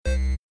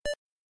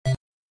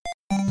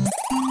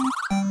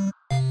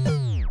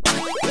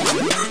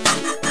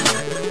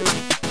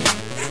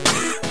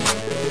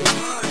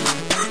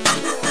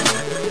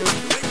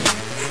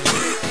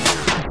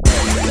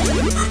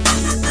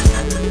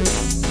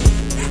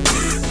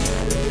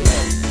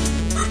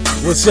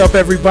What's up,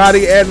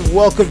 everybody, and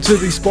welcome to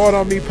the Spawn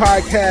on Me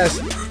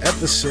podcast,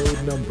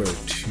 episode number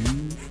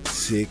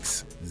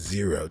 260.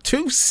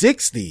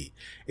 260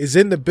 is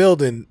in the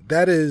building.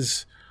 That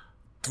is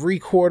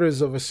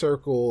 3/4 of a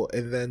circle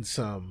and then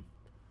some.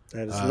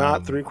 That is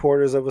not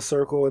 3/4 of a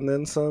circle and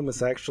then some.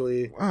 It's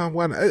actually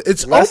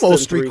it's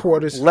almost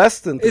 3/4. Less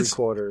than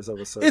 3/4 of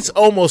a circle. It's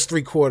almost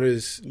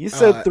 3/4. You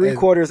said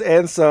 3/4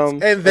 and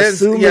some, and then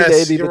assuming yes,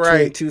 they'd be between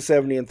right.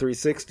 270 and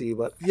 360.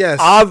 But yes,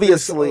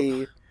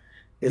 obviously,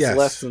 it's yes.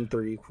 less than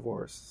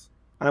 3/4.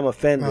 I'm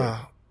offended.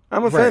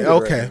 I'm Right, offended.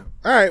 okay. Right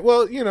now. All right.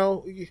 Well,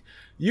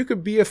 you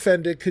could be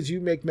offended because you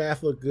make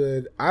math look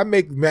good. I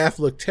make math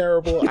look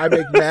terrible. I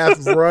make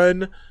math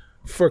run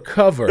for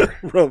cover.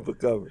 Run for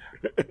cover.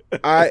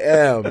 I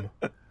am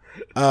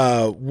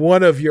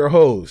one of your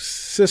hosts,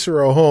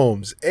 Cicero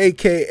Holmes,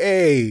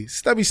 a.k.a.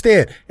 Stubby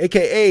Stan,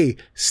 a.k.a.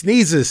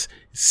 Sneezes,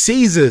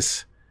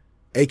 Ceases,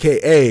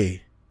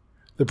 a.k.a.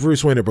 the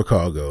Bruce Wayne of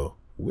Chicago.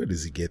 Where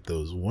does he get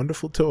those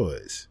wonderful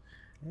toys?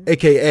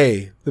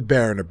 A.k.a. the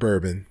Baron of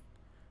Bourbon.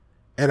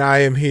 And I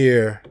am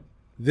here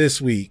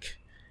this week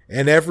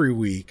and every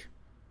week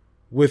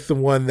with the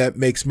one that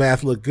makes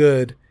math look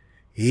good.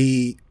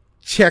 He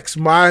checks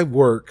my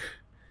work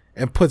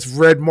and puts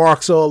red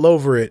marks all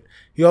over it.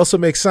 He also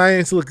makes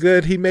science look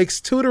good. He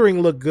makes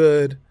tutoring look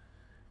good.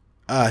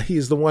 He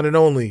is the one and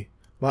only,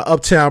 my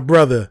uptown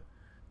brother,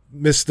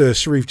 Mr.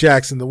 Sharif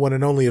Jackson, the one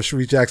and only of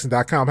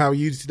SharifJackson.com. How are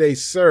you today,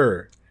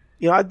 sir?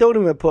 I don't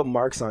even put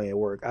marks on your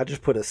work. I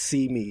just put a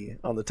 "see me"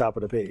 on the top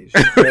of the page.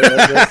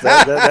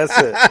 That's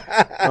it.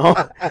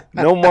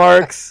 No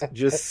marks,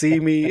 just "see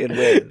me" in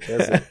red.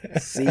 That's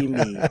it. See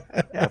me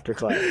after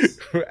class.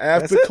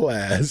 After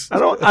class. I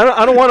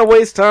don't want to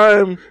waste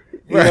time.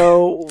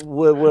 With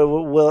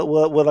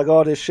like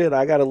all this shit.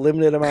 I got a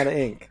limited amount of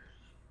ink.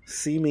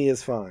 See me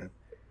is fine.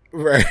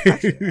 Right.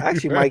 I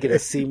actually might get a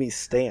 "see me"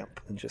 stamp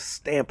and just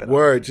stamp it.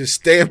 Word, just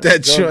stamp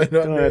that joint.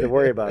 Don't have to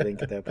worry about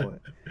ink at that point.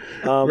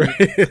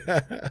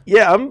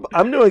 Yeah,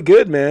 I'm doing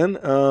good, man.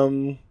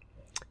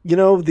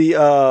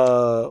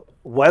 The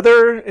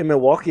weather in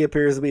Milwaukee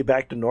appears to be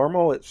back to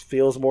normal. It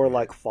feels more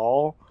like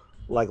fall.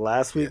 Like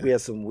last week, we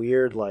had some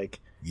weird,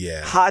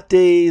 hot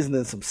days, and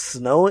then some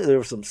snow. There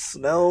was some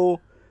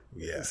snow.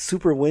 Yeah,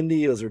 super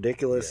windy. It was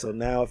ridiculous. So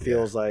now it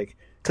feels like,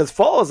 because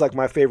fall is like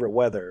my favorite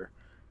weather.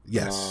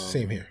 Yes,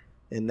 same here.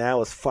 And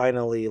now it's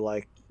finally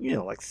like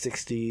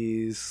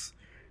 60s.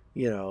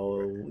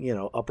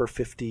 Upper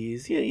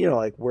 50s,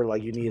 like where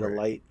like you need a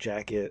light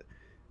jacket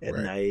at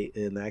night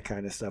and that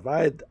kind of stuff.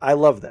 I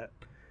love that.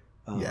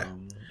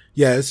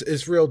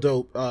 It's real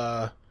dope.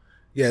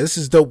 This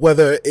is dope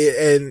weather,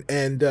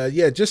 and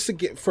just to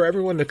get for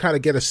everyone to kind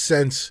of get a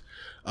sense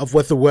of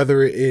what the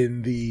weather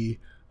in the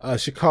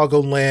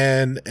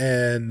Chicagoland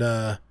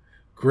and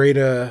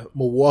greater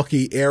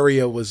Milwaukee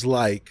area was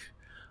like.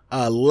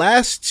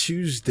 Last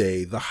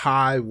Tuesday, the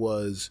high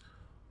was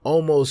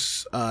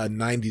almost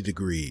 90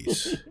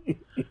 degrees.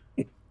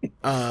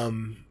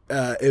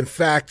 In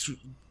fact,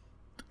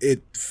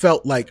 it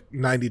felt like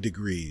 90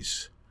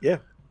 degrees. Yeah.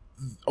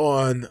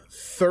 On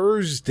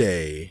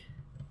Thursday,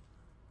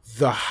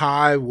 the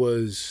high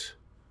was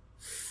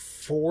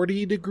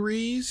 40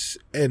 degrees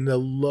and the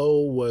low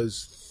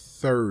was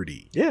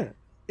 30. Yeah.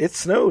 It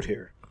snowed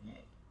here.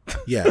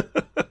 Yeah.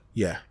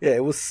 Yeah. Yeah,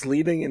 it was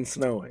sleeting and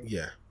snowing.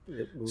 Yeah.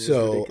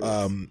 So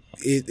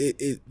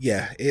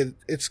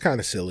it's kind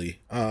of silly.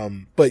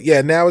 But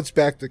yeah, now it's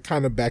back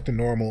to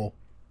normal.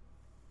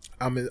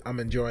 I'm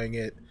enjoying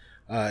it.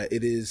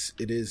 It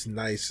is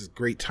nice. It's a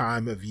great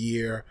time of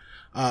year.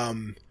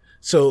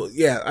 So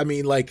yeah, I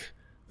mean, like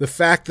the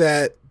fact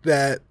that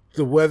the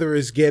weather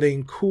is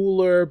getting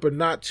cooler but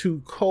not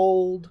too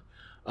cold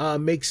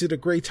makes it a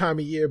great time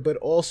of year. But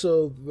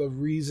also the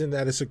reason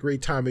that it's a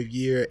great time of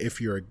year if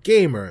you're a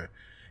gamer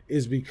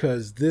is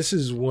because this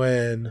is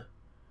when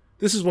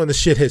the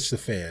shit hits the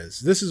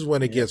fans. This is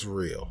when it gets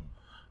real.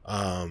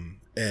 And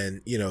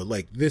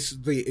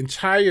the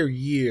entire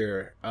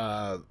year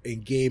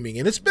in gaming,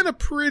 and it's been a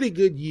pretty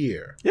good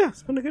year. Yeah,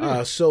 it's been a good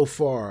year so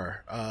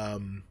far. I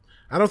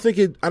don't think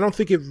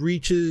it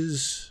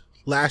reaches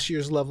last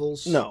year's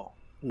levels. No.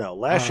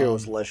 Last year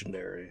was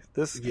legendary.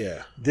 This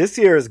This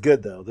year is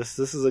good though. This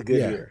is a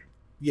good year.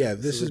 Yeah,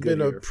 this has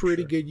been a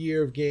pretty good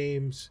year of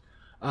games.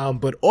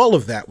 But all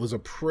of that was a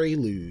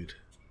prelude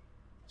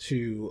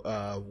to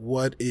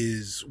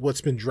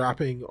what's been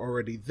dropping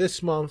already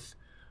this month,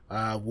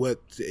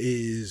 what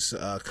is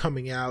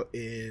coming out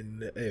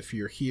if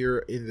you're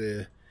here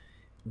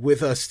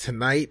with us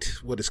tonight,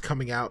 what is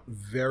coming out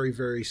very,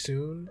 very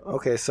soon.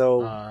 Okay,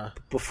 so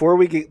before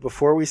we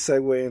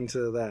segue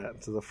into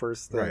that, to the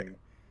first thing,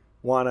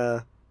 want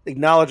to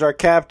acknowledge our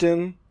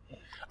captain,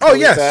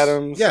 yes,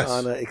 Adams,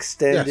 on an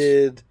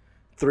extended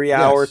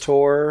 3-hour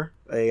tour,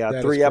 a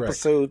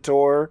 3-episode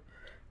tour.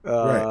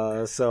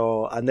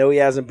 So I know he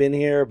hasn't been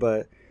here,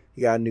 but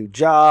he got a new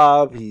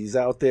job. He's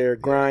out there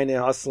grinding,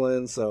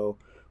 hustling. So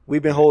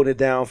we've been holding it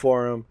down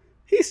for him.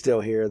 He's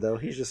still here though.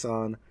 He's just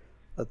on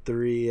a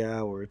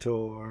 3-hour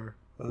tour.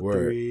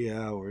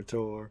 3-hour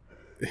tour.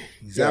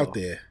 He's out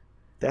there.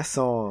 That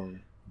song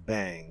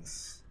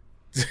bangs.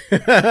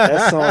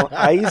 That song,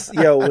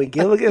 when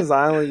Gilligan's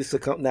Island used to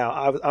come.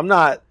 Now I'm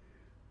not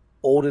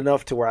old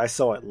enough to where I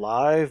saw it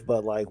live,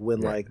 but like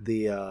when like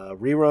the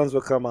reruns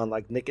would come on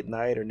like Nick at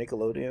Night or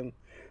Nickelodeon,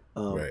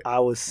 I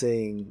was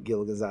singing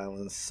Gilligan's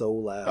Island so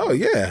loud. Oh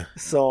yeah, the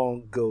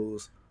song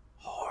goes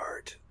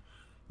hard.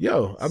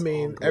 Yo, I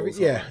mean,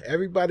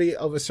 everybody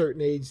of a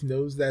certain age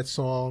knows that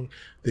song.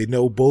 They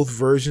know both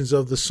versions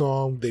of the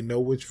song. They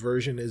know which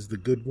version is the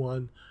good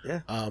one.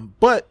 Yeah.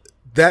 But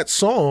that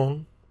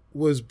song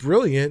was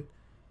brilliant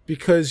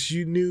because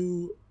you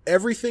knew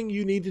everything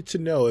you needed to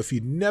know. If you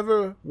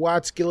never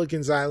watched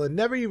Gilligan's Island,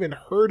 never even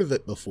heard of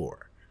it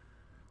before,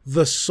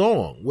 the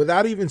song,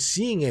 without even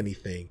seeing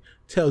anything,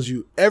 tells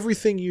you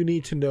everything you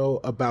need to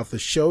know about the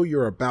show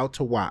you're about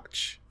to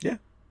watch. Yeah.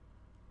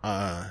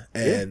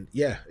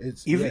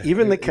 It's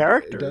even the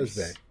characters. It does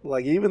that.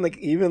 Like even the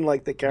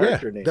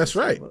character names. That's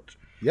right. So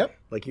yep.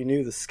 Like you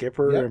knew the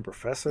skipper and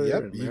professor.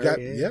 Yep. And You got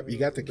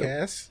the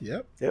cast.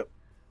 Yep. Yep.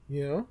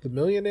 You know, the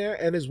millionaire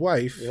and his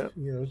wife. Yep.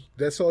 You know,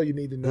 that's all you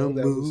need to know.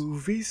 The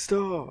movie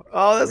star.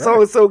 Oh, that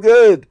song is so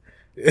good.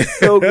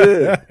 So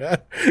good.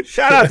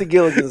 Shout out to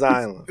Gilligan's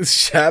Island.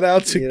 Shout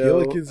out to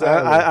Gilligan's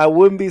Island. I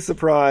wouldn't be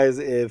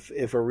surprised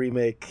if a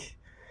remake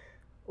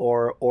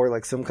or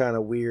like some kind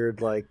of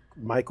weird like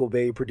Michael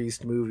Bay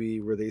produced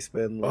movie where they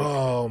spend like,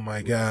 oh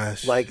my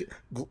gosh, like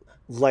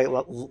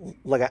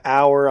an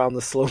hour on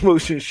the slow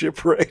motion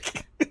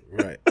shipwreck,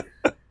 right?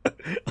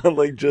 On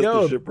like just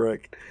the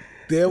shipwreck.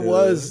 There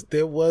was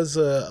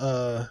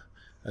a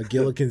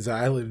Gilligan's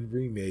Island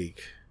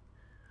remake.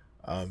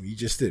 You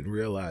just didn't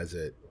realize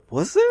it.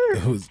 Was there?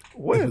 It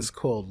was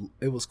called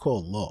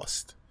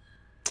Lost.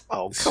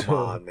 Oh come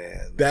on,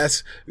 man!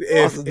 That's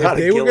if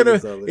they were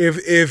gonna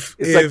if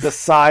it's like the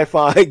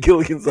sci-fi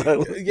Gilligan's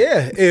Island.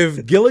 Yeah,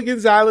 if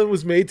Gilligan's Island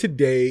was made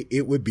today,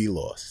 it would be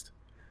Lost.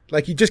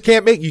 Like you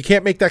can't make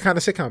that kind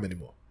of sitcom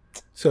anymore.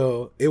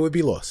 So it would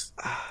be Lost.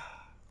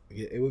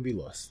 It would be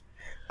Lost.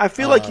 I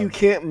feel like you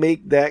can't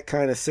make that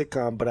kind of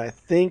sitcom, but I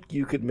think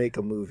you could make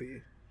a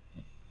movie.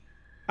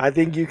 I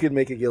think you could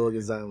make a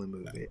Gilligan's Island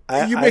movie.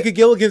 Make a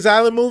Gilligan's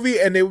Island movie,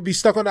 and they would be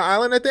stuck on the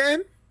island at the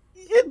end.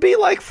 It'd be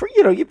like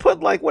you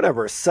put like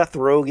whatever Seth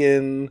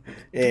Rogen,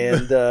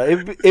 and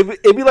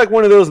it'd be like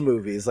one of those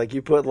movies. Like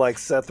you put like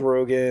Seth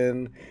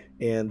Rogen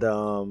and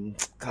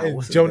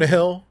Jonah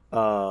Hill,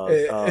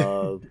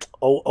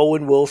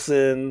 Owen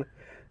Wilson,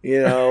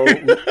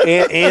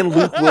 and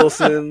Luke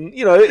Wilson.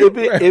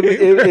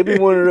 It'd be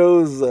one of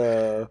those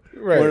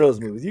one of those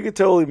movies. You could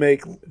totally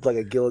make like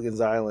a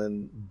Gilligan's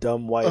Island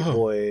dumb white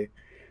boy,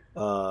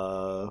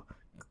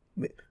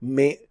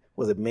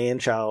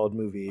 man-child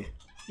movie.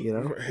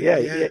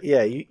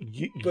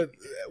 But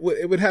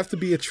it would have to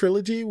be a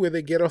trilogy where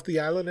they get off the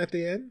island at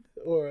the end,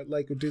 or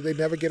like, do they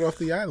never get off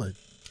the island?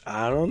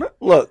 I don't know.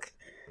 Look,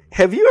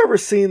 have you ever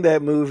seen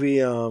that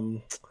movie? I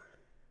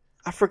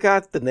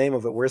forgot the name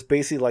of it. Where it's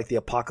basically like the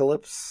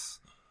apocalypse.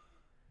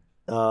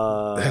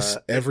 That's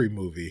every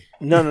movie.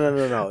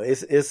 No.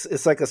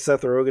 It's like a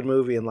Seth Rogen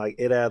movie, and like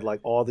it had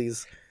like all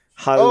these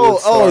Hollywood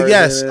stars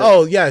yes. in it.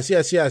 Oh yes.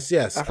 I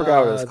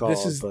forgot what it's called.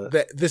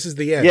 This is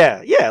the end.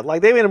 Yeah.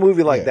 Like they made a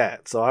movie like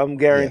that, so I'm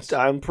guaranteed.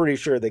 I'm pretty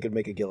sure they could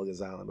make a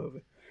Gilligan's Island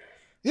movie.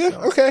 Yeah.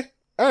 So. Okay.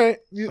 All right.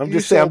 I'm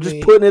just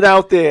putting it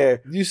out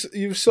there.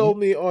 You've sold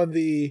me on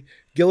the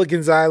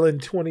Gilligan's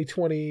Island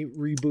 2020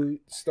 reboot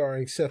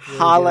starring Seth Rogen.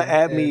 Holla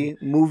at me,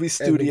 movie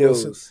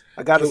studios.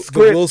 I got a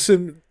script.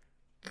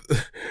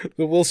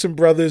 The Wilson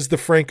brothers, the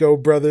Franco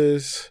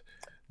brothers,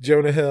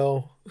 Jonah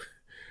Hill.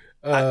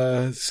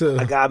 I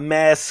got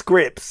mad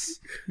scripts.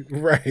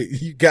 Right,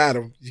 you got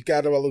them. You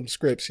got all them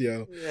scripts,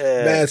 yo.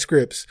 Yeah. Mad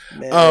scripts.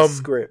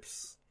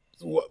 Scripts.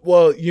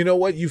 Well, you know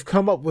what? You've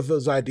come up with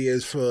those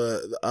ideas for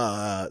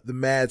the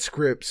mad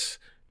scripts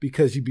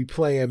because you be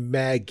playing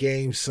mad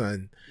games,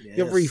 son.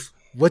 Yes.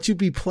 What you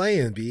be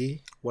playing,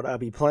 B? What I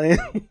be playing?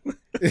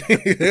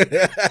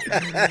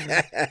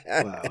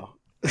 Wow.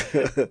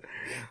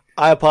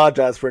 I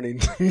apologize for any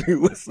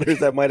new listeners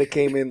that might have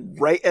came in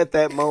right at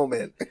that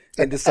moment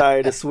and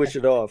decided to switch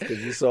it off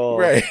because you saw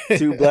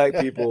two black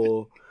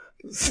people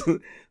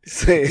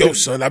saying, "Yo,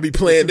 son, I be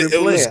playing the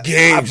illest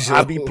games.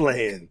 I be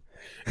playing."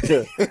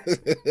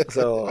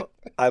 So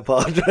I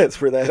apologize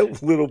for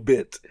that little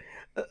bit.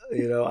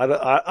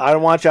 I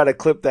don't want y'all to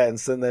clip that and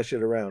send that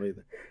shit around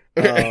either.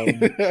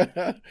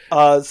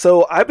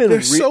 So I've been.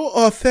 They're so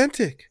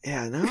authentic.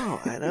 Yeah,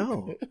 I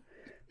know.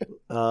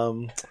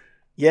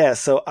 Yeah,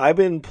 so I've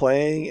been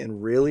playing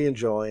and really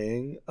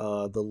enjoying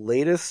the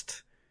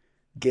latest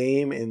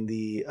game in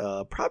the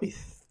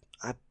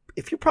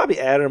if you probably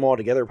added them all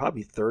together,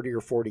 probably 30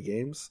 or 40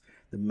 games.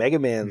 The Mega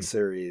Man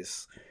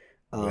series.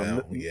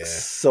 Yeah.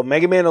 So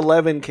Mega Man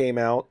 11 came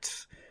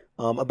out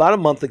about a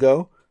month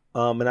ago,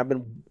 and I've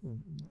been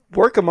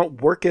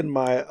working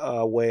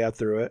my way out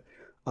through it.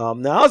 Now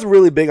I was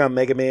really big on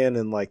Mega Man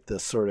in like the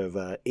sort of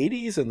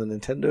 80s and the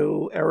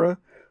Nintendo era.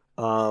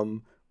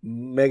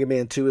 Mega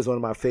Man 2 is one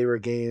of my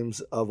favorite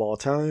games of all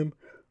time.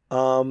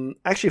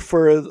 Actually,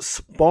 for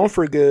Spawn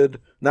for Good,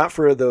 not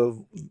for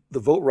the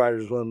Vote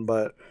Riders one,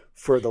 but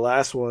for the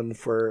last one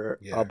for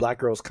Black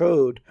Girls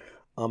Code,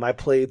 I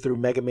played through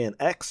Mega Man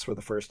X for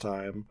the first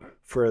time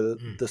for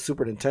the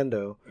Super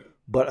Nintendo.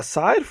 But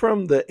aside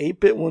from the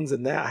 8-bit ones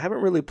and that, I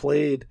haven't really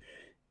played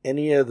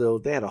any of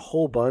those. They had a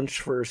whole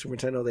bunch for Super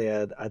Nintendo. They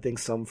had, I think,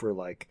 some for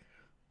like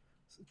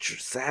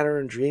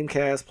Saturn,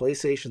 Dreamcast,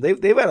 PlayStation.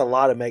 They've had a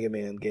lot of Mega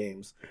Man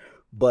games.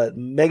 But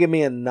Mega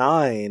Man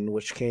 9,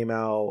 which came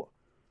out,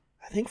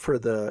 I think for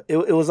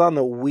it was on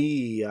the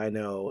Wii, I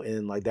know,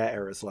 in like that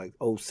era. It's like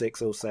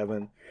 06,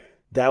 07.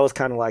 That was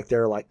kind of like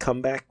their like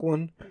comeback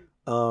one.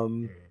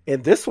 And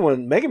this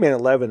one, Mega Man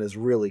 11, is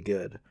really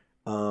good.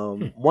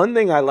 One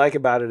thing I like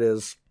about it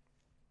is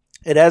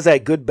it has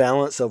that good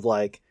balance of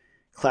like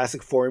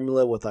classic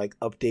formula with like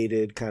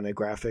updated kind of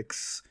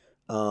graphics,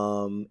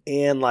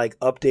 and like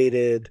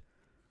updated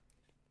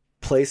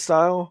play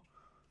style.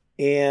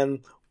 And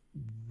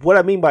what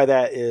I mean by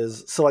that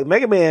is, so like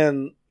Mega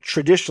Man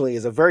traditionally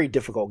is a very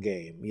difficult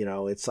game. You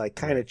know, it's like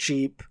kind of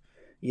cheap.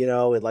 You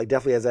know, it like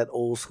definitely has that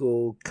old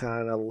school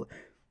kind of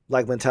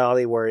like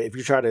mentality where if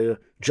you try to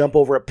jump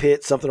over a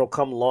pit, something will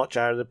come launch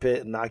out of the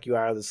pit and knock you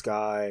out of the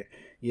sky.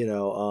 You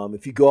know,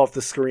 if you go off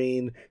the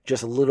screen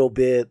just a little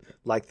bit,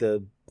 like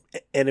the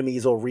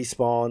enemies will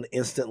respawn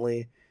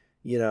instantly.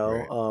 You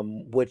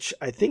know, which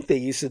I think they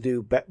used to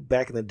do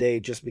back in the day,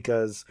 just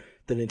because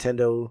the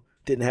Nintendo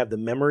didn't have the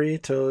memory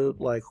to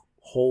like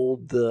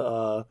hold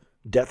the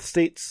death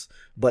states.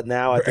 But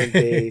now I think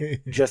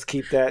they just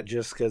keep that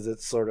just because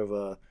it's sort of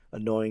a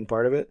annoying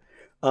part of it.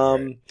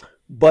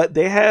 But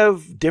they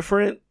have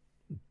different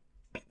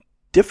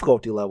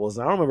difficulty levels.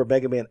 And I don't remember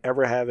Mega Man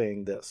ever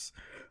having this.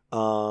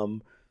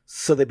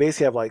 So they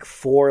basically have like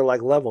 4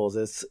 like levels.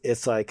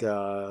 It's like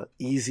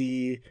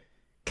easy,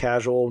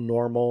 casual,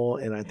 normal,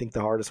 and I think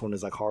the hardest one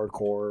is like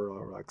hardcore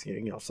or like,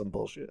 you know, some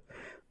bullshit.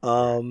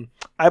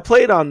 I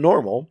played on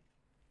normal.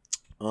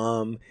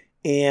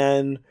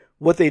 And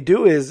what they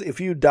do is if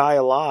you die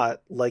a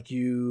lot, like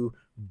you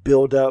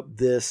build up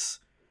this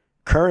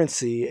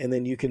currency and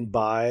then you can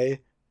buy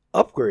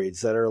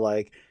upgrades that are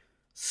like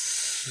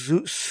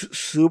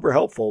super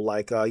helpful.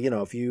 Like, you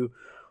know, if you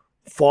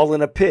fall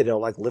in a pit, it'll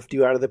like lift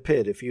you out of the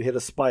pit. If you hit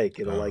a spike,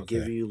 it'll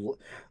give you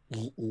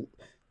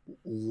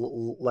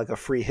like a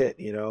free hit,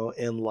 you know,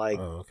 and like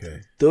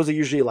those are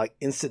usually like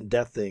instant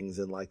death things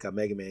in like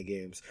Mega Man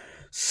games.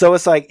 So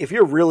it's like if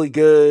you're really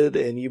good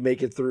and you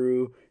make it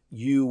through,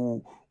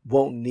 you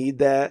won't need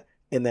that,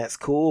 and that's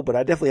cool. But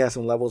I definitely had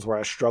some levels where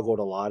I struggled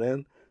a lot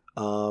in,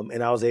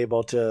 and I was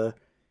able to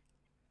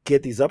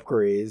get these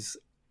upgrades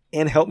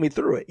and help me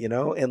through it, you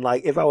know. And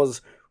like if I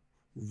was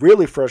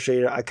really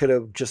frustrated, I could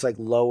have just like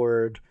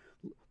lowered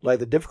like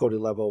the difficulty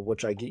level,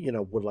 which I get, you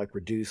know, would like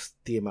reduce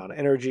the amount of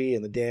energy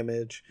and the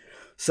damage.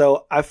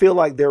 So I feel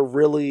like they're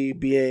really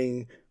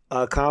being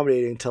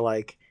accommodating to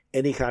like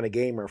any kind of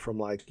gamer, from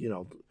like, you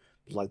know,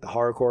 like the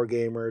hardcore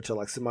gamer to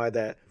like somebody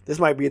that this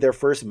might be their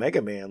first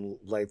Mega Man.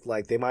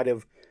 Like they might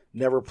have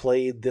never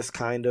played this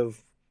kind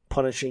of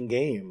punishing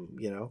game,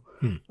 you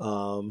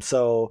know?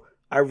 So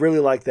I really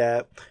like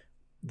that.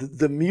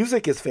 The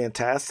music is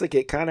fantastic.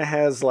 It kind of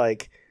has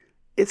like,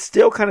 it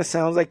still kind of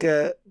sounds like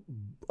a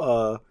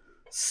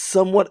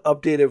somewhat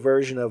updated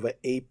version of an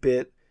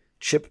 8-bit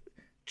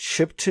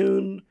chip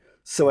tune.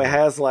 So it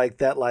has like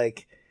that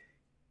like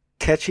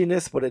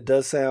catchiness, but it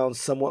does sound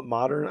somewhat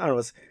modern. I don't know,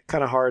 it's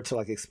kind of hard to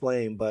like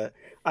explain, but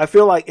I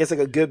feel like it's like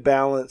a good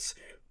balance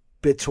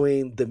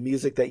between the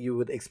music that you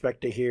would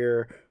expect to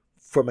hear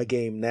from a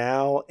game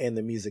now and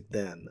the music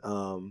then.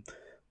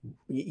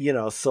 You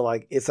know, so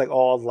like it's like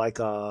all like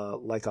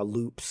a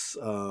loops,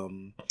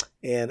 and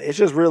it's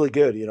just really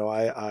good. You know,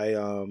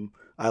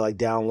 I like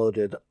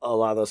downloaded a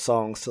lot of those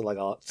songs to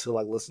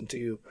listen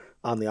to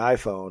on the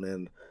iPhone,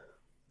 and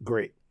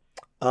great.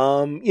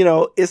 You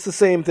know, it's the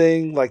same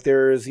thing. Like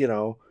there's, you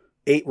know,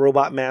 8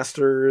 robot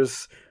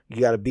masters.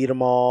 You got to beat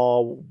them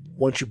all.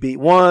 Once you beat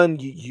one,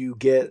 you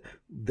get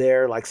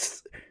their like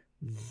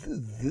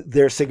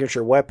their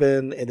signature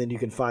weapon, and then you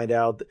can find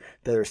out that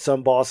there's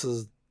some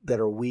bosses that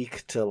are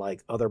weak to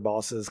like other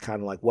bosses,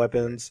 kind of like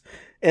weapons.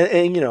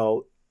 And you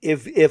know,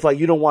 if like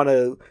you don't want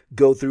to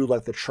go through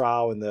like the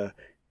trial and the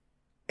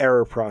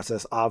error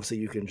process, obviously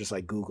you can just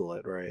like Google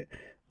it, right?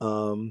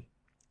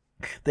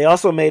 They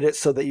also made it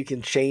so that you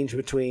can change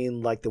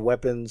between like the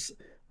weapons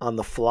on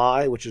the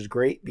fly, which is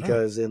great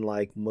because in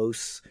like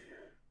most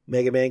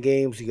Mega Man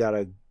games, you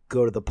gotta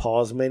go to the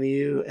pause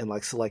menu and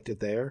like select it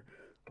there.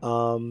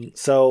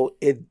 So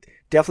it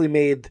definitely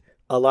made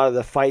a lot of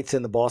the fights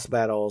and the boss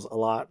battles a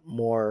lot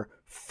more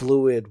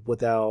fluid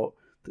without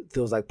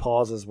those like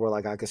pauses where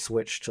like I could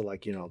switch to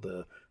like, you know,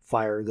 the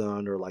fire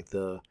gun or like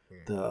the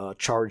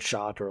charge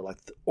shot or like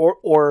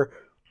or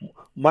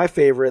my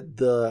favorite,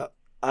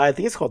 I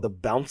think it's called the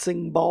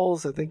bouncing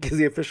balls, I think is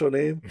the official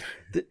name.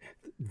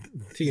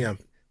 TM.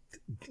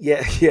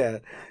 Yeah.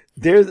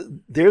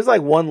 There's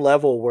like one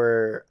level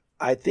where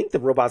I think the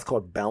robot's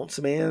called Bounce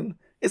Man.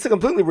 It's a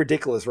completely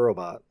ridiculous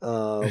robot.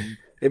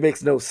 It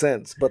makes no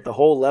sense. But the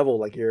whole level,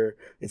 like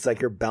it's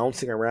like you're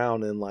bouncing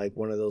around in like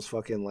one of those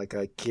fucking like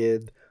a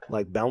kid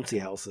like bouncy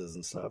houses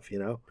and stuff, you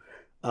know.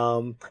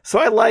 So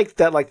I like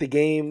that, like the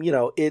game, you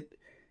know, it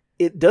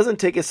doesn't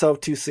take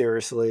itself too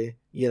seriously,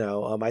 you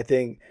know. I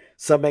think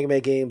some Mega Man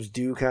games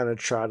do kind of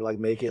try to like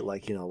make it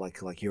like, you know,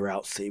 like you're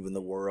out saving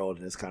the world,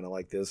 and it's kind of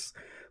like this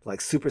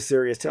like super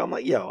serious tale. I'm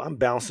like, yo, I'm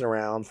bouncing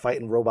around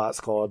fighting robots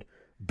called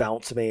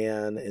Bounce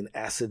Man and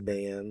Acid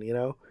Man, you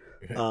know.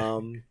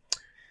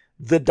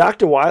 The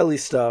Dr. Wily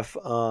stuff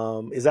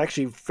is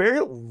actually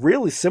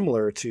really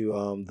similar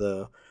to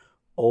the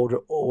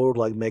old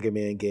like Mega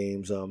Man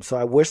games. So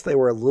I wish they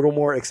were a little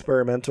more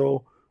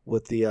experimental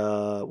with the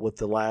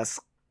last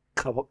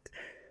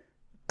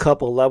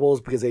couple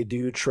levels, because they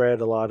do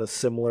tread a lot of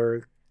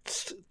similar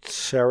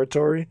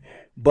territory.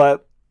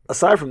 But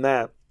aside from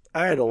that,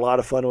 I had a lot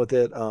of fun with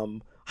it.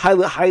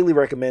 Highly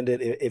recommend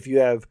it if you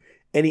have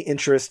any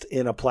interest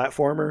in a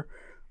platformer.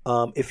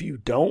 If you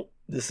don't,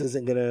 this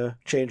isn't gonna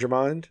change your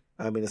mind.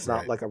 I mean, it's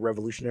not like a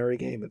revolutionary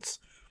game. It's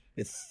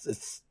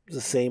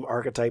the same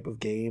archetype of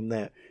game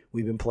that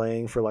we've been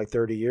playing for like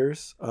 30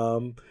 years.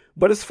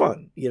 But it's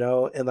fun, you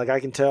know, and like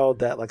I can tell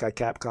that like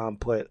Capcom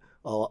put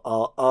a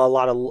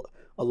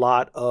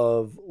lot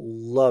of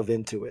love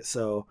into it.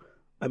 So,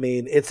 I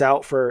mean, it's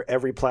out for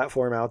every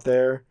platform out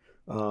there,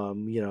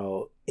 you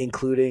know,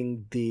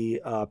 including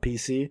the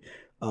PC.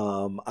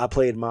 I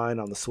played mine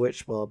on the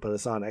Switch, but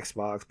it's on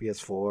Xbox,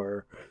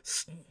 PS4,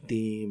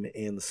 Steam,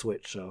 and the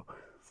Switch. So,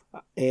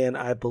 and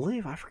I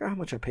believe, I forgot how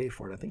much I paid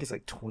for it. I think it's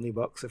like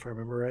 $20 if I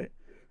remember right.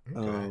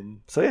 Okay.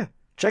 So yeah,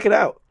 check it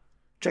out.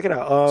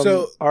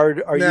 So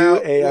are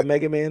you a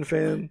Mega Man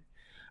fan?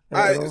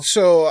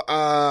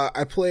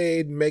 I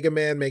played Mega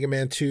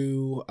Man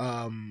 2.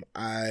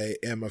 I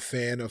am a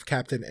fan of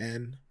Captain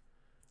N.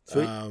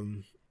 Sweet.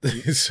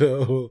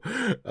 So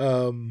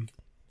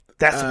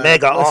that's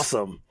mega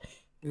awesome.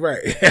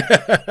 Right.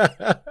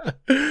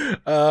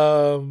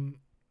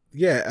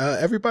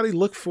 Everybody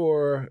look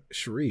for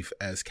Sharif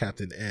as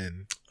Captain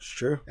N.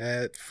 Sure.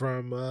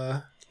 From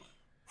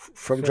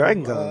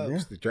Dragon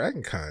Con, the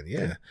Dragon Con,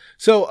 yeah.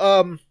 So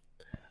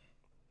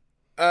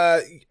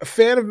a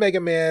fan of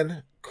Mega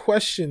Man.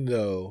 Question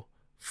though,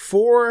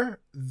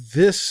 for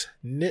this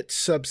niche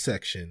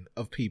subsection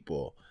of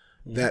people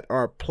that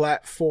are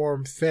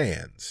platform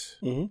fans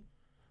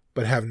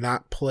but have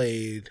not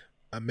played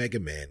a Mega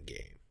Man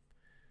game,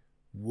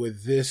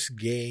 would this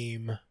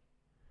game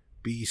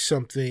be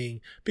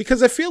something?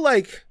 Because I feel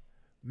like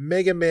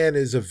Mega Man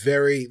is a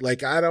very,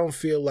 like, I don't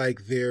feel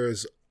like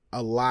there's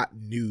a lot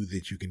new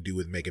that you can do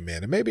with Mega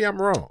Man, and maybe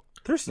I'm wrong.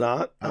 There's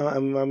not. I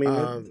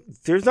mean,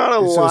 there's not a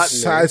lot. It's a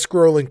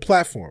side-scrolling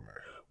platformer.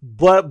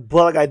 But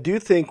like I do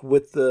think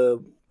with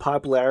the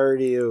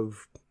popularity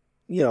of,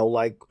 you know,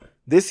 like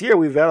this year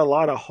we've had a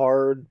lot of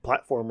hard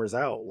platformers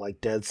out, like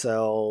Dead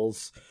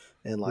Cells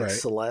and like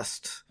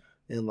Celeste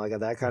and like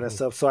that kind of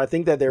stuff. So I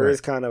think that there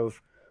is kind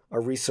of a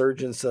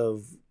resurgence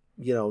of,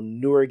 you know,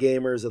 newer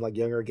gamers and like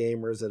younger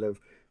gamers that have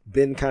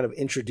been kind of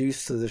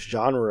introduced to this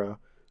genre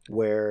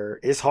where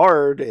it's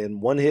hard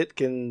and one hit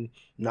can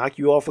knock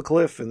you off a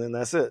cliff and then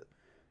that's it.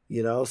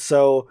 You know,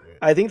 so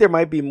I think there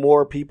might be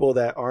more people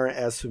that aren't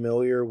as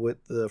familiar with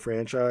the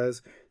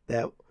franchise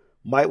that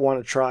might want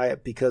to try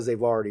it because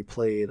they've already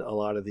played a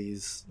lot of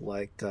these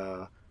like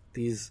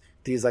these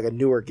like a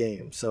newer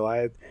game. So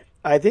I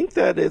think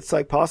that it's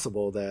like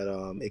possible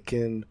that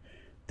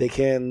they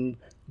can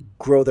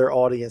grow their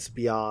audience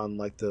beyond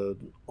like the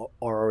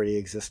already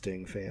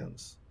existing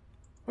fans.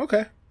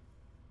 Okay,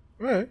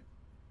 all right.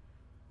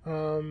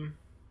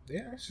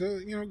 Yeah, so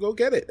you know, go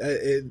get it.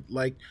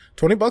 Like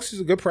 $20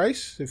 is a good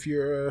price if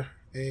you're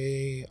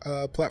a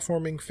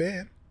platforming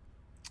fan.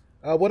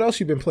 What else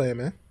you been playing,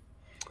 man?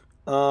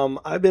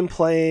 I've been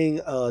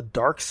playing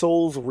Dark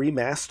Souls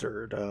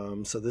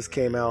Remastered. So this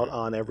came out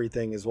on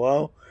everything as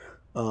well.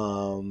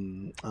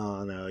 On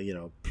you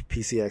know,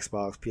 PC,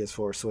 Xbox,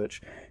 PS4,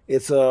 Switch.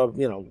 It's you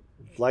know,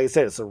 like I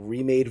said, it's a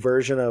remade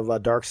version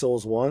of Dark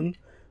Souls 1,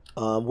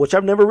 which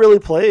I've never really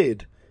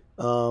played.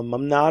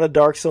 I'm not a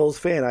Dark Souls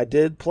fan. I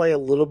did play a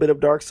little bit of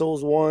Dark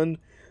Souls 1.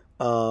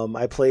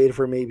 I played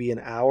for maybe an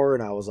hour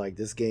and I was like,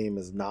 this game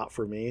is not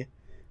for me.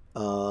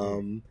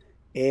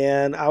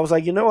 And I was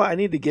like, you know what? I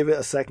need to give it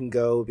a second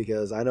go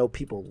because I know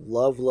people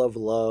love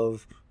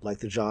like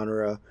the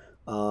genre.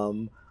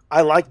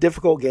 I like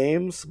difficult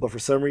games, but for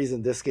some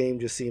reason this game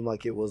just seemed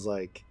like it was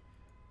like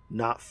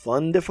not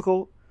fun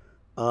difficult.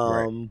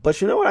 But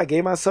you know what? I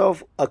gave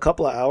myself a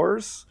couple of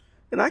hours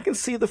and I can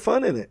see the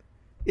fun in it.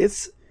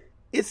 It's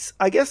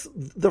I guess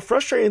the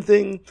frustrating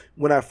thing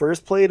when I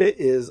first played it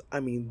is,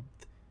 I mean,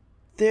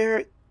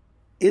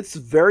 it's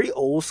very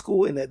old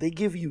school in that they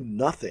give you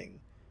nothing.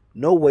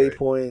 No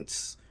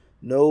waypoints,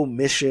 no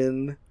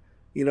mission,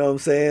 you know what I'm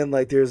saying?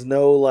 Like there is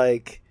no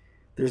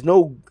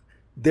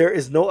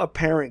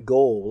apparent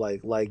goal.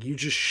 Like you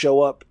just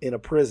show up in a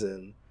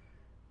prison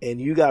and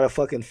you got to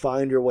fucking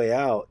find your way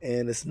out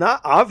and it's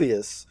not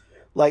obvious.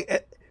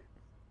 Like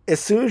as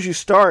soon as you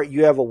start,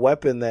 you have a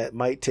weapon that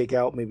might take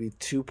out maybe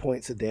 2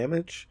 points of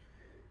damage.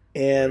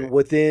 And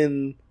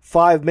within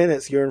 5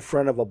 minutes you're in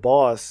front of a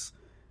boss,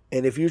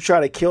 and if you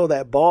try to kill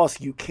that boss,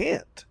 you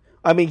can't.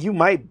 I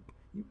mean,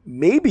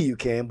 maybe you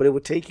can, but it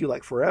would take you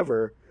like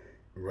forever.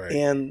 Right.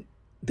 And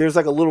there's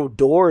like a little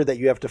door that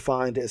you have to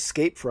find to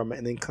escape from it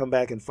and then come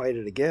back and fight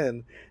it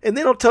again. And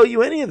they don't tell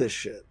you any of this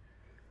shit.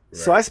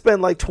 Right. So I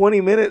spent like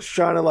 20 minutes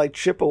trying to like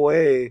chip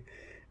away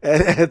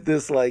at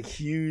this like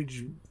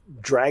huge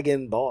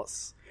dragon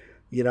boss,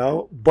 you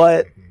know?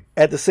 But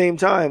at the same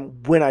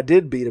time, when I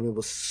did beat him, it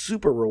was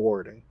super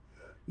rewarding,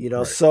 you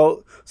know? Right.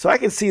 So I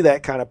can see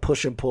that kind of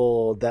push and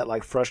pull, that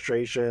like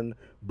frustration,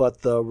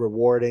 but the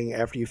rewarding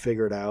after you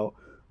figure it out.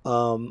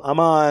 I'm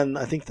on,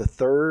 I think, the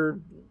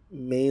 3rd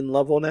main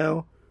level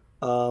now.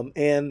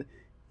 And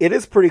it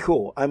is pretty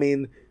cool. I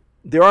mean,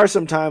 there are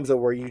some times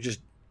where you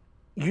just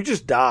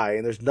die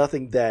and there's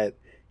nothing that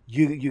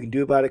you can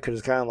do about it, because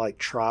it's kind of like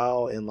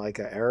trial and like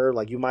an error.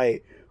 Like you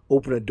might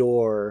open a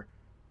door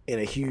and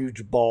a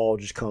huge ball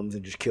just comes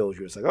and just kills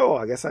you. It's like, oh,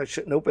 I guess I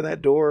shouldn't open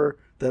that door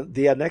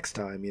the next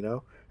time, you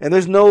know? And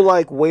there's no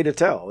like way to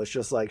tell. It's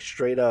just like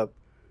straight up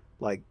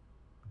like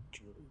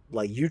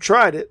you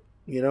tried it,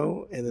 you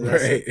know? And then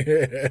that's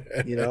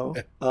it, you know?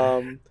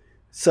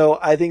 So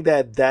I think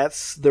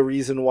that's the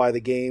reason why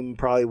the game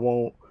probably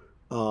won't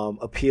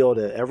appeal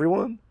to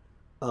everyone.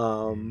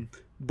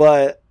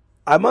 But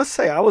I must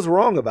say I was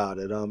wrong about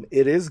it.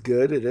 It is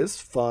good. It is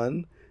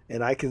fun.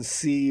 And I can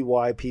see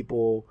why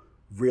people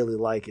really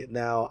like it.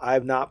 Now,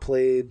 I've not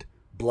played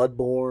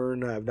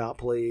Bloodborne. I've not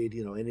played,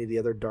 you know, any of the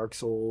other Dark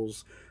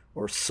Souls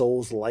or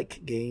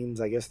Souls-like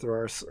games. I guess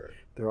there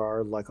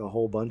are like a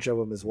whole bunch of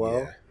them as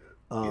well.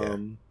 Yeah.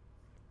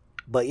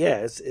 But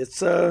yeah, it's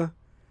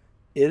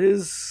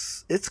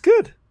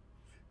good.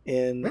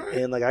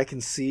 And like I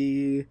can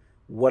see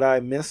what I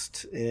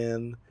missed,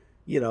 and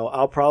you know,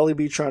 I'll probably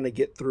be trying to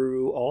get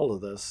through all of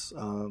this.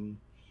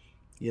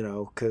 You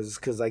know,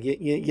 cuz I get,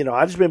 you know,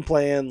 I just been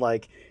playing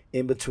like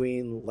in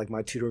between like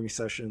my tutoring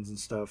sessions and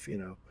stuff, you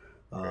know.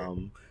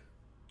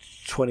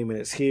 20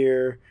 minutes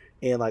here,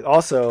 and like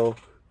also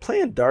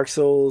playing Dark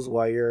Souls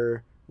while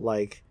you're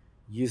like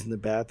using the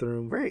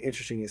bathroom, very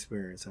interesting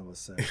experience, I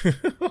must say.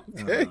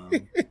 Okay.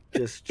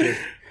 Just to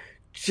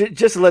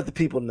let the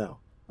people know.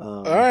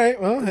 All right.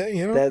 Well, hey,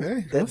 you know,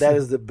 that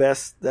is the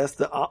best. That's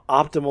the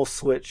optimal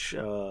Switch.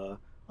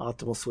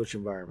 Optimal Switch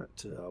environment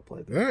to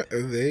play. There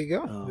you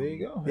go. There you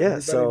go. Yeah.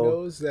 Everybody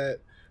knows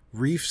that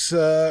Reef's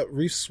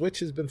Switch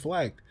has been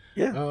flagged.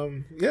 Yeah.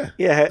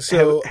 Yeah.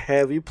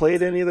 Have you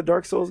played any of the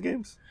Dark Souls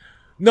games?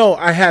 No,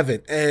 I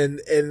haven't. And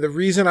the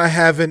reason I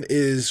haven't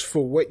is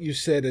for what you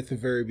said at the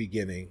very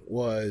beginning,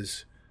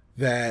 was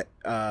that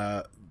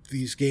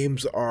these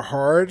games are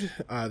hard.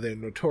 They're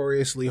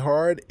notoriously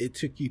hard. It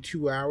took you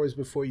 2 hours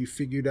before you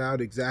figured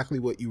out exactly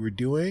what you were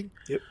doing.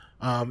 Yep.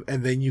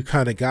 And then you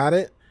kind of got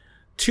it.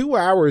 2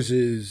 hours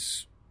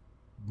is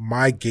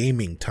my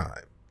gaming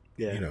time.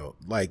 Yeah. You know,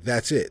 like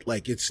that's it.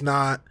 Like it's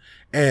not,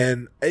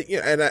 and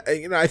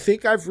I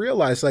think I've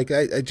realized like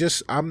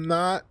I'm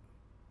not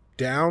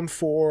down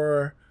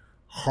for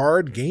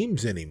hard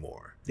games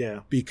anymore. Yeah.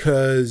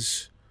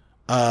 Because,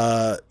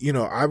 you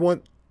know, I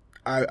want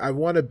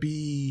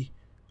to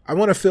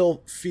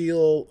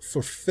feel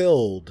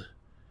fulfilled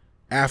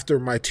after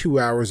my 2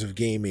 hours of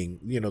gaming,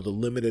 you know, the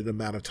limited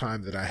amount of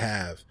time that I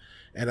have.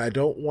 And I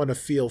don't want to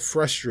feel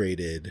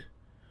frustrated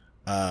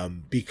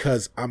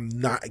because I'm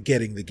not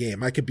getting the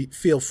game. I could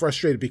feel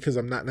frustrated because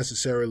I'm not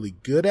necessarily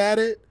good at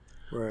it,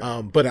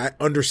 right. But I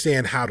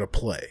understand how to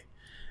play.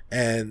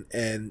 And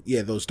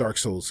yeah, those Dark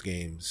Souls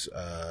games,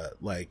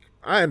 like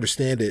I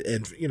understand it.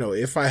 And, you know,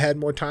 if I had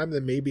more time,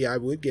 then maybe I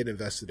would get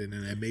invested in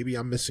it, and maybe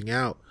I'm missing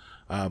out.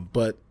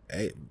 But,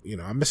 you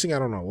know, I'm missing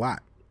out on a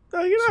lot.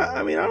 No, you're not.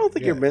 I mean, I don't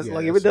think you're missing.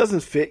 Like, if it doesn't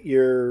fit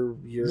your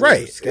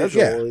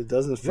schedule, it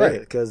doesn't fit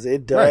it, because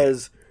it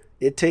does. Right.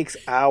 It takes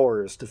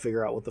hours to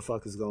figure out what the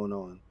fuck is going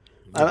on.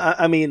 Yeah.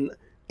 I mean,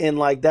 and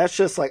like that's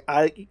just like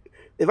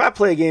if I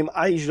play a game,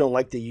 I usually don't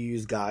like to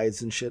use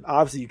guides and shit.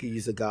 Obviously, you could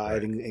use a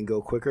guide and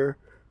go quicker,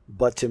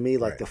 but to me,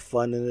 like the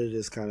fun in it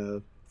is kind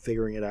of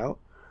figuring it out.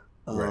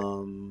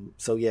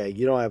 So yeah,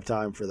 you don't have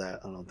time for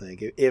that, I don't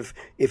think.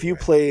 If you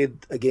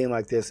played a game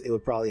like this, it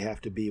would probably have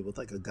to be with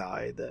like a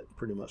guide that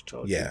pretty much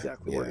tells you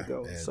exactly where to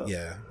go. And, so you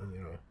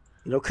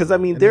know, because I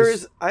mean, there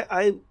is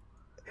I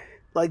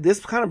like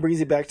this kind of brings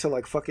you back to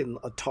like fucking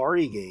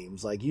Atari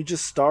games. Like you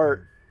just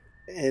start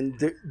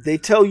and they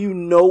tell you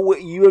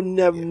you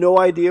have no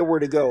idea where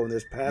to go, and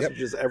there's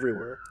passages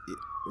everywhere.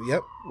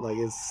 Yep, like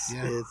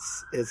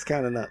it's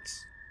kind of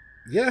nuts.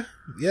 Yeah.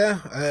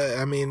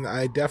 I mean,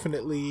 I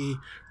definitely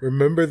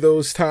remember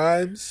those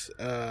times.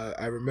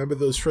 I remember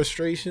those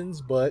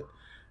frustrations, but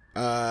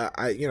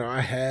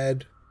I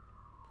had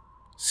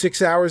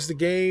 6 hours to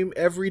game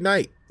every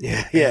night.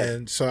 Yeah.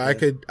 And so I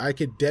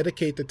could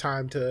dedicate the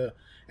time to,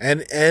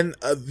 and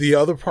the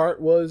other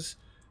part was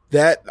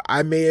that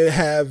I may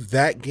have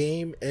that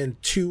game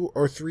and 2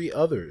 or 3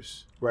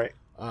 others, right,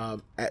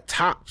 at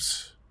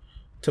tops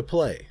to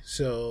play.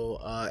 So,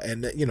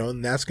 and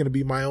that's going to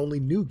be my only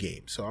new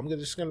game. So I'm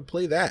just going to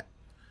play that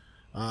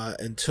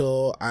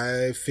until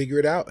I figure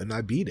it out and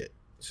I beat it.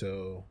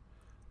 So,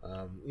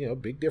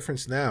 Big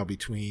difference now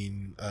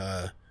between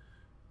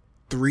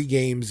 3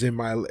 games in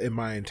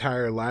my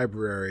entire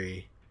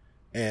library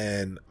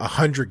and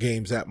 100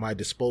 games at my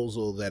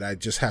disposal that I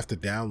just have to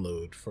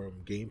download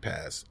from Game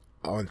Pass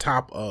on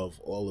top of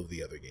all of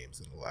the other games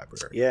in the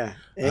library. Yeah,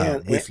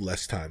 and with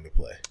less time to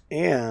play.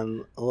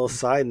 And a little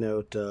side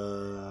note,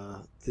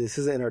 this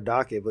isn't in our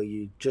docket, but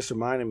you just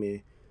reminded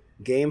me,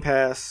 Game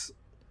Pass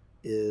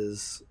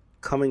is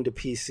coming to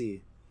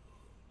PC.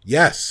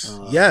 Yes,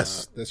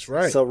 that's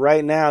right. So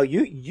right now,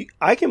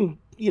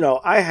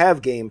 I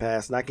have Game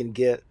Pass and I can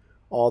get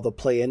all the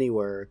Play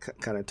Anywhere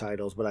kind of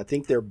titles, but I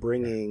think they're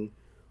bringing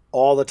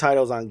all the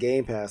titles on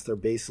Game Pass. They're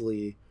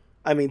basically,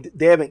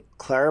 they haven't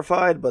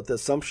clarified, but the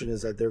assumption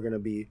is that they're going to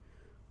be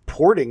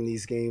porting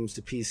these games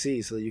to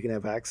PC so that you can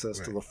have access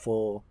to the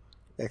full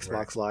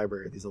Xbox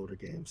library of these older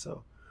games.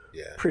 So,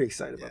 pretty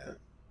excited about that.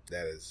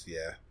 That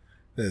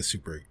is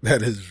super.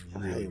 That is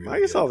really,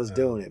 Microsoft really is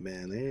doing it,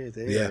 man. They're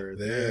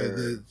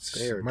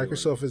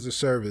Microsoft as a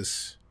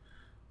service.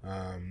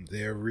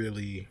 They're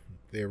really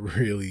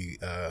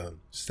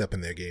stepping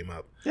their game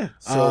up. Yeah.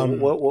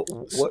 So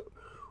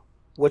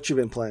what you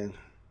been playing?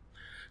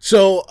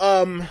 So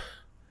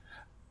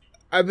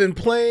I've been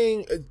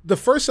playing the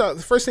first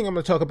thing I'm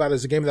going to talk about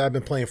is a game that I've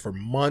been playing for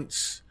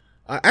months.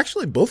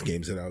 Actually, both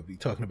games that I'll be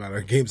talking about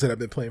are games that I've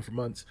been playing for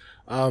months.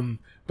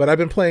 But I've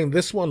been playing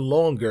this one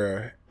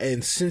longer,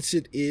 and since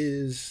it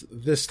is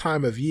this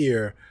time of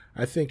year,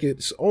 I think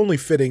it's only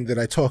fitting that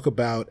I talk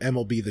about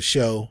MLB The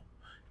Show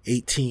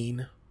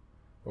 18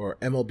 or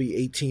MLB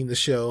 18 The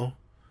Show.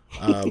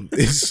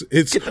 It's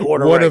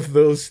one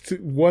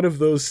of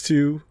those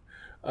two.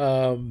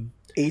 18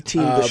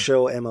 The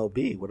Show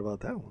MLB. What about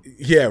that one?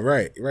 Yeah,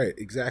 right,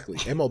 exactly.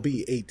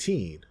 MLB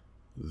 18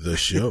 The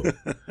Show.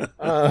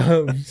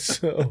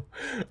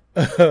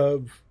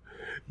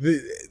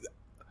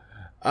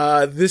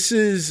 This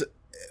is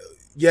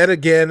yet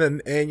again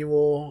an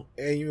annual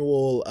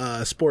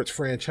sports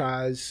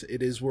franchise.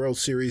 It is World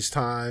Series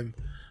time.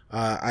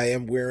 I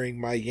am wearing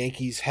my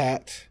Yankees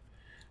hat.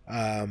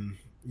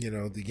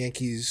 The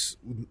Yankees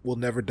will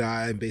never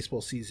die, and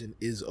baseball season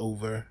is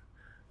over.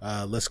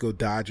 Let's go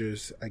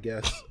Dodgers, I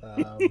guess.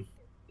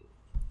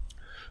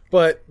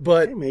 But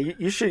hey man,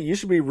 you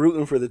should be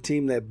rooting for the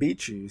team that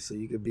beat you, so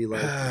you could be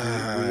like,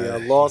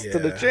 we lost to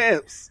the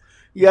champs.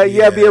 Yeah,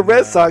 you gotta be a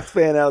Red Sox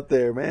fan out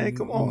there, man.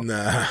 Come on,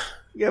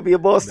 you gotta be a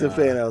Boston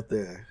fan out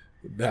there.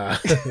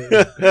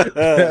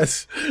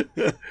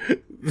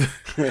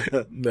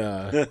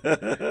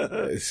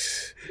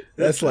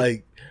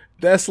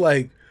 That's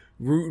like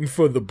rooting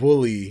for the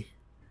bully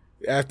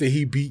after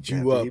he beat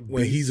you up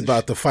when he's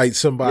about to fight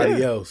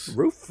somebody else.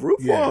 Root for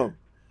him.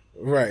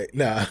 Right.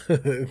 Nah.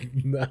 The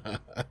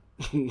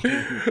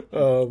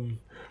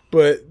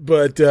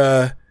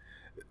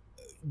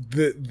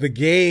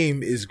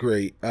game is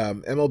great.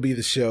 MLB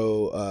The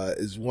Show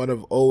is one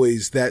of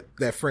always that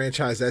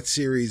franchise, that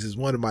series is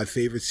one of my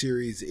favorite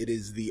series. It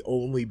is the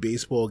only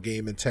baseball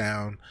game in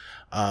town.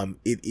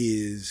 It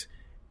is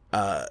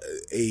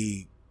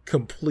a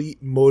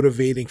complete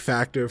motivating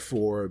factor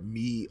for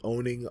me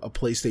owning a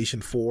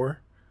PlayStation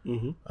 4.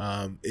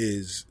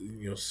 Is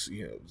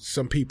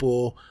some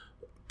people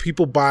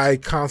buy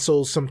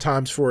consoles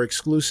sometimes for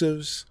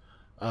exclusives.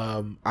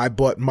 I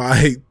bought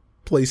my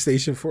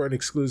PlayStation for an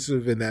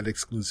exclusive, and that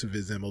exclusive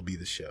is MLB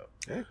The Show.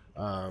 Okay.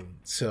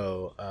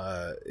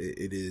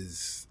 It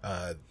is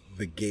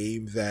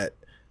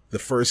the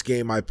first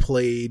game I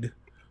played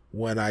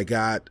when I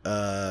got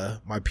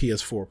my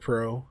PS4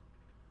 Pro.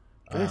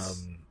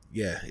 Nice.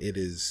 It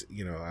is,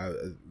 I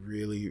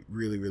really,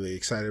 really, really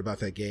excited about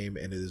that game,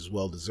 and it is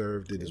well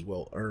deserved. It is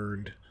well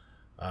earned.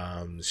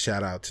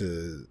 Shout out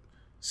to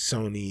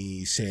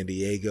Sony San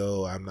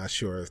Diego. I'm not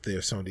sure if they're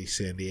Sony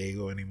San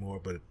Diego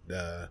anymore, but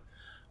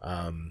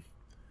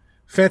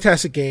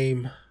fantastic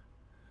game.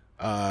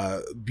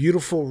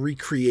 Beautiful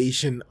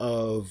recreation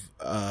of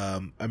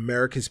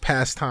America's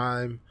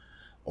pastime.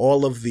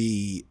 All of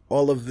the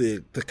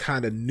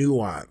kind of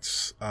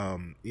nuance.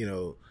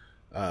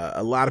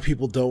 A lot of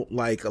people don't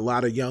like, a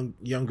lot of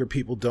younger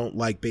people don't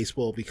like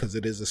baseball because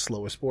it is a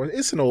slower sport.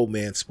 It's an old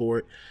man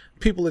sport.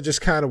 People are just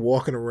kind of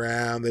walking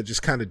around. They're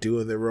just kind of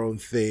doing their own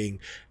thing.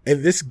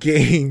 And this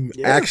game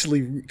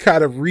actually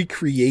kind of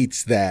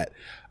recreates that,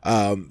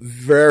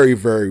 very,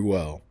 very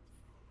well.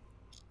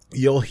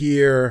 You'll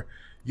hear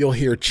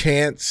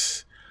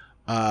chants,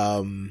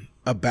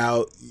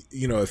 about,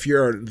 if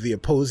you're the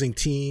opposing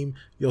team,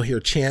 you'll hear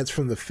chants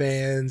from the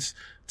fans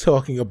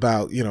talking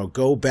about,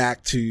 go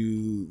back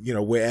to,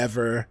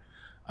 wherever,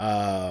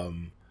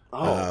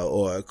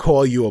 or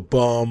call you a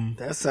bum.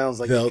 That sounds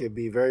like it could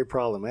be very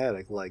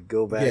problematic. Like,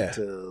 go back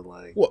to,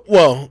 like...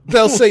 Well,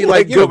 they'll say,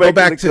 like, go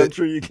back to the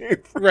country you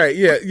came from. Right,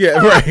 yeah,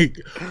 right.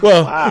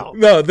 Well, wow.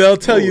 No, they'll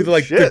tell you,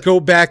 like, to go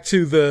back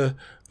to the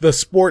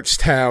sports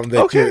town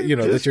that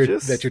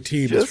that your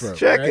team is from. Just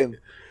checking.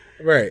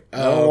 Right. I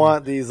don't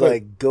want these,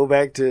 go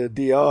back to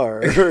DR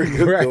or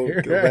go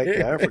back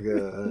to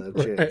Africa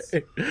chants.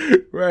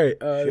 Right.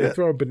 They're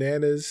throwing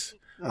bananas.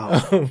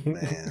 Oh,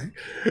 man.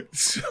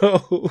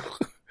 So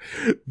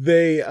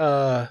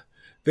they'll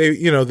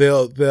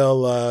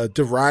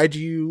deride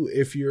you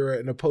if you're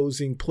an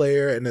opposing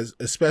player, and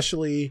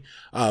especially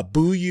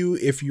boo you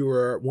if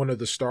you're one of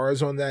the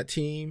stars on that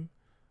team.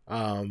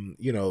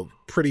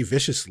 Pretty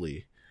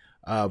viciously,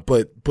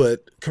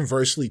 but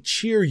conversely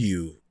cheer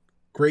you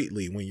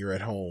greatly when you're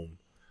at home.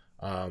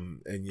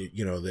 And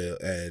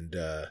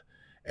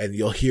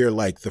you'll hear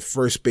like the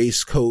first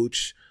base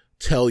coach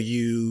tell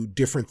you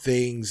different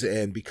things,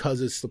 and because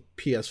it's the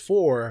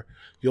PS4,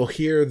 you'll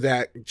hear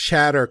that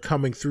chatter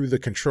coming through the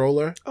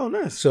controller. Oh,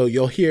 nice. So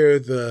you'll hear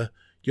the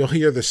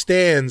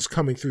stands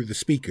coming through the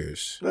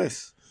speakers.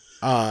 Nice.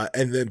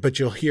 But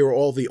you'll hear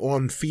all the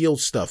on-field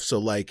stuff. So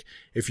like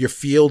if you're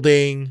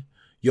fielding,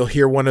 you'll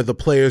hear one of the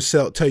players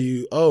tell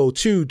you, "Oh,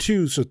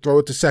 2-2, so throw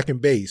it to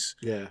second base."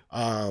 Yeah.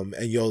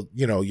 And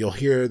you'll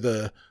hear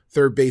the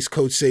third base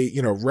coach say,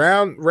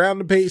 round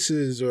the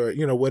bases, or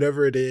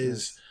whatever it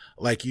is. Nice.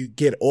 Like you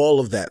get all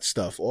of that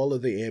stuff, all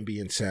of the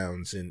ambient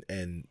sounds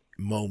and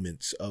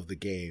moments of the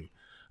game.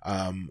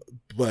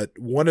 But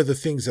one of the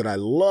things that I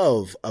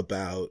love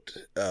about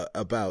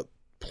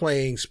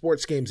playing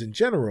sports games in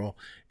general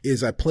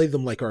is I play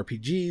them like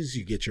RPGs.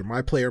 You get your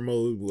My Player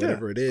mode,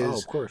 whatever it is. Oh,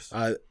 of course.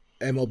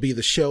 MLB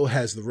The Show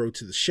has the Road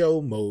to the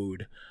Show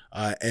mode,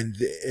 and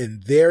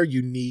they're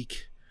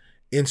unique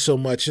in so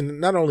much. And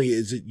not only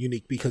is it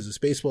unique because it's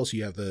baseball, so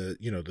you have the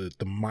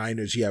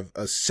minors, you have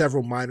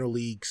several minor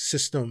league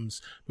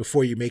systems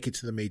before you make it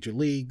to the major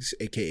leagues,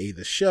 aka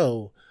the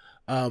show.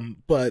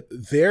 But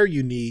they're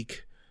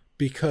unique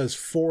because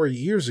 4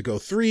 years ago,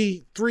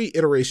 three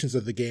iterations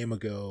of the game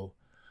ago,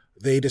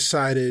 they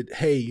decided,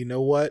 hey, you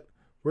know what?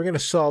 We're going to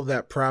solve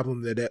that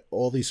problem that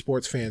all these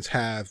sports fans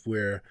have,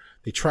 where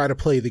they try to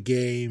play the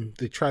game,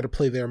 they try to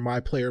play their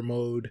My Player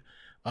mode,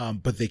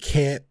 but they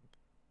can't.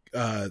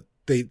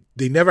 They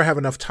never have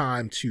enough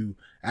time to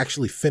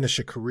actually finish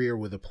a career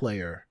with a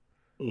player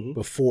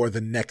before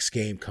the next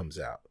game comes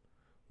out.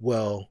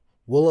 Well,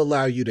 we'll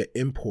allow you to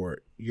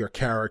import your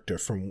character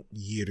from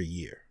year to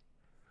year.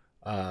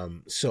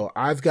 So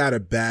I've got a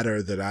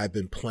batter that I've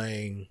been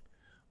playing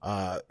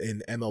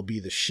in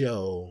MLB The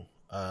Show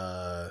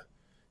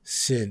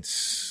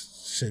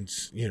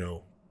since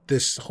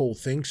this whole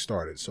thing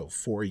started. So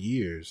 4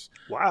 years.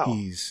 Wow.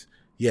 He's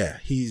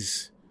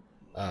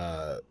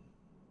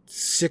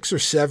 6 or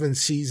 7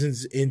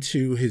 seasons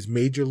into his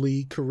major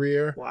league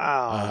career.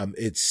 Wow.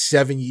 It's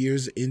 7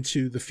 years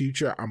into the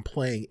future. I'm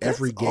playing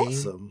every game.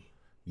 Awesome.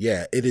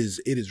 Yeah, it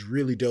is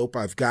really dope.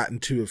 I've gotten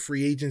to a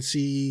free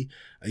agency.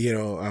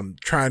 I'm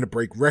trying to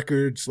break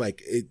records. I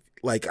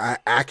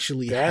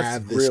actually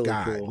have this really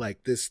guy. Cool.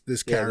 Like this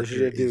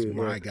character is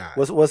my guy.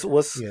 What's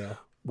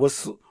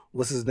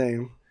his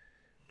name?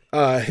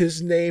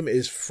 His name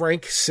is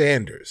Frank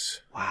Sanders.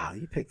 Wow,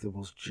 you picked the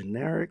most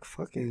generic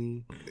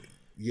fucking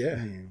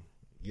name.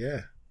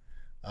 Yeah.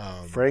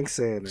 Frank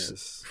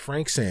Sanders.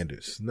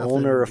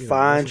 Owner of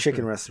fine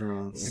chicken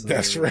restaurants.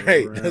 That's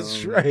right.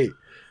 That's right.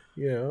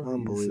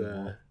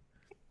 Unbelievable.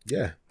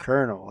 Yeah,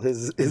 Colonel.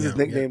 His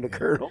nickname, the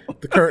Colonel.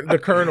 The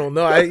Colonel.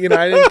 No, I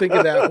didn't think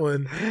of that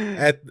one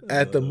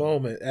at the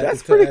moment.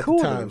 That's pretty cool.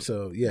 Time,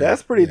 so yeah,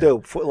 that's pretty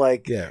dope.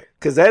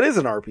 Because that is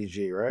an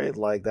RPG, right?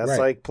 Like that's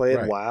like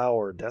playing WoW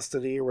or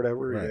Destiny or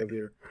whatever. Right. You have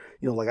your,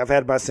 I've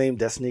had my same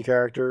Destiny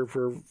character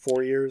for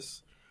 4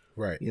 years.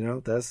 Right.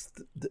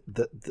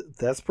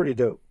 That's pretty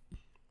dope.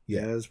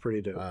 Yeah, that's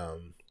pretty dope.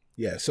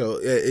 So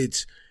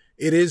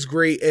it is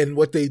great, and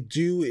what they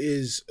do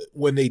is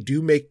when they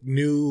do make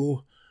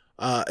new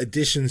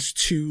additions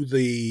to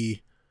the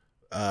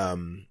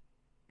Road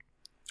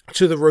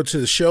to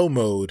the Show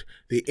mode,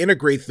 they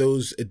integrate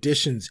those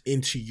additions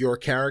into your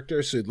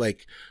character.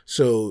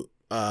 So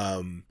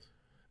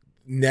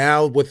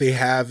now what they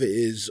have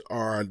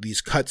are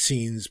these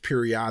cutscenes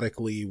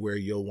periodically where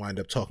you'll wind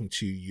up talking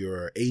to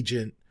your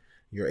agent.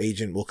 Your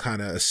agent will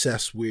kind of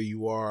assess where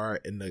you are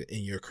in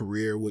your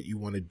career, what you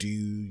want to do.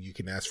 You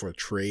can ask for a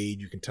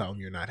trade. You can tell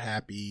them you're not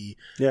happy.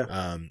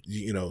 Yeah.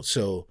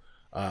 So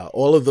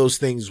all of those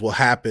things will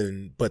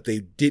happen, but they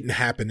didn't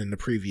happen in the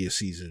previous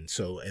season.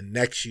 So in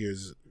next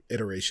year's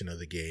iteration of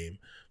the game,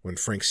 when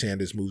Frank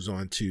Sanders moves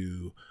on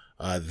to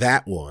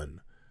that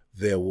one,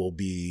 there will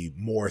be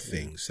more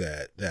things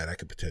that I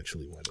could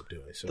potentially wind up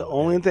doing. So the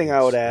only thing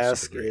I would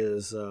ask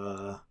is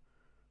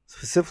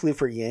specifically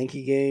for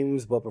Yankee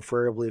games, but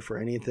preferably for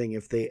anything,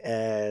 if they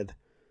add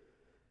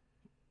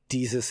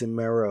Desus and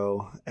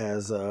Mero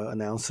as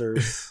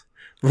announcers.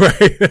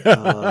 Right.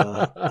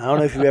 I don't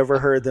know if you've ever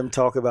heard them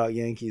talk about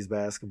Yankees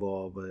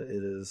basketball, but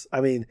it is,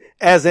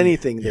 as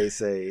anything they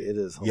say, it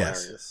is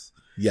hilarious.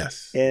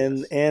 Yes.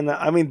 And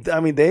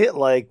they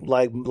like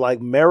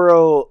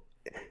Mero,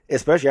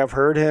 especially I've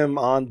heard him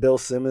on Bill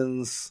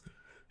Simmons'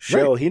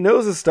 show. Right. He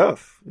knows his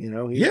stuff,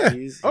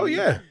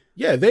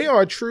 Yeah, they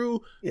are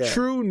true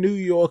New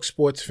York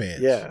sports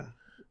fans. Yeah,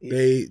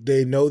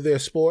 they know their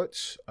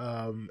sports,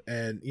 we're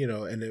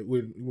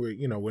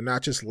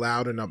not just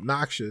loud and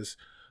obnoxious.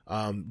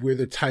 We're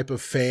the type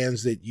of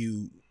fans that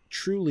you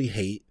truly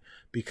hate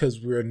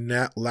because we're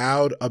not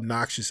loud,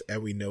 obnoxious,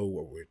 and we know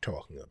what we're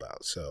talking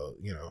about. So,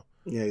 you know.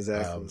 Yeah,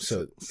 exactly.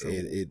 So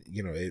it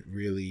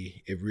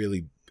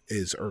really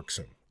is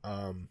irksome.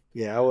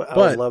 Yeah, I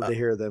would love to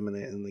hear them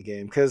in the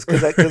game because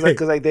like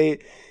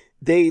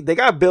they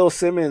got Bill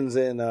Simmons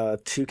in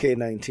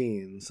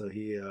 2K19, so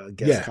he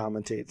guest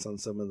commentates on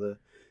some of the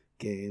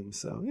games.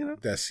 So you know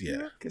that's really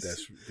dope. Get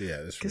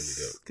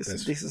some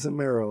decent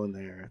Mero in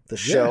there. The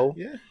show,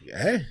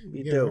 hey,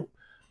 be dope.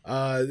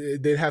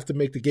 They'd have to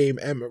make the game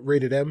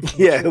rated M.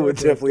 Yeah, it would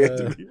definitely have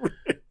to be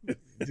rated.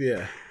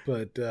 Yeah,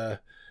 but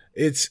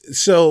it's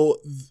so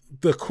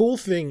the cool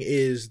thing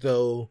is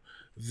though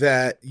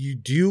that you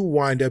do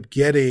wind up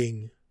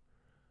getting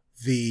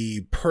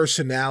the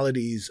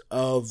personalities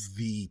of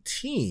the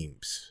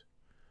teams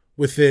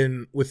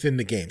within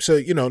the game. So,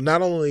 you know,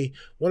 not only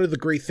one of the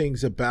great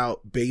things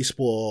about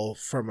baseball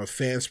from a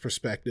fan's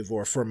perspective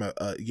or from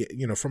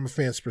from a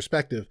fan's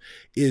perspective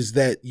is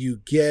that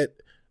you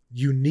get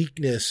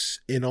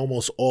uniqueness in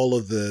almost all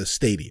of the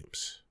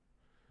stadiums.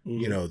 Mm-hmm.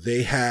 You know,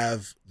 they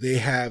have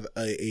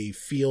a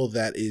feel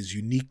that is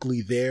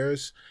uniquely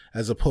theirs,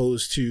 as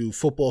opposed to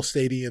football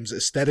stadiums.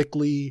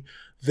 Aesthetically,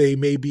 they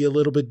may be a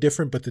little bit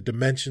different, but the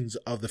dimensions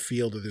of the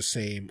field are the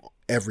same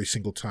every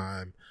single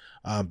time.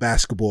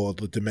 Basketball,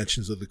 the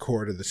dimensions of the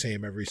court are the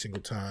same every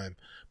single time.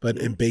 But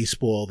in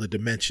baseball, the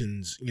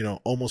dimensions, you know,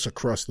 almost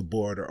across the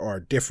board are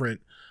different.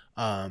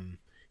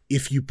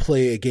 If you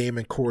play a game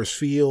in Coors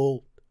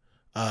Field,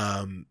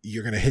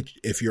 you're going to hit,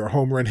 if you're a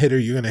home run hitter,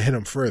 you're going to hit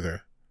them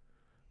further.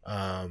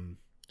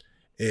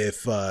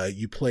 If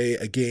you play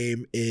a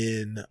game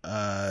in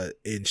not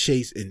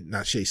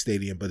Shea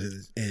Stadium, but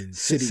in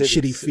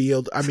Citi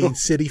Field. I mean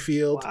Citi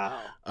Field. Wow!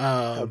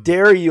 How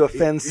dare you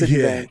offend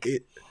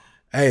Citibank?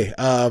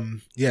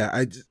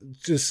 I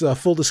just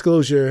full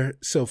disclosure.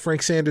 So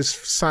Frank Sanders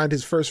signed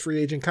his first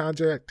free agent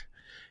contract.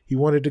 He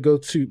wanted to go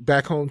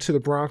back home to the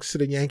Bronx to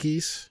the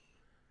Yankees.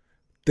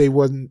 They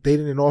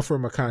didn't offer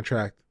him a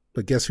contract,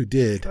 but guess who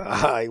did?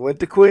 He went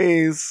to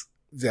Queens.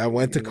 I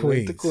went to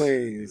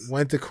Queens.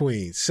 Went to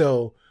Queens.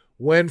 So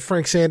when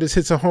Frank Sanders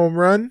hits a home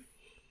run,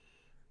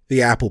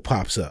 the apple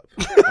pops up.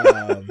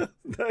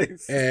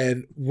 Nice.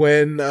 And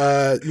when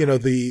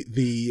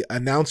the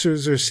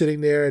announcers are sitting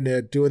there and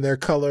they're doing their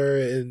color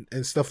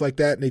and stuff like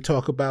that, and they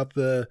talk about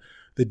the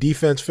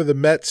defense for the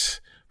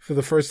Mets for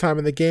the first time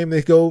in the game,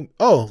 they go,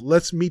 "Oh,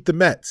 let's meet the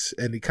Mets,"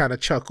 and they kind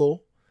of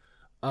chuckle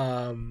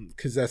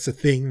because that's a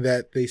thing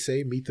that they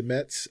say, meet the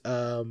Mets.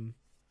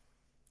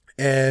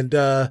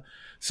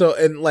 So,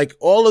 and like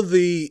all of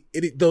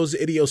those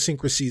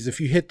idiosyncrasies, if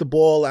you hit the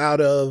ball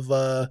out of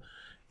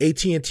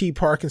AT&T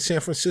Park in San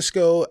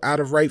Francisco, out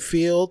of right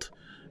field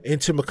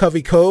into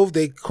McCovey Cove,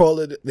 they call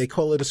it a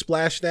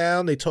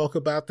splashdown. They talk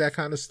about that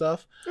kind of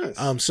stuff.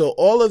 Nice. So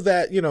all of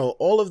that, you know,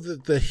 all of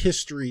the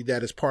history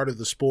that is part of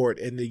the sport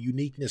and the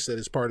uniqueness that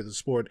is part of the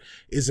sport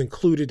is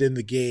included in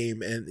the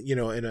game, and you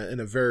know, in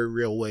a very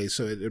real way.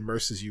 So it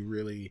immerses you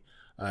really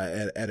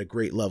at a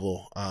great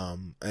level,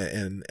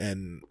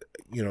 and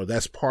you know,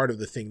 that's part of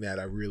the thing that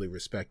I really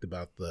respect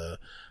about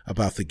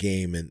the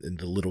game and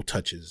the little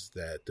touches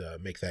that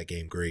make that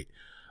game great.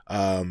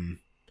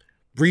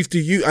 Brief,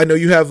 I know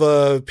you have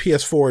a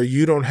PS4.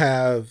 You don't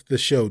have the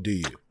show, do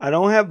you? I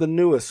don't have the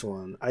newest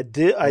one. I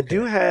do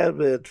have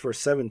it for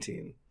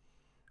 17.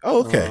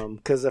 Oh, okay.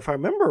 Because if I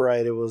remember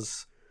right, it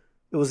was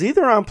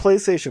either on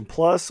PlayStation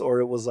Plus or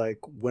it was like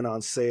went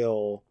on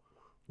sale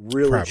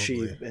really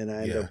cheap, and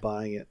I ended up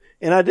buying it.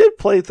 And I did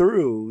play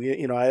through.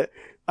 You know,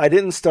 I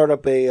didn't start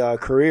up a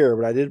career,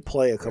 but I did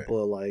play a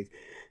couple of like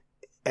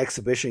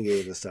exhibition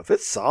games and stuff.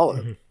 It's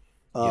solid. Mm-hmm.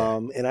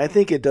 And I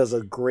think it does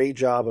a great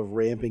job of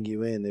ramping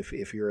you in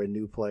if you're a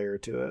new player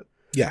to it.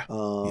 Yeah.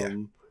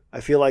 I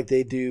feel like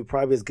they do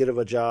probably as good of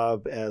a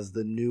job as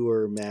the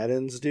newer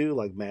Maddens do,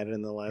 like Madden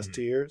in the last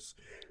 2 years.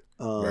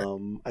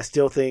 I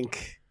still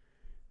think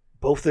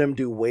both of them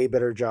do way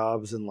better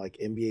jobs than like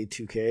NBA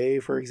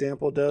 2K, for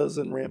example, does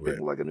in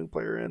ramping like a new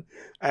player in.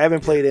 I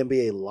haven't played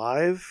NBA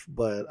Live,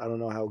 but I don't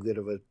know how good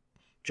of a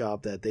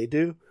job that they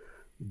do.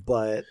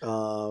 But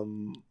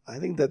I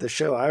think that the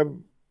show,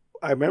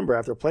 I remember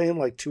after playing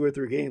like 2 or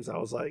 3 games, I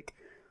was like,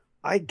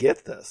 I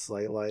get this,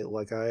 like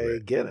I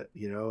get it,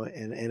 you know,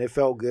 and it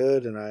felt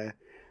good, and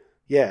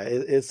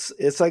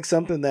it's like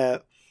something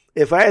that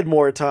if I had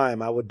more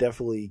time, I would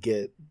definitely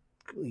get,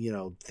 you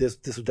know, this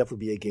would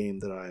definitely be a game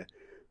that I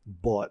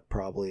bought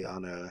probably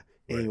on a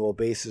annual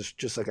basis,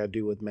 just like I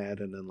do with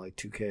Madden and like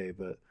 2K,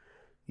 but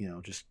you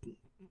know,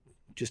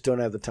 just don't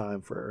have the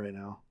time for it right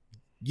now.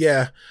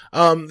 Yeah.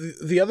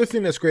 The other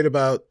thing that's great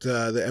about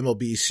the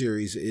MLB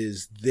series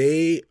is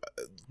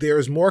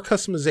there's more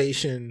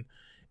customization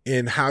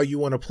in how you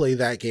want to play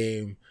that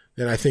game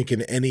than I think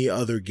in any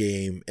other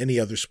game, any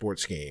other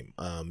sports game.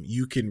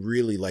 You can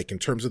really, like, in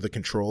terms of the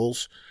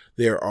controls,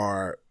 there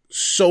are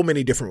so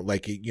many different,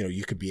 like, you know,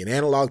 you could be an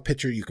analog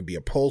pitcher, you could be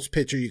a pulse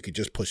pitcher, you could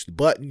just push the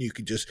button, you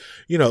could just,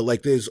 you know,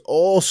 like, there's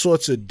all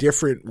sorts of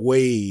different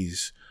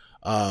ways.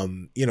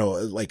 You know,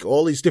 like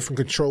all these different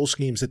control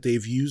schemes that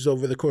they've used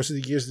over the course of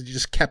the years, they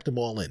just kept them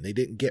all in. They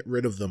didn't get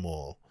rid of them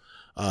all.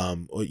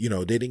 Or,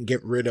 they didn't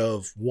get rid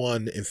of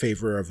one in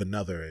favor of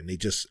another, and they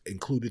just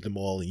included them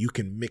all, and you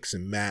can mix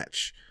and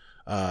match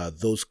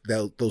those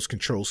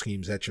control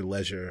schemes at your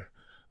leisure.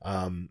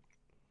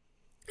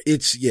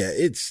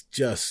 It's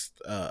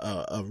just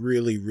a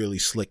really, really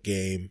slick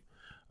game.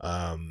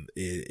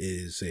 It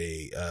is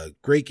a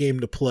great game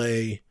to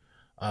play.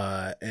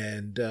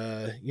 And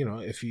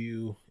if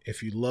you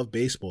love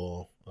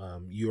baseball,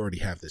 you already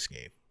have this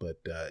game. But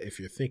if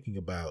you're thinking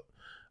about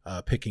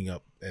picking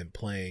up and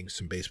playing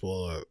some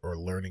baseball or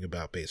learning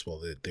about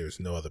baseball, there's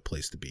no other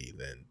place to be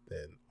than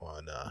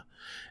on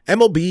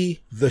MLB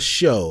The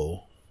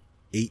Show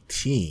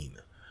 18.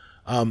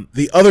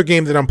 The other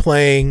game that I'm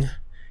playing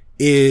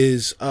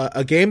is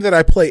a game that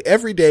I play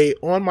every day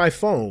on my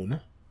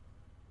phone.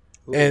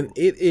 Ooh. And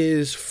it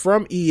is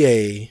from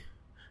EA.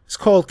 It's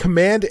called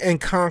Command and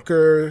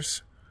Conquer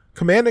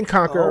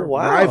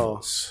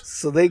Rivals.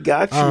 So they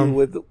got you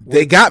with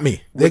they got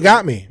me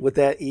with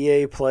that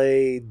EA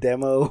Play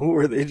demo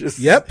where they just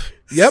yep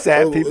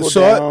sat people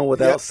down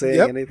without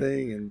saying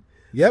anything and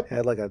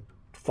had like a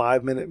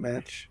 5-minute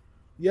match.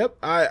 Yep.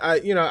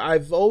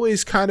 I've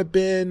always kind of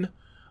been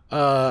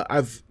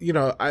I've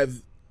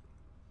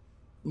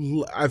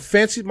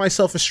fancied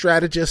myself a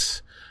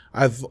strategist.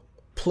 I've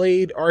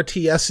played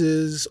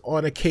RTSs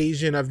on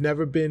occasion. I've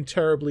never been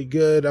terribly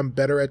good. I'm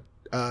better at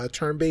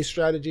turn-based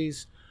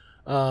strategies.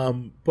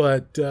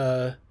 But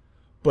the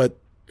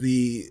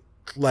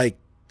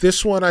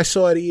this one I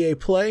saw at EA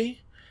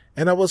Play,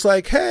 and I was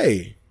like,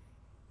 hey,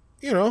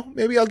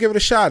 maybe I'll give it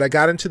a shot. I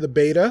got into the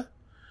beta,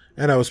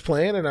 and I was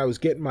playing, and I was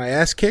getting my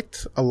ass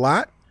kicked a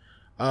lot.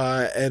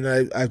 And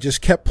I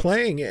just kept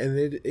playing, and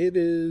it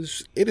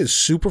is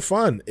super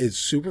fun. It's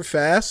super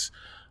fast.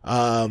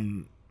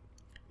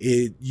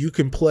 You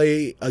can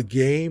play a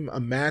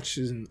match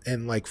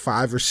in like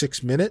 5 or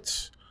 6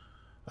 minutes.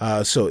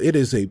 So it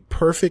is a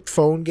perfect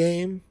phone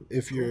game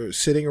if you're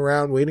sitting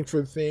around waiting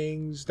for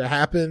things to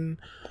happen.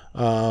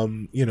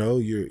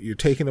 You're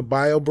taking a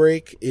bio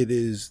break. It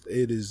is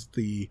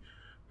the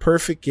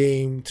perfect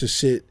game to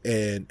sit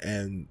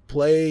and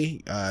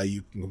play.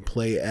 You can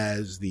play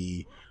as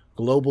the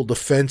Global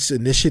Defense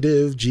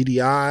Initiative,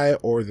 GDI,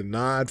 or the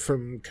Nod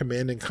from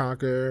Command and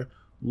Conquer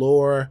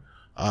lore.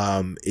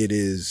 It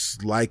is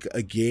like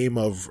a game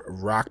of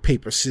rock,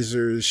 paper,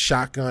 scissors,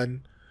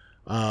 shotgun.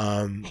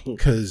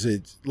 Cause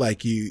it's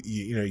like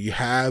you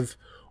have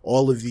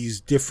all of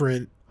these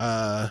different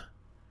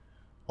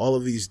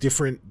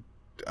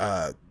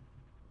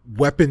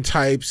weapon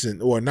types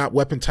or not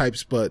weapon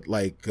types, but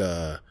like,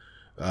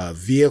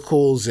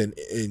 vehicles and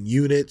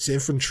units,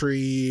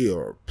 infantry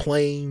or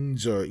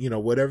planes or,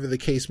 whatever the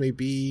case may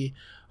be.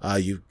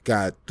 You've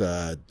got,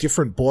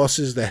 different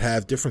bosses that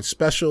have different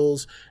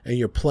specials, and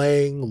you're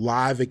playing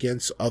live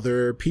against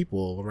other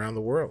people around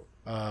the world.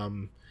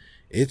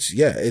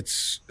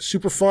 It's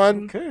super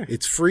fun. Okay.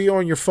 It's free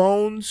on your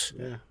phones.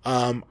 Yeah.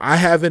 I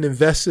haven't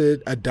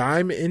invested a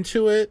dime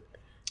into it,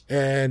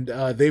 and,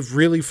 they've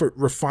really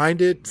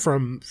refined it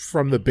from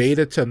the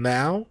beta to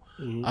now.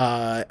 Mm-hmm.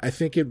 I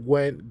think it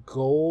went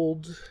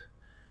gold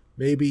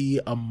maybe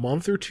a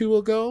month or two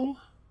ago.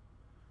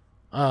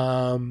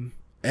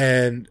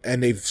 And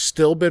they've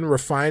still been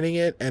refining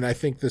it. And I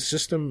think the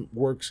system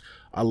works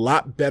a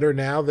lot better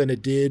now than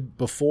it did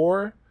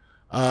before.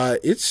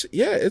 It's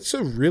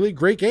a really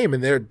great game,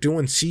 and they're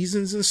doing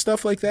seasons and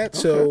stuff like that.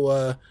 Okay.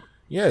 So,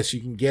 yes,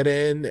 you can get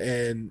in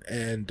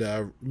and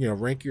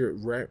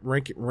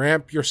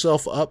ramp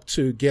yourself up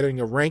to getting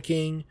a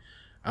ranking,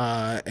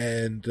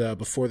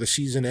 before the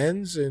season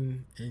ends,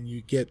 and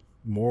you get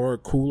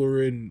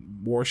cooler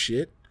and more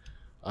shit.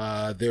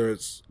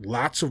 There's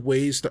lots of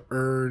ways to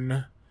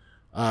earn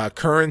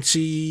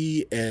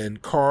currency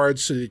and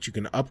cards so that you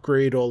can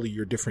upgrade all of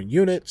your different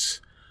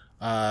units.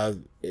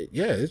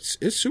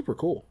 It's super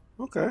cool.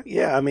 Okay.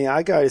 Yeah, I mean,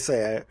 I gotta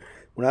say,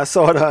 when I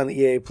saw it on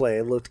EA Play,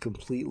 it looked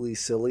completely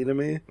silly to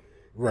me.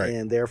 Right.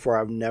 And therefore,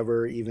 I've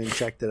never even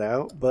checked it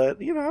out. But,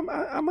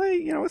 I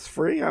might, it's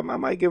free. I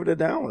might give it a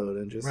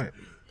download and just check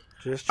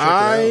it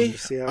out and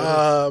see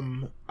how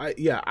it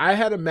is. I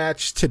had a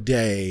match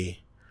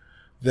today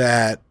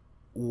that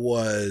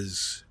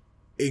was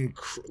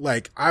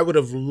I would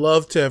have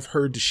loved to have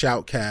heard the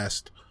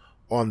shoutcast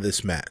on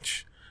this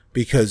match,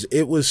 because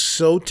it was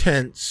so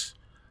tense.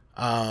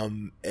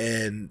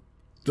 And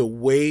the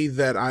way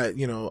that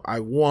I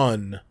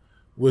won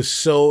was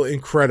so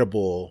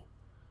incredible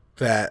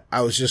that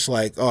I was just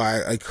like, oh,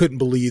 I couldn't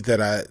believe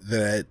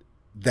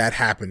that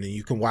happened. And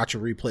you can watch a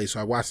replay.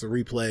 So I watched the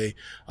replay.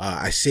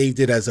 I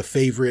saved it as a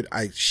favorite.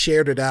 I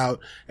shared it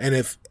out.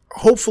 And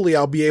hopefully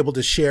I'll be able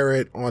to share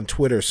it on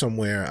Twitter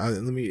somewhere.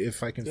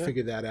 If I can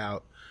figure that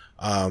out.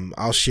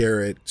 I'll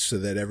share it so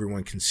that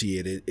everyone can see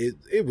it.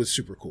 It was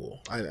super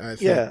cool. I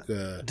think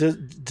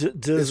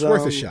it's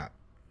worth a shot.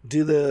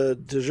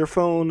 Does your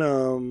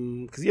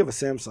phone? Because you have a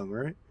Samsung,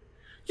 right?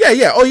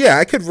 Yeah. Oh yeah.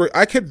 I could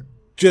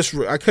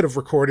have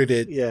recorded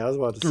it. Yeah, I was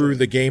about to through say.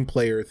 the game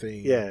player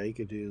thing. Yeah, you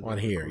could do on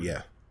here.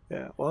 Yeah.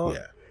 Yeah. Well.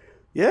 Yeah.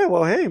 Yeah.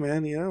 Well, hey,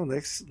 man.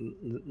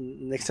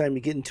 Next time you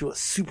get into a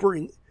super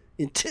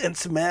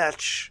intense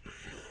match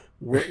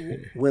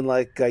when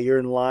like you're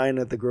in line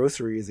at the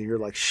groceries and you're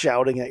like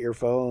shouting at your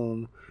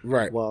phone,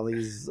 right? While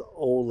these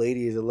old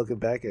ladies are looking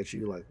back at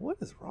you, like, what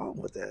is wrong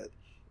with that?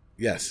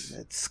 Yes,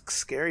 that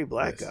scary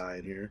black guy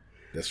in here.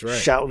 That's right.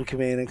 Shouting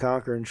Command and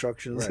Conquer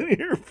instructions in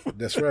here.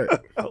 That's right.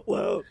 Out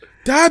loud.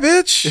 Die,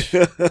 bitch.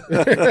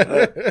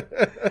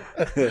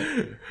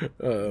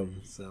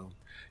 So.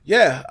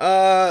 Yeah,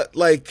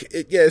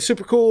 it's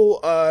super cool.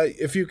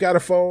 If you've got a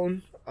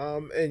phone,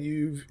 and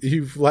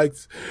you've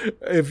liked,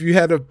 if you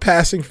had a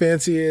passing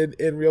fancy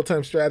in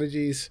real-time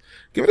strategies,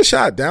 give it a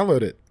shot.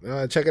 Download it.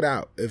 Check it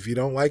out. If you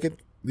don't like it,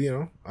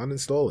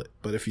 uninstall it.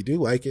 But if you do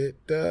like it,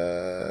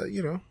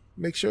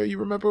 make sure you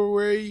remember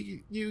where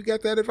you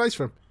got that advice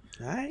from.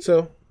 All right.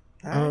 So,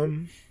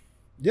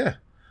 yeah.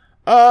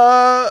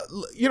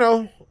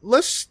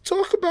 Let's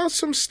talk about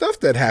some stuff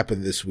that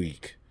happened this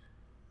week.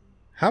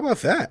 How about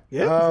that?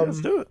 Yeah, let's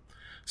do it.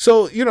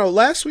 So,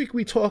 last week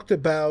we talked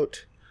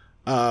about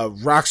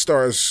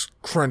Rockstar's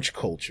crunch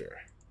culture.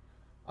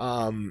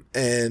 I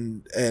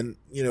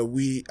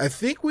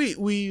think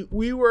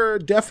we were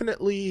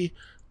definitely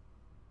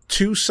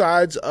two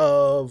sides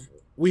of,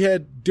 we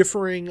had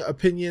differing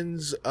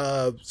opinions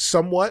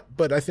somewhat,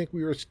 but I think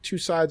we were two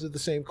sides of the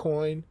same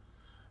coin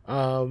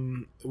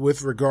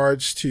with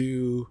regards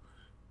to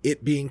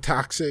it being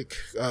toxic,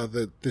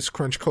 this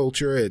crunch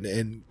culture,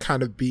 and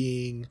kind of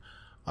being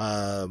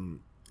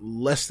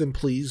less than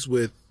pleased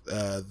with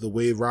the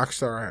way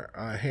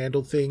Rockstar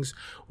handled things.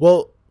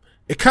 Well,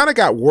 it kind of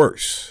got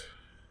worse,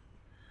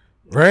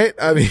 right?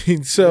 I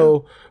mean,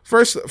 so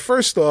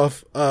first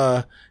off,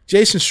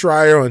 Jason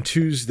Schreier on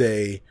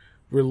Tuesday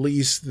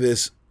released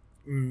this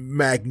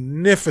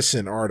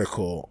magnificent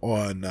article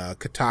on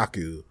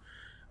Kotaku,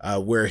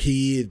 where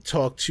he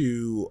talked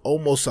to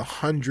almost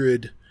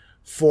 100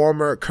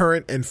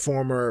 current and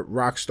former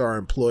Rockstar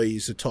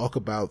employees to talk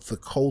about the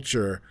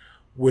culture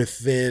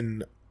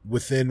within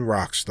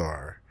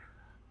Rockstar.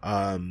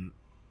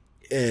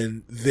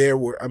 And there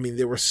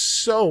were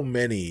so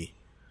many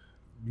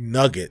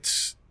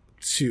nuggets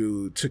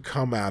to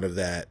come out of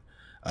that,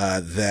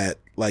 that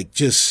like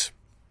just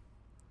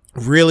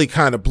really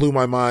kind of blew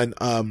my mind.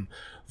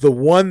 The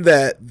one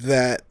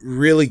that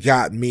really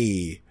got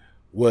me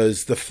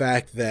was the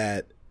fact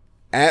that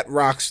at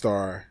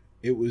Rockstar,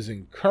 it was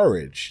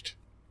encouraged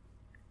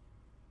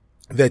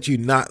that you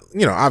not,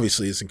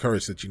 obviously it's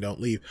encouraged that you don't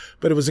leave,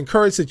 but it was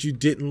encouraged that you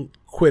didn't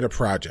quit a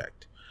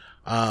project.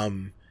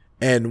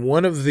 And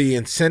one of the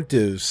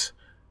incentives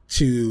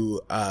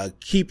to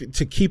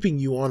keeping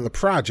you on the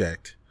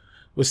project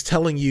was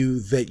telling you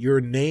that your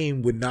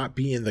name would not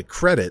be in the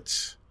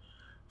credits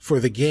for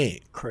the game.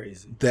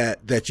 Crazy.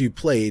 That you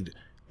played,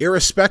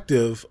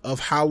 irrespective of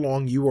how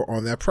long you were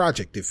on that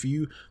project.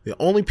 The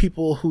only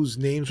people whose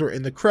names were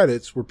in the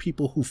credits were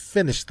people who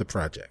finished the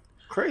project.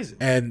 Crazy.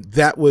 And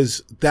that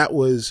was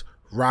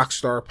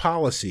Rockstar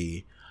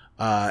policy.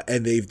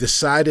 And they've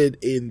decided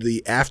in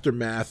the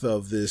aftermath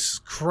of this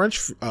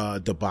crunch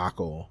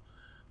debacle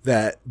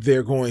that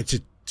they're going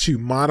to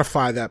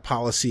modify that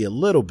policy a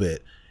little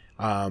bit.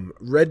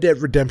 Red Dead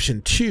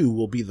Redemption 2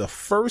 will be the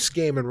first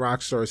game in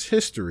Rockstar's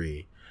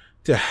history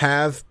to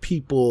have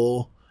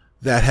people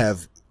that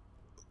have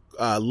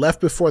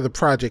left before the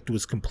project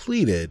was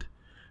completed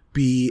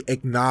be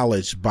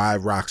acknowledged by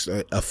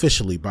Rockstar,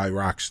 officially by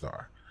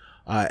Rockstar.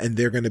 And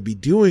they're going to be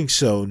doing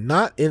so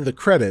not in the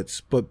credits,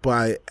 but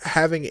by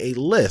having a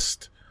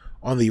list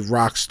on the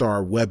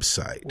Rockstar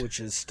website, which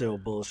is still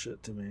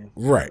bullshit to me.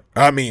 Right.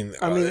 I mean,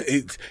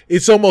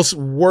 it's almost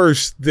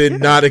worse than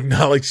not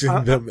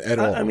acknowledging them at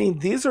all. I mean,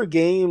 these are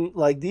games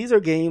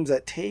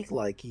that take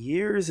like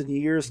years and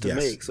years to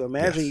make. So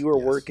imagine you were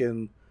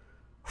working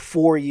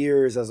 4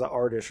 years as an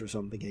artist or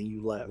something, and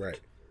you left. Right.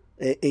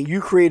 And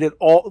you created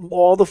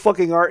all the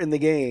fucking art in the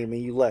game,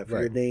 and you left.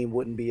 Right. Your name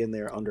wouldn't be in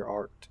there under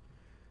art.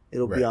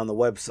 It'll be on the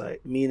website,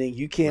 meaning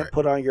you can't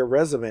put on your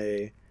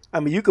resume. I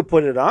mean, you could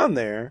put it on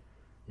there,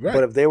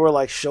 but if they were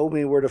like, show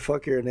me where the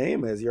fuck your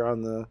name is, you're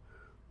on the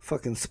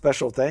fucking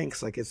special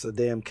thanks, like it's a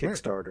damn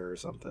Kickstarter or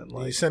something.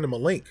 Like, you send them a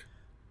link.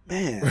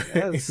 Man,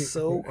 that's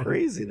so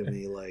crazy to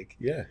me. Like,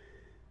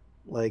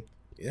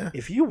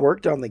 if you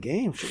worked on the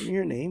game, shouldn't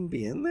your name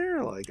be in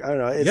there? Like, I don't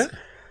know.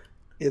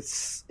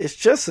 It's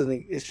just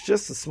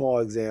a small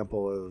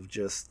example of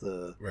just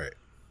the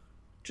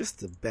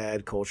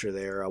bad culture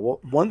there.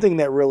 One thing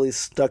that really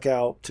stuck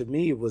out to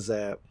me was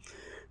that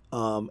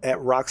at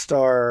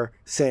Rockstar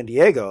San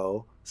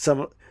Diego,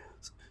 some of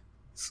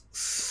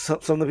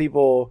the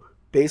people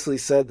basically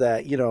said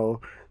that,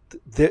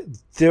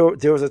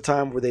 there was a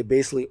time where they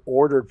basically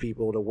ordered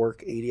people to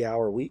work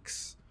 80-hour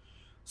weeks.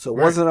 So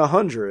it wasn't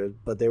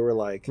 100, but they were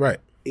like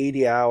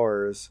 80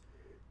 hours.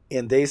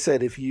 And they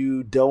said if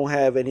you don't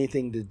have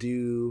anything to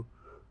do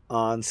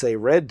on, say,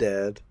 Red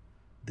Dead,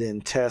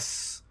 then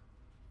test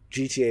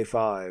GTA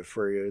 5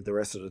 for the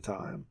rest of the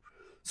time.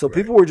 So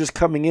people were just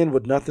coming in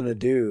with nothing to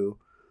do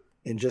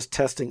and just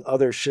testing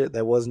other shit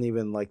that wasn't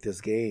even like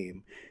this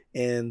game.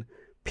 And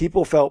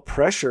people felt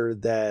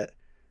pressured that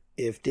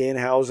if Dan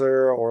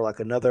Houser or like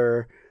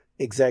another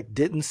exec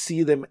didn't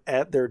see them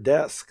at their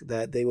desk,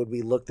 that they would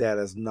be looked at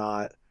as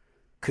not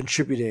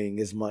contributing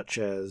as much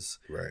as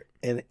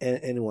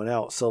anyone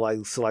else. So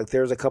like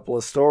there's a couple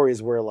of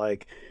stories where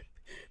like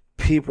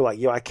people are like,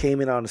 yo, I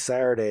came in on a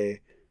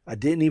Saturday, I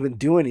didn't even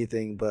do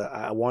anything, but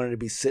I wanted to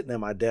be sitting at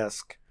my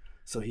desk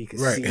so he could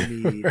see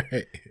me.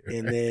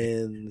 And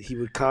then he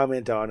would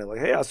comment on it like,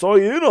 hey, I saw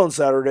you in on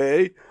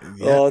Saturday.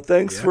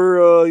 Thanks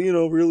for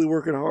really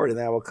working hard. And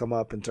that would come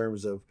up in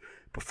terms of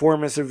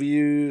performance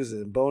reviews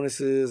and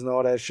bonuses and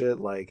all that shit.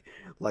 Like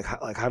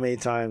how many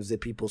times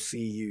did people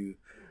see you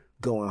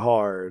going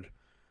hard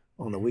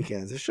on the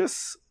weekends? It's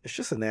just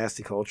a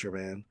nasty culture,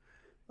 man.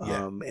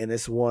 And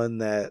it's one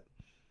that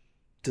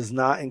does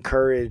not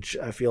encourage,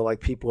 I feel like,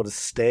 people to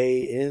stay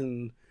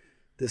in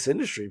this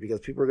industry, because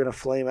people are going to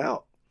flame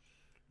out,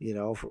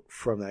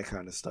 from that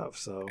kind of stuff.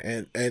 So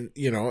and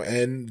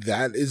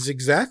that is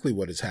exactly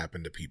what has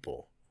happened to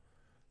people,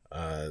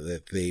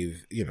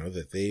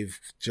 that they've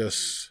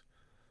just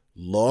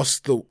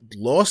lost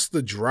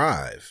the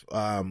drive,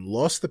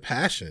 lost the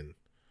passion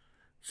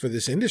for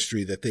this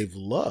industry that they've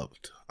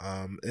loved.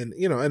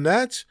 And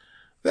that's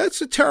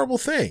a terrible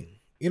thing.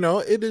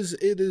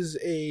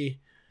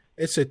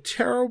 It's a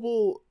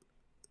terrible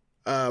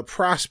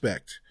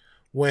prospect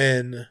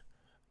when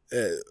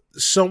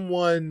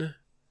someone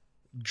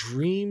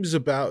dreams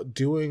about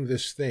doing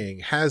this thing,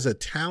 has a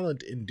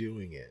talent in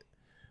doing it,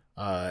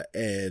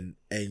 and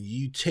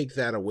you take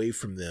that away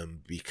from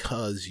them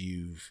because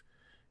you've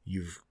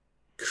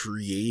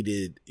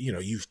created,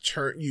 you've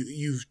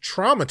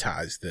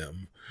traumatized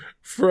them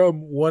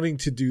from wanting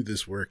to do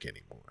this work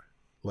anymore.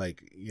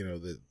 Like,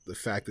 the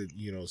fact that,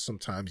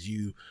 sometimes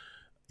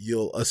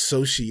you'll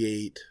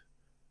associate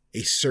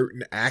a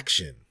certain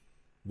action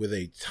with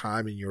a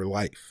time in your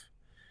life,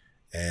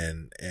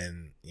 and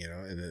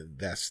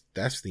that's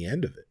the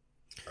end of it.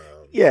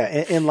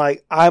 And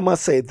like, I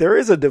must say, there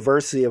is a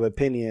diversity of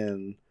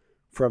opinion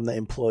from the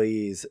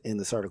employees in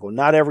this article.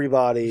 Not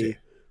everybody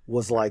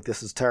was like,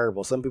 this is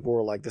terrible. Some people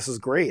were like, this is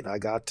great. I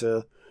got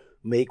to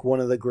make one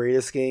of the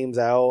greatest games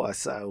out. I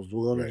was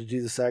willing to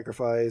do the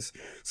sacrifice.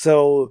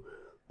 So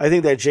I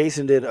think that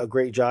Jason did a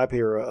great job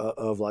here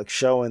of like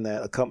showing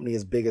that a company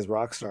as big as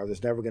Rockstar,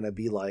 there's never going to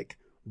be like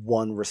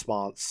one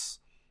response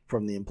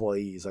from the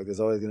employees. Like,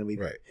 there's always going to be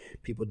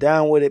people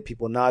down with it,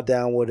 people not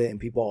down with it, and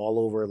people all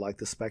over like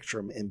the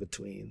spectrum in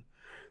between.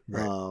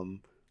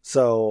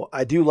 So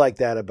I do like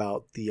that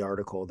about the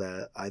article,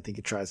 that I think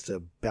it tries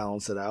to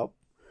balance it out.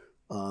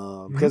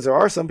 Because there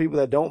are some people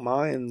that don't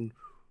mind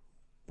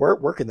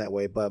working that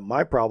way. But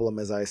my problem,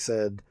 as I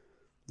said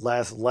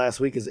last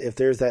week, is if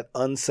there's that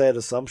unsaid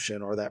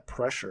assumption or that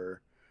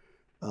pressure,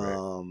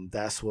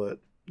 that's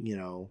what,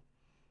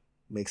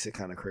 makes it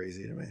kind of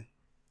crazy to me.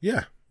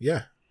 Yeah.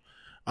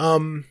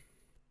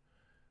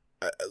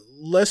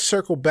 Let's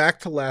circle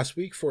back to last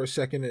week for a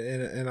second,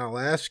 and I'll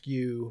ask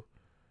you,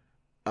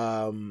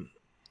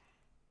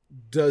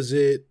 does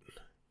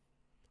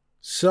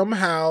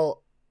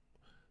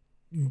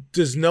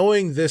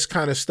knowing this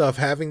kind of stuff,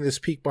 having this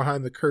peek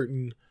behind the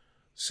curtain,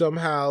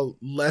 somehow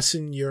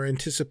lessen your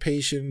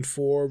anticipation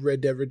for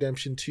Red Dead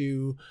Redemption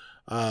 2?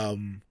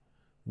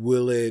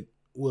 Will it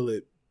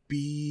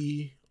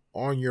be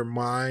on your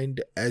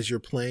mind as you're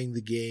playing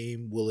the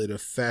game? Will it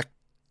affect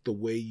the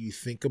way you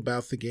think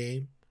about the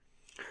game?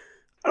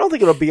 I don't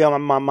think it'll be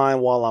on my mind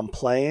while I'm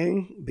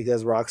playing,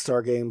 because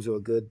Rockstar games are a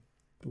good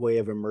way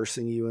of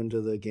immersing you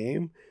into the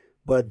game.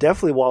 But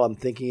definitely while I'm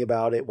thinking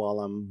about it, while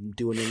I'm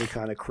doing any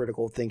kind of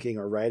critical thinking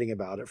or writing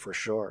about it, for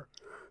sure.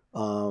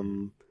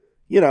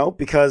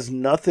 Because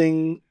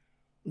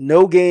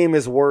no game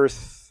is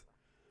worth,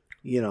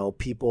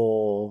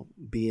 people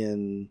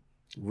being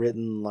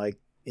written like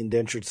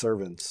indentured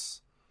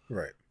servants.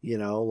 Right.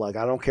 Like,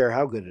 I don't care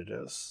how good it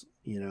is,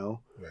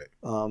 Right.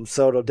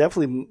 So it'll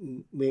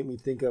definitely make me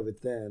think of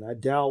it then. I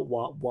doubt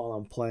while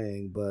I'm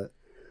playing, but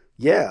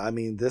yeah, I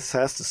mean, this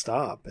has to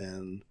stop.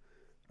 And,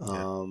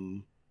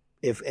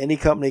 if any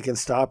company can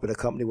stop it, a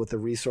company with the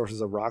resources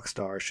of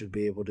Rockstar should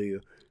be able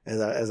to,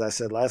 as I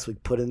said last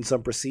week, put in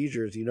some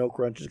procedures.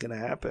 Crunch is going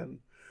to happen.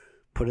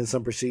 Put in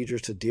some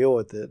procedures to deal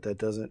with it that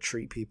doesn't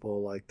treat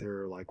people like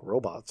they're like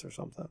robots or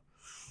something.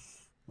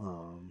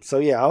 So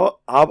yeah,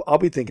 I'll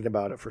be thinking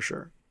about it for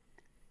sure.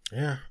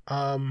 Yeah.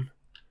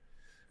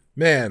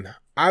 Man,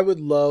 I would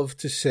love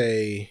to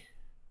say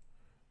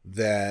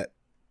that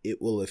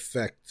it will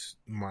affect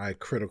my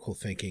critical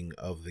thinking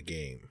of the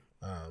game.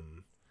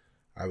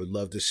 I would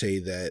love to say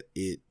that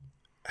it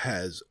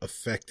has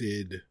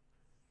affected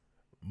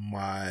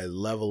my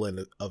level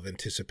of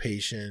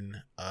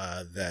anticipation,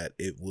 that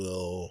it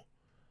will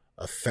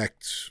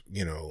affect,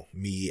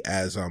 me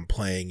as I'm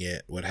playing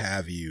it, what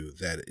have you,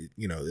 that,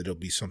 it'll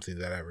be something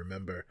that I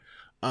remember.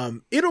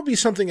 It'll be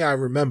something I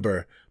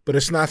remember, but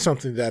it's not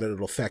something that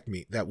will affect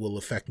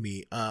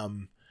me.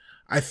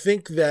 I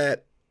think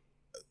that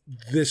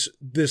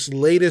this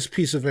latest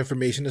piece of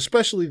information,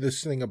 especially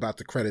this thing about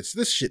the credits,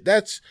 this shit,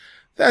 that's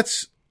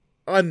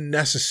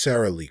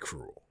unnecessarily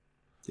cruel.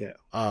 Yeah.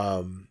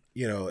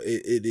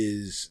 It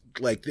is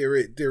like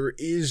there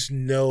is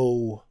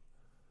no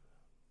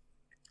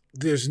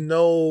there's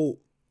no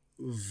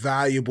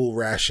valuable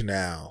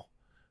rationale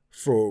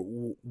for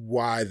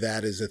why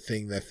that is a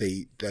thing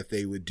that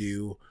they would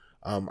do.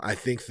 I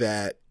think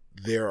that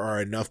there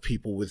are enough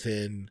people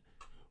within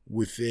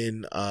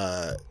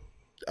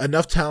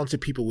enough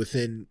talented people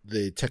within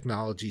the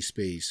technology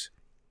space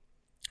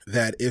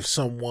that if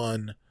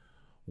someone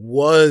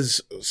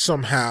was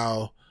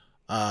somehow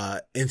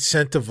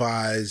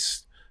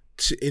incentivized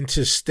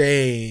into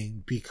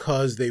staying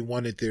because they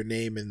wanted their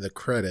name in the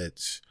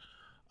credits,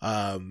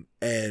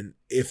 and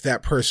if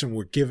that person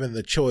were given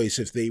the choice,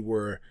 if they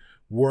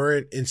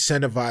weren't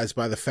incentivized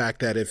by the fact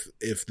that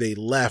if they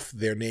left,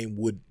 their name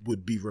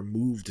would be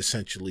removed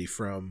essentially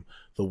from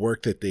the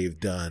work that they've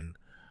done,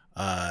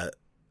 that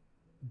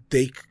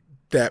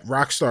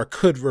Rockstar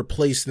could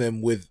replace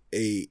them with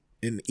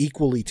an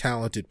equally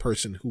talented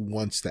person who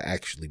wants to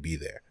actually be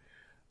there.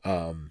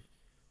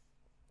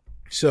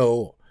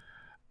 So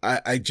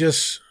I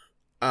just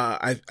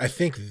I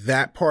think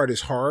that part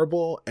is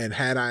horrible, and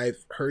had I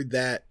heard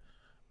that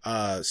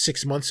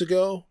 6 months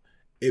ago,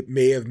 it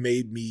may have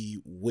made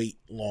me wait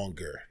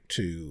longer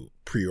to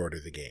pre-order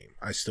the game.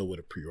 I still would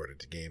have pre-ordered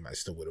the game. I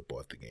still would have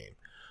bought the game.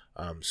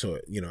 So,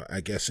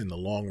 I guess in the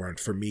long run,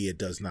 for me, it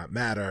does not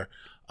matter.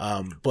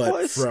 But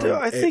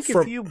I think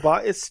if you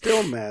buy, it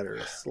still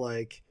matters.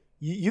 Like,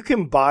 you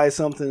can buy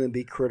something and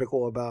be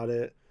critical about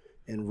it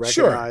and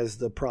recognize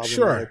the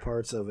problematic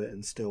parts of it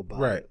and still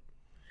buy it.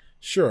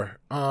 Sure.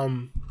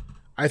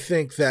 I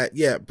think that,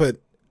 but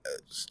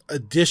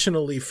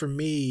additionally for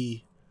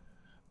me,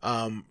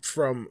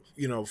 from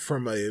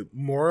a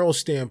moral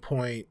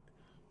standpoint,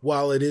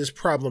 while it is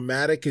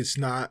problematic, it's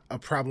not a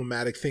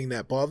problematic thing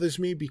that bothers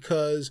me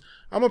because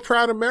I'm a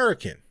proud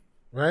American,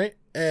 right?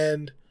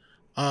 And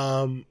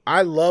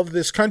I love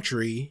this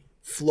country,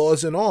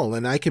 flaws and all,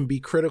 and I can be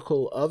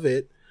critical of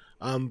it,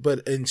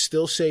 but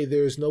still say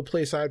there's no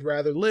place I'd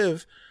rather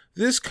live.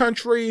 This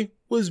country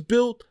was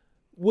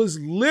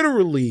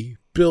literally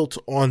built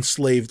on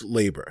slave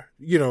labor,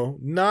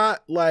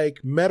 not like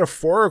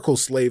metaphorical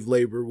slave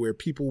labor where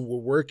people were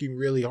working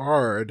really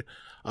hard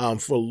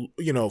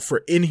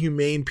for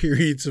inhumane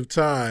periods of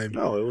time.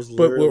 No, it was,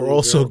 but we're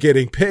also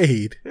getting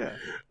paid. Yeah.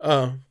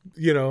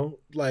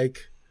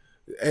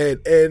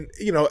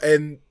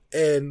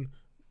 And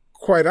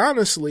quite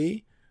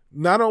honestly,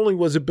 not only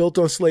was it built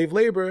on slave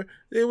labor,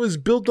 it was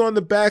built on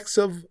the backs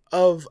of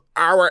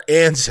our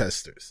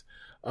ancestors.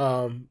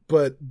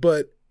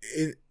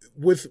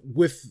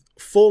 With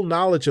full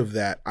knowledge of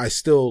that, I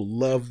still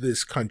love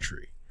this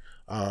country,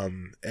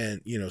 and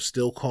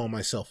still call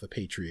myself a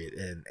patriot,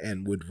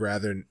 and would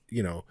rather,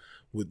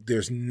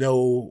 there's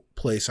no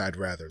place I'd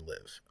rather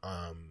live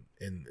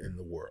in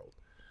the world.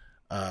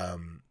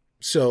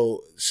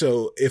 So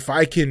if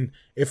I can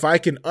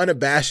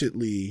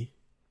unabashedly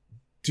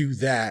do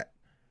that,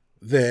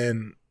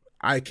 then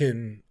I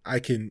can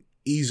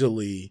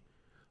easily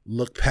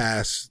look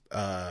past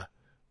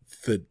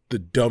the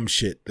dumb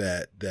shit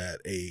that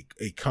a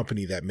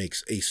company that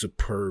makes a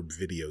superb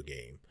video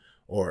game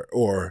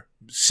or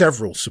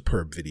several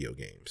superb video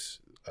games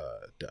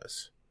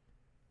does.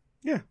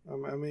 Yeah, I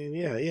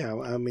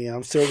mean,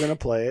 I'm still gonna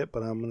play it,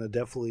 but I'm gonna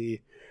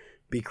definitely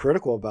be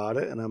critical about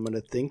it, and I'm gonna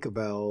think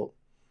about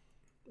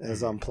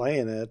as I'm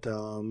playing it,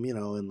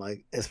 and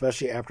like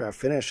especially after I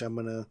finish, I'm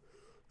gonna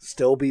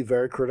still be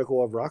very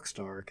critical of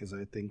Rockstar because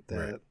I think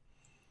that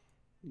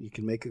you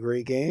can make a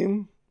great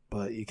game,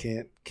 but you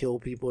can't kill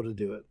people to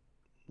do it.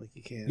 Like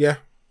you can't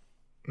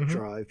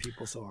drive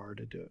people so hard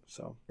to do it.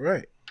 So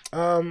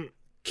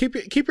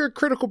keep your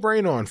critical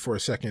brain on for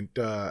a second.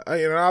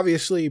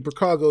 Obviously,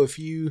 Bricago, if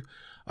you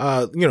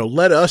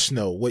let us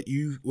know what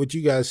you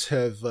guys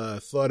have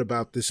thought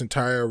about this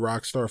entire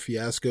Rockstar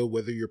fiasco.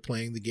 Whether you're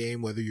playing the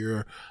game, whether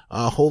you're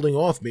holding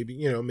off, maybe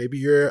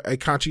you're a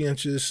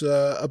conscientious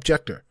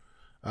objector,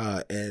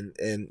 and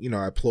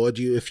I applaud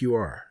you if you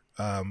are.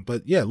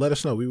 But yeah, let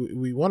us know.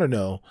 We want to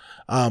know.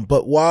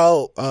 But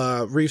while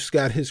Reef's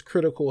got his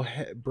critical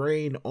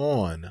brain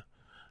on,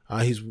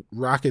 he's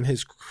rocking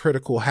his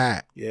critical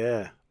hat.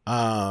 Yeah.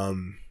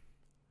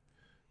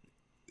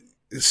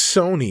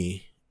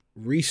 Sony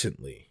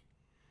recently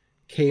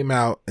came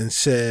out and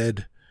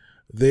said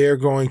they're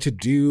going to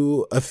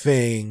do a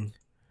thing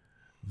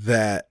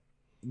that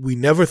we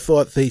never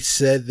thought they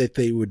said that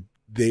they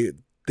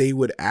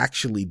would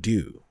actually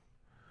do.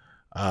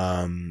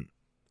 And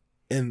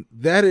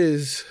that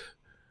is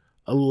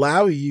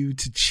allow you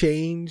to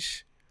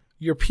change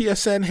your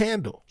PSN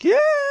handle.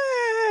 Yeah.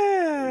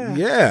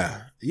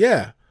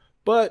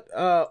 But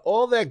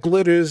all that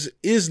glitters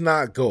is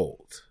not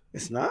gold.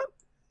 It's not?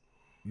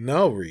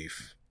 No,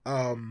 Reef.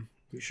 You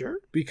sure?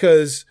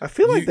 Because I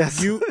feel like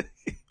that's you.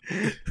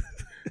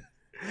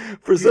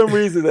 For some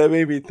reason, that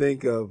made me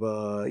think of.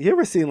 You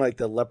ever seen like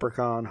the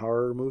Leprechaun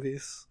horror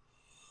movies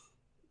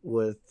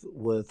with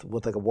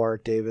like a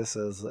Warwick Davis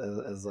as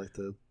like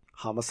the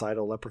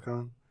homicidal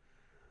leprechaun?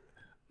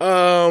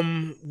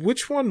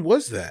 Which one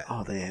was that?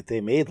 Oh,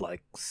 they made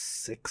like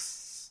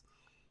 5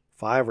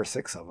 or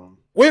 6 of them.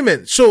 Wait a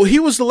minute. So he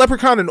was the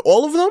leprechaun in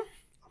all of them?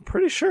 I'm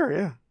pretty sure,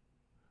 yeah.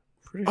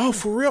 Oh,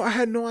 for real? I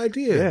had no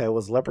idea. Yeah, it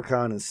was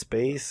Leprechaun in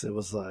space. It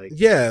was like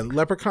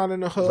Leprechaun in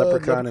the Hood,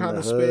 Leprechaun in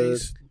the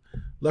Space,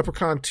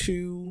 Leprechaun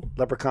 2,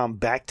 Leprechaun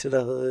Back to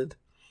the Hood.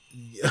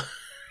 Yeah.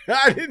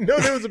 I didn't know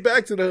there was a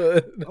Back to the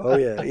Hood. Oh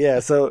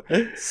yeah. So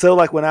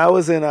like when I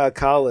was in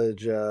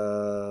college,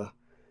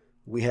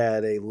 we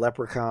had a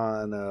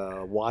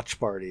Leprechaun watch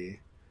party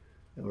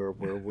where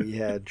we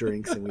had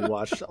drinks and we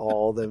watched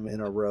all of them in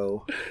a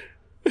row.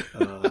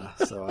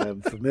 So I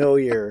am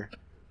familiar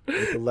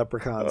with the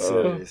Leprechaun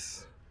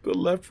series. The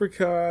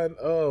Leprechaun.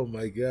 Oh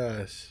my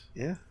gosh.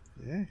 Yeah.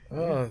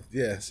 Oh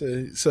yeah.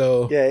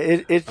 So yeah.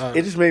 It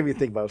just made me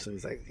think about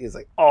something. He's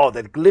like, oh,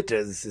 that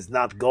glitters is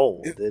not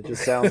gold. It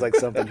just sounds like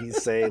something he'd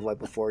say like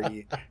before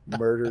he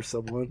murders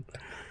someone.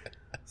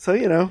 So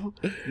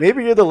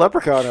maybe you're the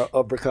Leprechaun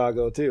of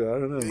Chicago too. I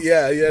don't know.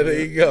 Yeah. There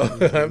you go.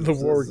 I'm the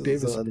Warwick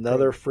Davis.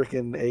 Another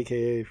freaking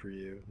AKA for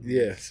you.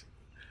 Yes.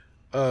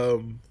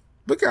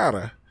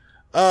 Bagata.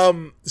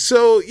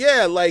 So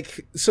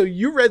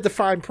you read the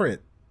fine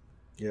print.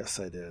 Yes,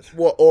 I did.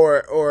 Well,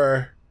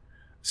 or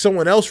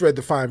someone else read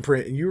the fine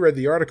print, and you read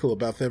the article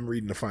about them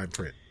reading the fine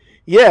print.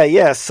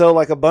 Yeah. So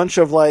like a bunch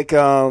of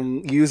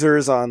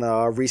users on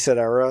Reset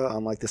Era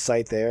on like the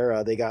site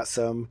there, they got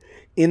some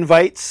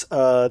invites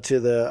to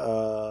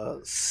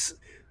the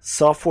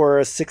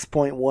software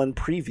 6.1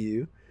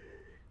 preview,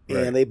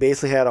 and they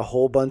basically had a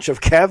whole bunch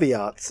of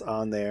caveats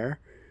on there.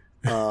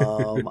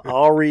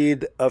 I'll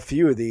read a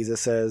few of these. It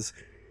says,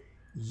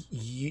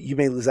 you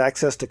may lose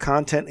access to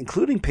content,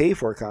 including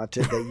pay-for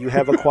content that you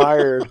have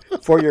acquired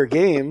for your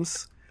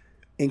games,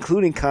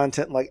 including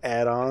content like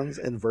add-ons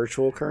and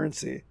virtual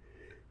currency.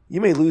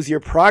 You may lose your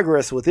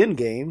progress within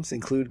games,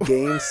 include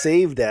game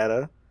save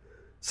data,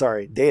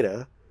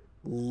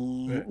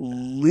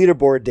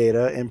 leaderboard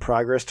data, and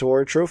progress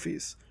toward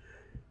trophies.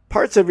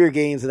 Parts of your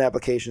games and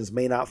applications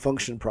may not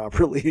function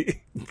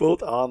properly,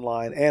 both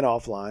online and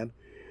offline.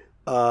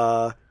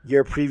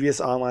 Your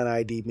previous online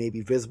ID may be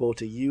visible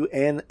to you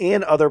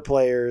and other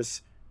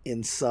players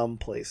in some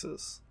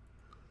places.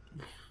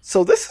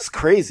 So this is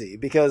crazy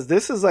because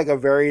this is like a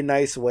very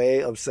nice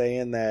way of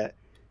saying that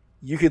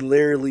you could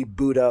literally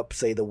boot up,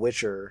 say, The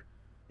Witcher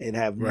and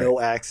have no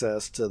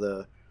access to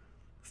the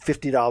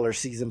 $50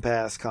 season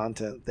pass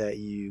content that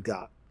you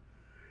got.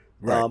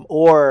 Right.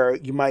 Or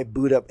you might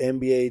boot up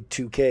NBA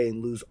 2K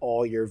and lose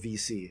all your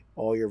VC,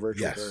 all your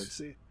virtual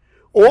currency.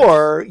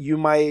 Or you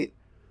might,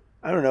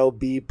 I don't know,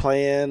 be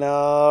playing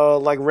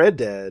like Red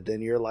Dead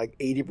and you're like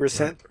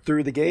 80%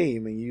 through the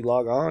game and you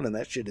log on and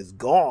that shit is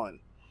gone.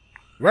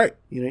 Right.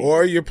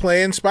 Or you're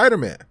playing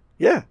Spider-Man.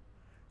 Yeah.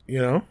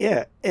 Yeah.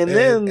 And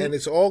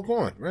it's all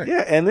gone. Right.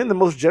 Yeah. And then the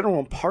most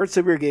general parts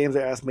of your games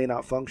that asked may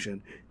not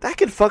function. That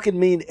could fucking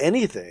mean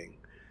anything.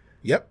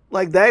 Yep.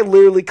 Like that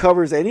literally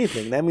covers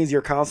anything. That means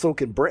your console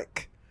can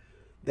brick.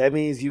 That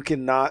means you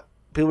cannot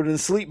put it in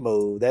sleep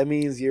mode. That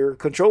means your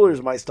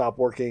controllers might stop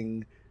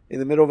working in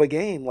the middle of a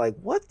game. Like,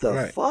 what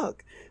the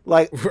fuck?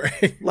 Like,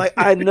 like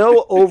I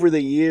know over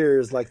the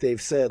years, like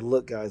they've said,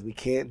 look, guys, we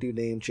can't do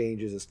name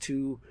changes. It's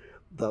too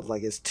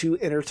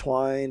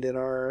intertwined in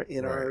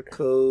our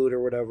code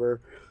or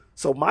whatever.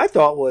 So my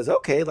thought was,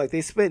 okay, like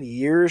they spent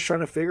years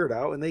trying to figure it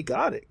out and they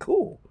got it.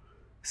 Cool.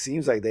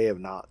 Seems like they have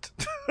not.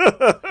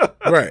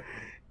 Right.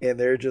 And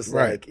they're just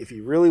like, if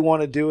you really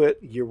want to do it,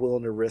 you're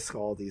willing to risk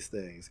all these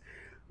things.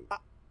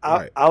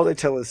 I was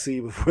telling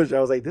Steve before, I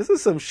was like, this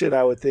is some shit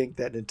I would think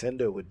that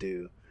Nintendo would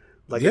do.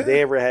 Like if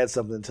they ever had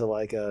something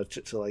to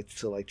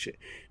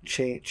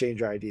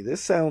change your ID.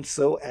 This sounds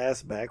so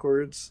ass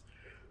backwards.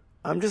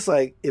 I'm just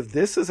like, if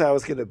this is how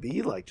it's gonna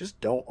be, like, just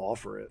don't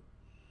offer it.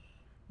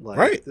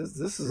 Like,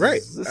 this is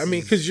right. This I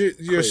mean, because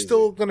you're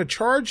still gonna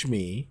charge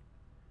me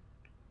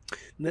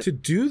to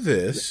do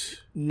this.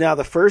 Now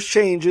the first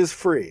change is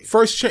free.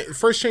 First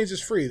change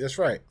is free. That's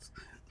right.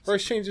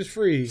 First change is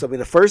free. So I mean,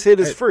 the first hit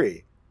is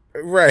free.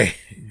 Right.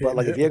 But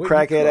like, if your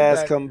crackhead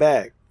ass come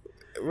back,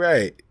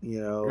 right.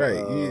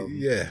 Right.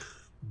 Yeah.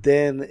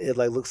 Then it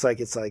like looks like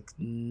it's like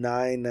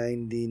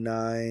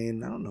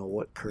 $9.99. I don't know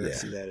what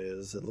currency that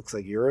is. It looks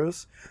like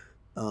euros.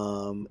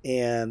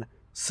 And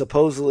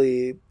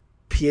supposedly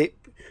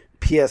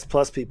PS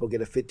Plus people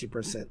get a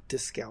 50%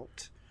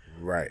 discount.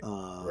 Right.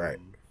 Right.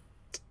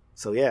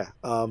 So yeah.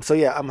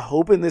 I'm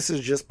hoping this is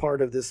just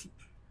part of this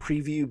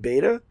preview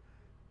beta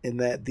and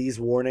that these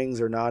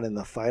warnings are not in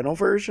the final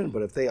version,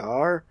 but if they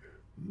are,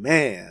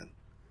 man,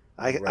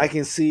 I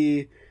can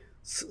see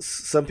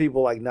some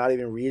people like not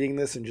even reading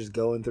this and just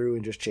going through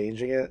and just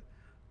changing it,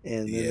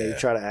 and then they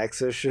try to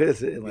access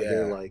shit and like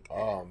they're like,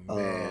 oh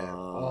man,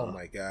 oh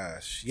my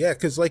gosh, yeah,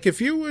 because like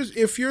if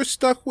you're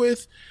stuck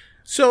with,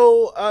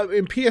 so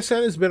and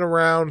PSN has been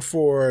around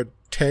for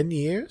 10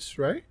 years,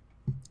 right?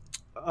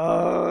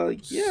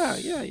 Yeah,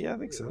 I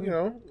think so.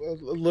 A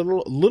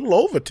little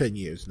over 10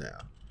 years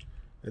now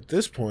at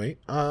this point.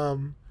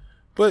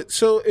 But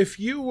so if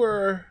you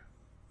were,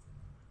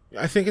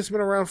 I think it's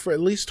been around for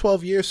at least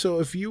 12 years. So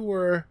if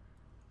you're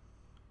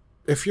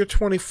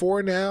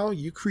 24 now,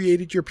 you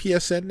created your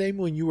PSN name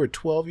when you were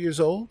 12 years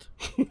old.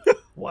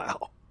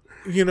 Wow.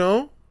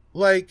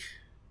 Like,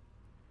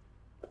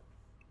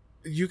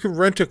 you can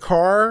rent a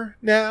car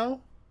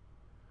now.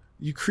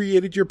 You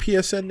created your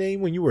PSN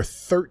name when you were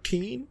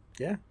 13.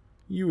 Yeah.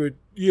 You were,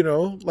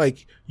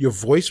 like your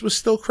voice was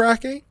still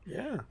cracking.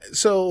 Yeah.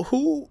 So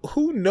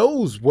who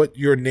knows what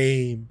your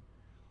name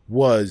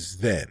was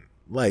then?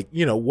 Like,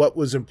 what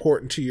was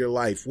important to your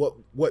life?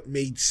 What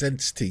made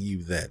sense to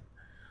you then?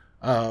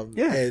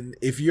 And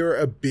if you're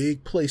a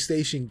big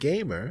PlayStation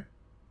gamer,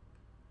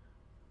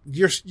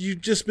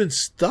 you've just been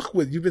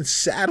you've been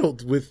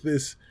saddled with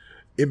this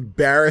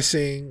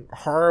embarrassing,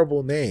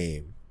 horrible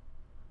name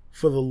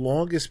for the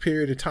longest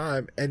period of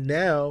time. And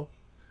now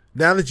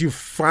that you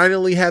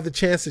finally have the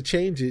chance to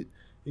change it,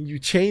 and you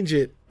change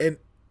it, and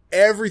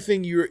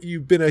everything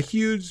you've been a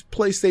huge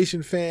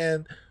PlayStation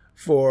fan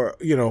for,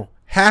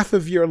 half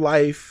of your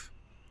life,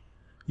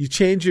 you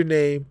change your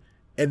name,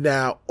 and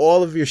now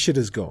all of your shit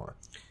is gone.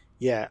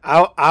 Yeah,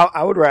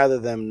 I would rather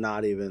them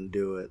not even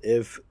do it.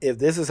 If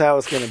this is how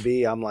it's going to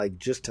be, I'm like,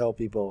 just tell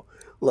people,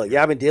 look,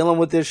 I've been dealing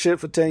with this shit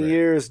for 10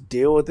 years.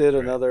 Deal with it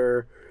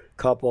another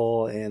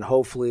couple, and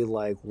hopefully,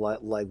 like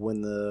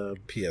when the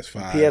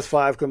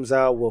PS5 comes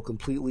out, we'll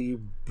completely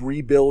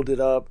rebuild it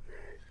up,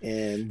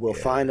 and we'll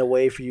find a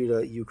way for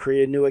you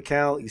create a new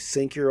account, you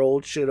sync your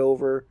old shit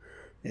over,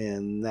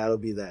 and that'll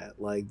be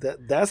that. Like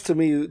that's to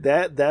me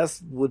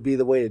that's would be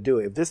the way to do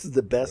it. If this is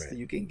the best that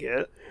you can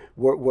get,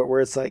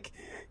 where it's like,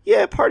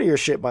 yeah, part of your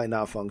shit might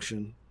not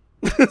function.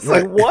 It's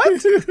like,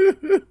 what?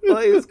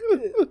 Like,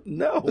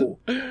 no.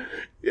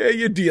 Yeah,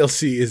 your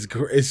DLC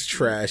is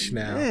trash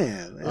now.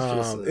 Man,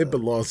 it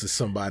belongs to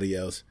somebody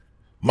else.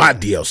 My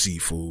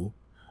DLC, fool.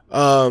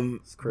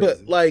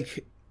 But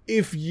like,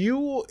 if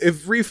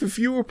Reef, if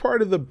you were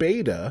part of the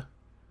beta,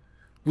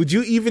 would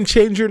you even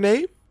change your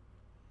name?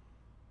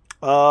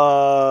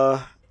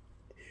 Now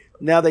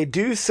they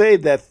do say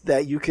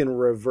that you can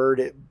revert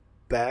it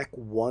back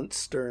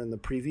once during the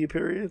preview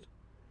period.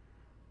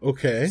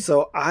 Okay.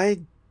 So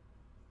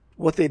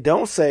what they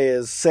don't say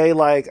is,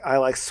 like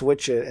I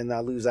switch it and I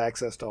lose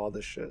access to all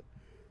this shit.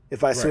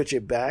 If I switch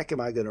it back, am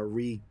I going to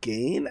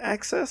regain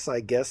access? I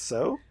guess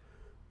so.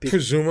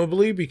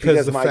 Presumably,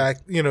 because the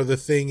fact, the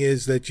thing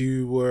is that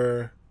you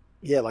were...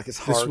 Yeah, like it's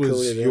hard-coded. This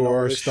was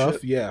your stuff?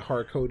 Shit. Yeah,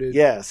 hard-coded.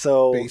 Yeah,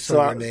 so... Based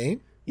on your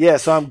name? Yeah,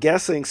 so I'm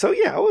guessing... So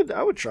yeah,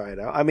 I would try it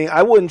out. I mean,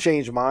 I wouldn't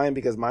change mine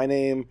because my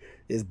name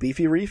is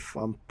Beefy Reef.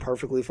 I'm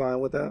perfectly fine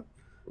with that.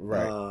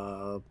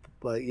 Right.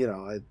 But,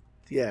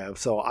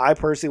 so I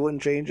personally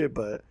wouldn't change it,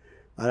 but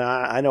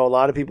I know a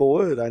lot of people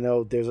would. I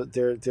know there's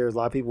a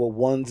lot of people with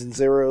ones and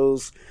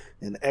zeros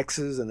and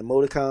X's and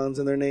emoticons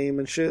in their name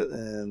and shit,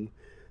 and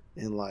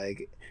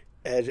like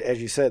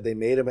as you said, they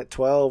made them at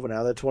 12 and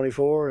now they're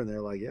 24, and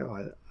they're like,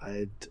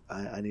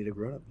 I need a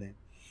grown up name.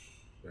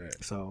 Right.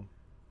 So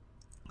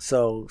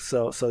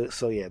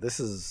yeah, this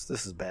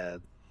is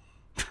bad.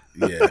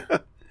 Yeah.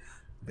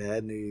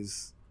 Bad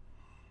news.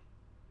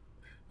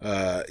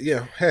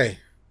 Hey,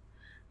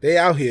 they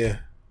out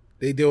here,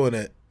 they doing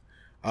it.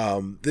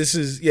 This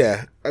is,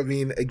 I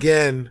mean,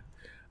 again,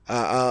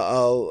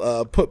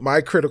 I'll put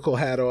my critical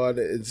hat on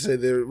and say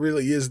there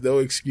really is no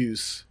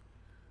excuse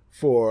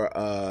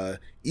for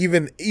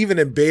even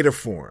in beta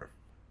form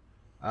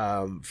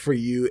for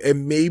you.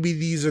 And maybe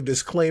these are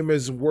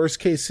disclaimers. Worst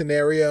case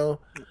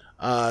scenario,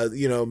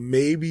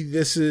 maybe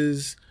this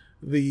is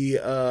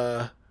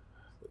the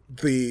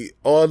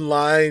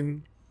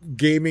online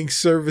gaming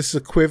service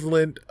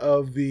equivalent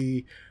of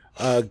the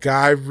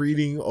guy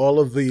reading all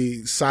of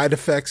the side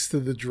effects to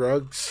the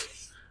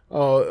drugs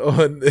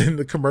in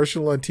the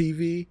commercial on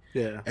TV.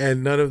 Yeah.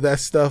 And none of that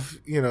stuff,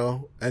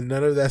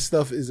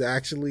 is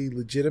actually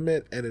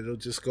legitimate, and it'll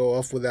just go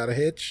off without a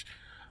hitch.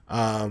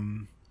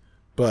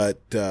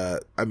 But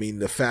I mean,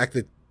 the fact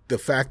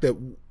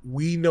that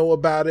we know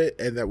about it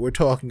and that we're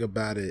talking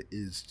about it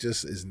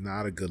is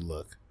not a good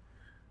look.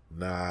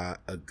 Not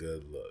a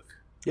good look.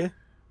 Yeah.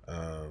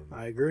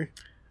 I agree.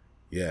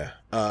 Yeah.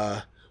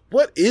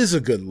 What is a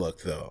good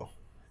look, though,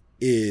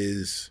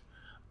 is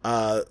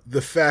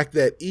the fact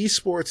that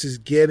esports is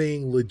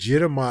getting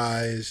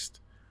legitimized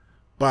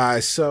by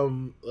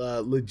some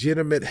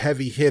legitimate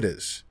heavy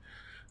hitters.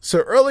 So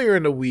earlier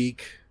in the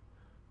week,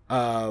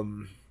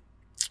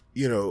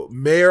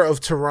 Mayor of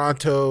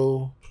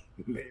Toronto,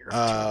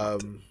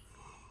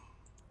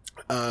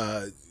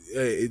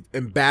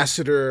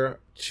 ambassador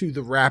to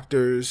the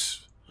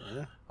Raptors,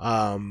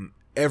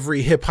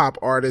 every hip hop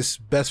artist's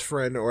best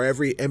friend or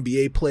every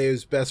NBA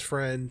player's best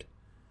friend,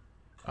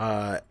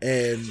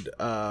 and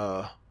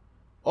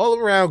all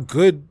around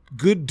good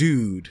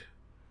dude,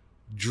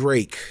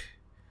 Drake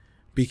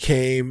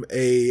became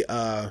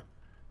a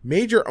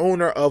major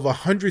owner of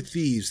 100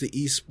 Thieves, the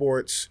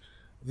esports,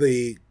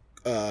 the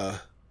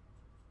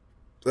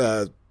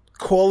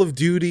Call of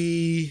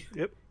Duty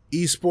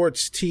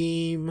esports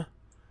team,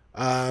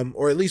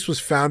 or at least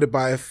was founded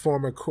by a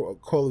former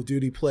Call of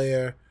Duty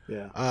player.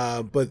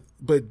 Yeah.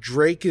 But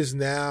Drake is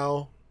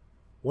now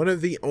one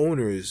of the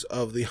owners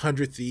of the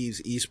 100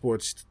 Thieves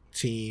esports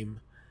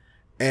team,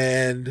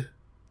 and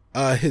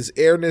His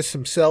Airness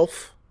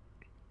himself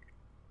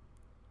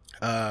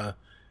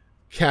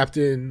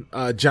Captain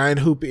Giant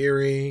Hoop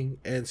Earring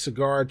and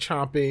cigar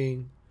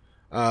chomping,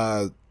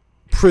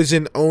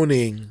 prison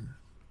owning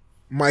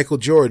Michael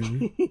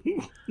Jordan,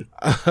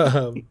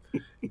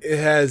 it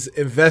has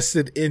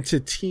invested into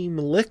Team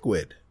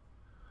Liquid.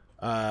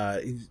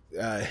 Him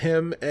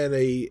and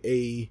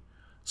a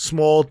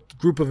small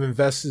group of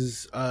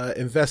investors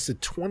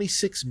invested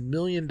 $26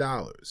 million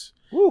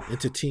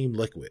into Team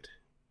Liquid.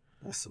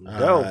 That's some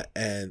dope.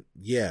 And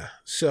yeah,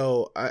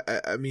 so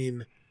I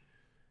mean,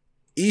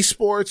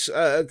 esports.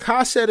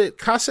 Ka said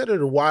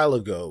it a while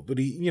ago, but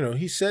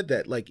he said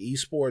that like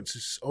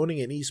esports, owning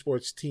an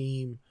esports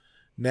team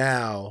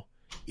now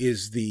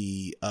is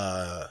the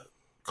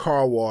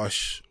car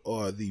wash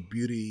or the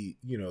beauty,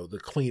 the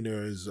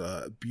cleaners,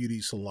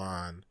 beauty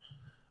salon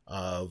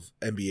of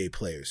NBA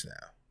players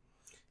now.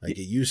 Like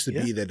it used to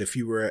be that if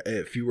you were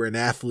an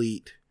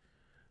athlete,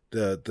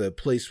 the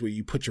place where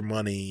you put your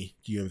money,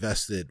 you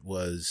invested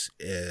was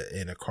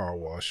in a car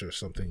wash or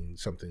something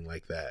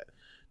like that.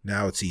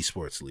 Now it's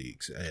esports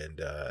leagues and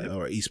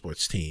or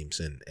esports teams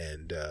and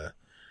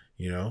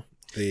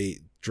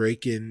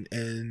Drake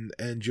and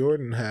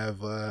Jordan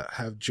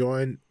have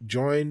joined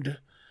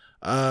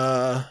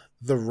the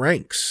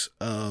ranks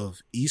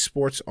of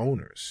esports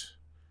owners.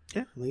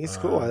 Yeah, I think it's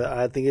cool.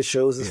 I think it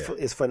shows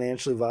it's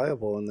financially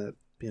viable, and that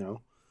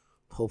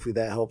hopefully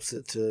that helps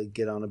it to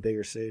get on a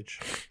bigger stage.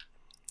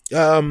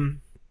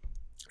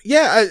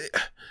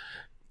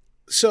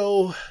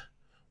 So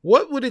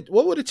what would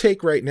it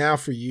take right now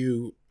for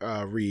you,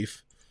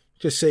 Reef,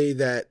 to say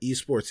that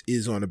esports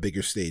is on a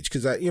bigger stage?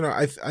 Because I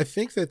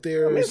think that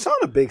it's on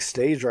a big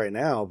stage right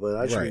now, but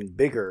I just mean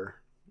bigger.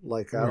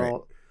 Like I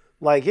don't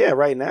like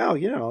right now.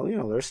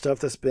 There's stuff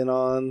that's been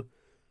on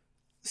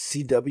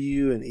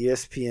CW and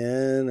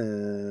ESPN,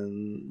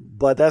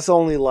 but that's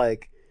only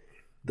like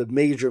the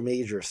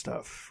major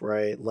stuff,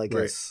 right? Like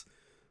it's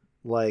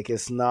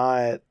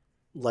not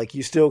like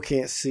you still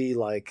can't see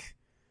like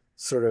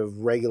sort of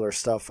regular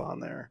stuff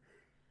on there.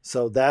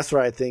 So that's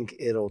what I think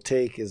it'll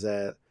take, is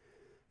that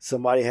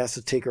somebody has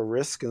to take a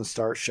risk and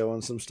start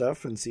showing some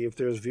stuff and see if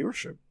there's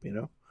viewership,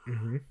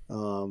 Mm-hmm.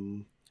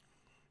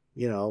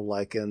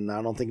 And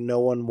I don't think no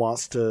one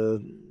wants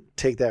to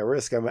take that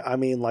risk. I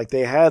mean, like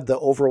they had the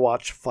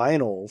Overwatch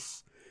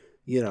finals,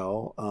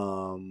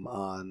 on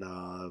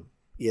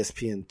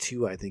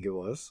ESPN2, I think it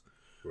was.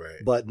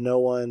 Right. But no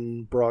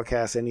one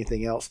broadcast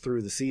anything else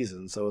through the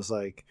season. So it's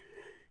like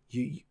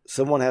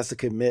someone has to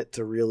commit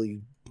to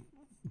really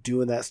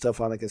doing that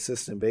stuff on a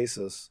consistent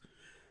basis.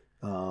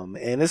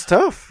 And it's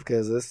tough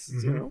because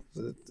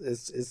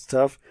it's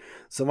tough.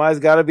 Somebody's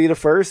got to be the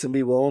first and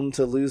be willing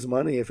to lose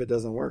money if it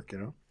doesn't work,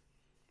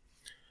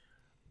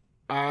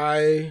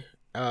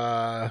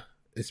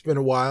 It's been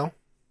a while.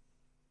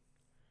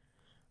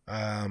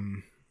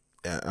 I'm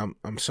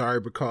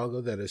sorry,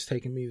 Bricago, that it's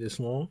taken me this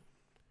long,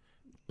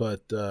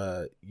 but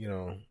I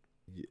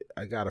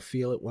gotta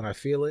feel it when I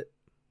feel it.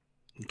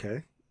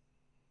 Okay.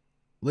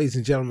 Ladies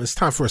and gentlemen, it's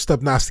time for a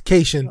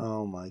Stubnostication.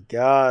 Oh my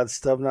God,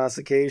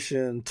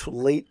 Stubnostication,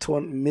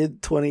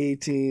 mid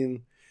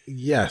 2018.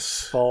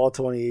 Yes. Fall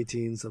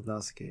 2018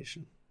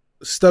 Stubnostication.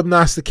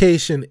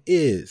 Stubnostication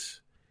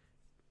is,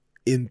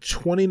 in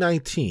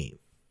 2019,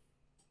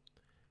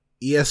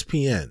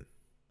 ESPN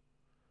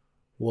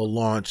will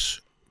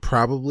launch,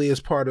 probably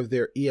as part of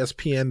their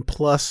ESPN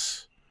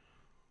Plus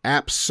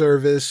app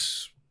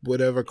service,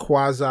 whatever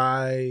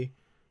quasi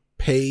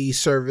pay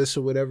service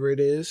or whatever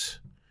it is,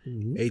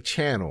 a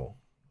channel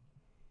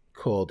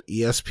called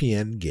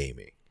ESPN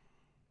Gaming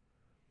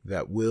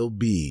that will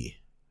be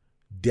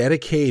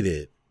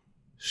dedicated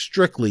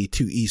strictly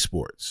to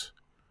esports,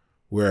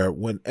 where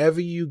whenever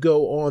you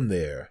go on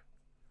there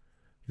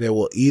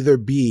will either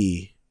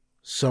be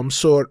some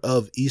sort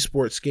of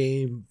esports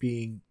game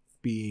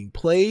being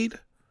played,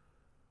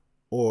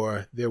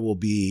 or there will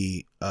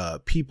be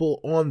people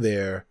on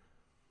there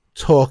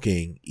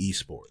talking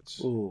esports.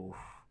 Ooh.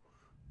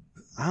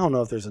 I don't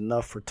know if there's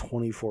enough for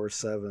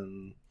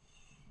 24/7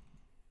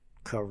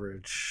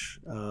 coverage.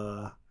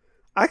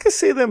 I could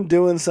see them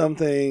doing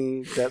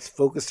something that's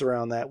focused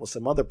around that with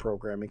some other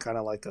programming, kind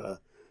of like a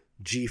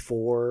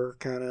G4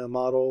 kind of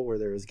model where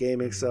there's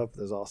gaming stuff.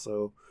 There's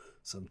also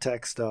some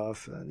tech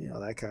stuff and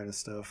that kind of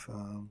stuff.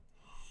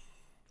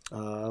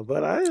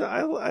 But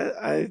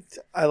I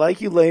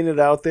like you laying it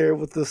out there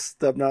with the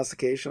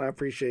Stubnostication. I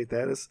appreciate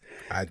that. It's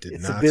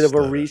a bit of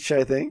a reach,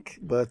 I think,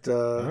 but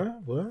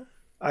well,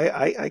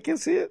 I can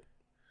see it.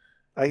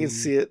 I can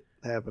see it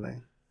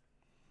happening.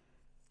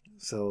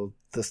 So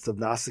the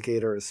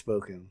Stubnosticator has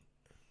spoken.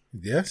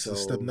 Yes, the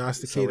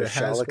Stubnosticator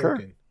has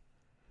spoken.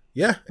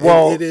 Yeah,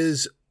 well, it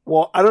is.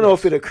 Well, I don't know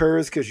if it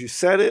occurs because you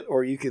said it,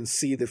 or you can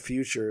see the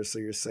future, so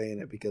you're saying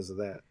it because of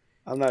that.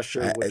 I'm not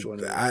sure which one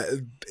it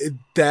is.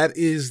 That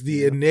is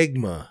the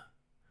enigma.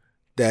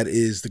 That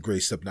is the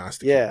great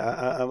Stubnosticator.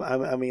 Yeah,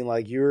 I mean,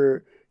 like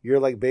you're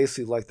like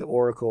basically like the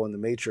Oracle in the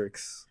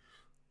Matrix,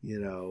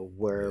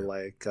 where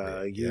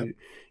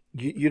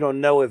you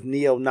don't know if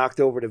Neo knocked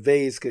over the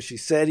vase because she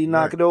said he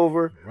knocked it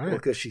over, or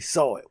because she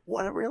saw it.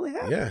 What really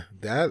happened?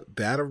 Yeah,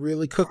 that'll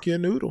really cook your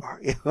noodle.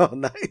 Oh,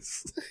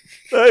 nice.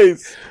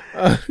 Nice.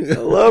 I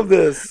love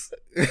this.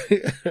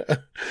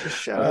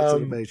 Shout out to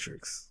the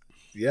Matrix.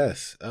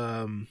 Yes.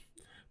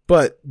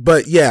 But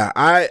yeah,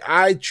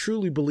 I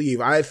truly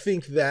believe, I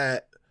think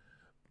that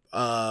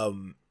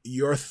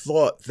your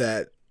thought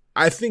that,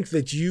 I think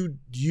that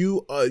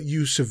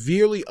you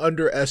severely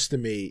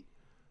underestimate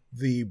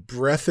the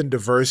breadth and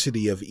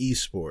diversity of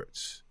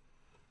esports.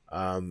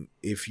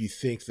 If you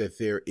think that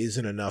there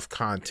isn't enough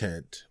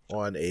content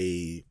on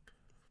a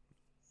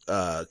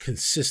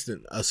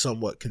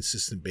somewhat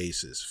consistent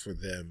basis for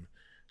them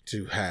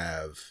to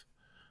have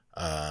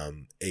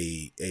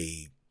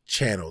a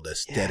channel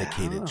that's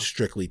dedicated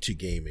strictly to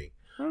gaming.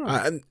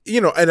 And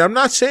I'm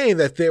not saying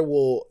that it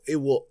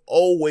will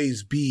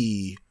always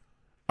be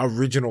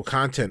original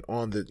content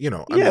on the,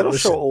 it'll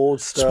show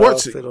old stuff.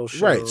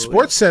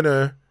 Sports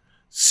Center,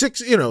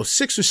 6 or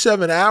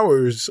 7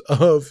 hours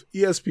of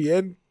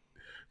ESPN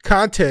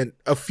content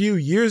a few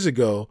years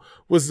ago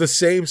was the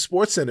same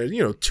Sports Center,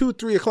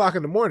 2-3 o'clock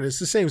in the morning. It's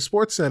the same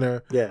Sports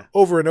Center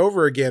over and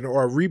over again,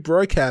 or a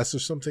rebroadcast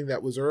of something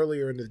that was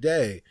earlier in the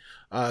day.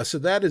 So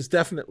that is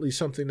definitely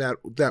something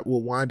that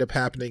will wind up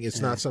happening. It's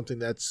not something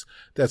that's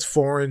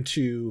foreign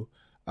to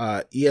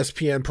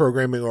ESPN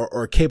programming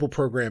or cable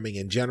programming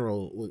in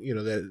general,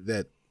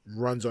 that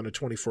runs on a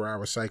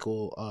 24-hour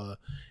cycle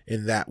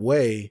in that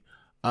way.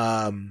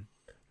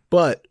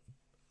 But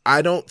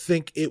I don't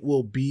think it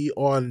will be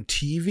on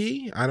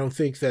TV.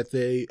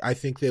 I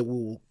think they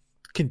will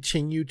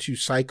continue to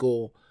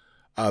cycle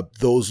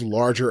those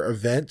larger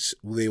events.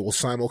 They will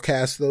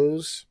simulcast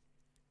those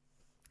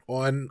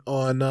on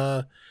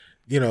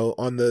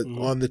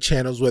the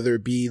channels, whether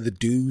it be the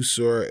Deuce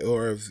or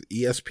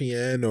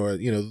ESPN or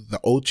the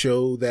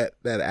Ocho that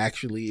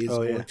actually is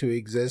going to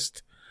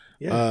exist.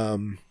 Yeah.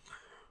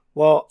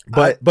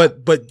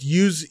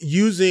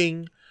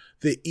 Using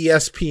the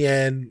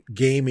ESPN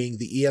gaming,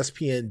 the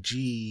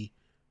ESPN-G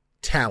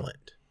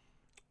talent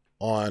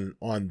on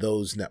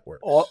those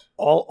networks.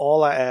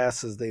 All I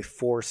ask is they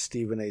force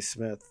Stephen A.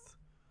 Smith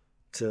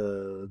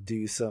to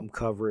do some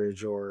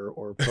coverage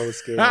or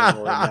post game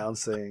or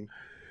announcing,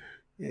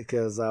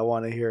 because I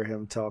want to hear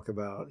him talk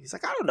about. He's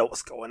like, I don't know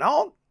what's going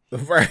on.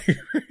 Right.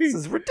 This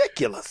is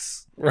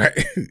ridiculous.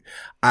 Right.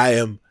 I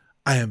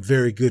am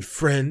very good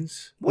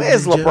friends.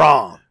 Where's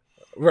LeBron?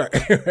 Right.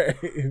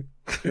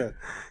 You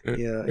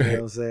know what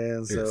I'm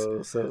saying?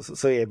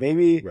 So yeah,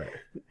 maybe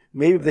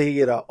they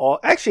get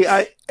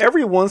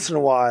every once in a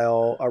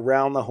while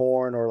Around the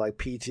Horn or like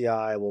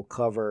PTI will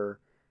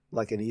cover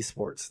like an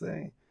esports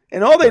thing.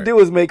 And all they do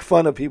is make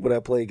fun of people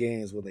that play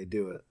games when they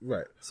do it.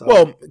 Right. So,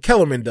 well,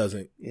 Kellerman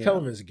doesn't. Yeah.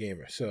 Kellerman's a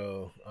gamer.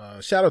 So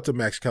shout out to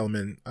Max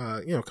Kellerman.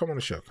 Come on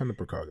the show. Come to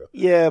Percargo.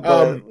 Yeah,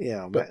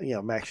 but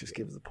Max just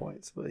gives the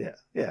points. But yeah.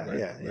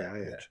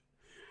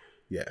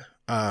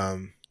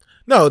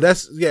 No,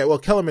 well,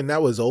 Kellerman,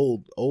 that was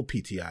old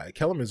PTI.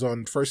 Kellerman's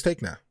on First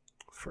Take now.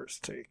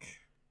 First Take.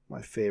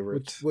 My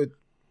favorite.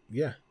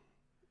 Yeah.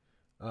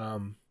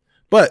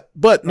 But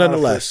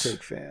nonetheless. First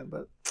Take fan,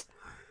 but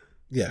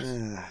yes.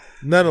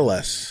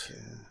 Nonetheless.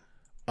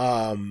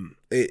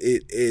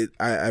 Okay.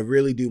 I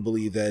really do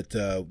believe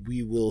that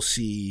we will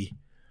see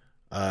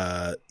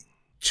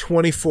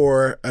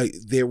 24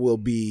 there will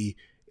be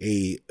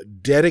a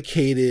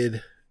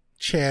dedicated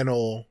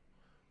channel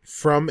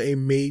from a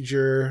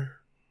major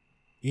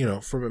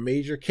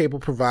cable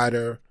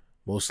provider,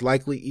 most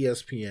likely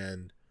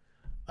ESPN,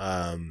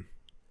 and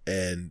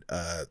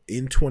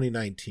in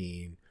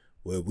 2019,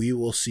 where we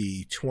will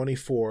see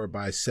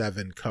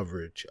 24/7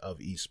 coverage of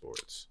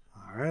esports.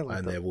 All right,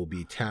 and there will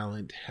be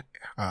talent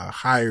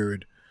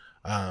hired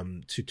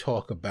to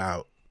talk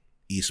about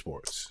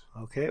esports.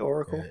 Okay,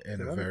 Oracle,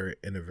 in a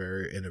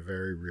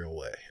very real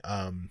way.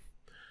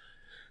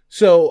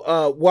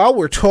 So while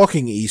we're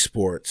talking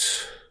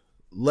esports,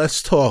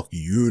 let's talk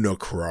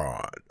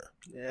Unicron.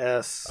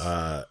 Yes.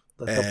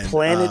 The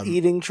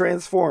planet-eating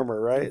transformer,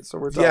 right? So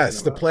we're talking about.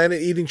 The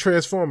planet-eating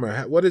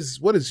transformer. What is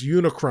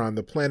Unicron,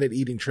 the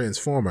planet-eating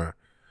transformer,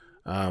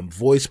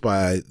 voiced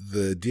by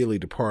the dearly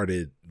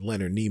departed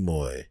Leonard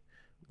Nimoy?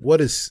 What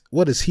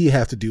does he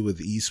have to do with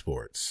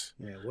esports?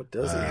 Yeah, what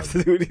does he have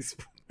to do with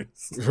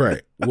esports?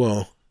 Right.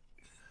 Well,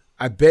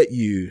 I bet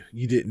you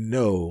didn't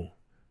know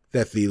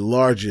that the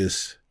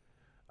largest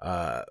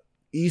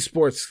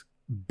esports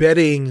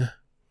betting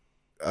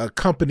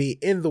company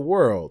in the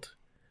world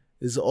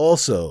is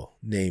also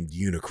named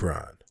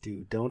Unicron.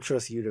 Dude, don't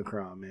trust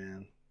Unicron,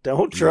 man.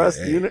 Don't trust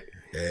Unicron.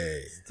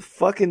 Hey. The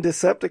fucking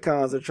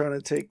Decepticons are trying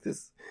to take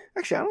this.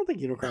 Actually, I don't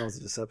think Unicron was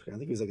a Decepticon. I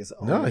think he was like his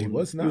own. No, he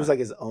was not. He was like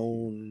his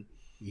own.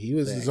 He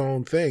was his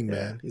own thing,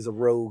 man. He's a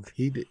rogue.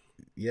 He did.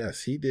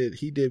 Yes, he did.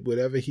 He did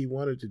whatever he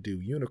wanted to do.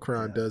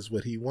 Unicron does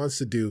what he wants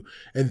to do.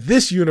 And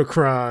this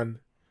Unicron,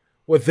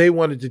 what they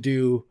wanted to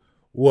do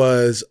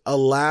was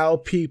allow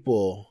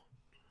people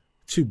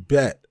to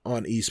bet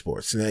on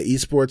esports. And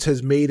esports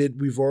has made it,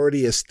 we've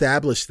already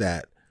established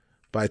that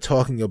by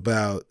talking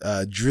about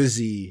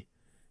Drizzy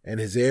and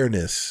his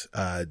airness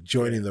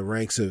joining the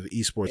ranks of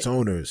esports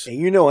owners. And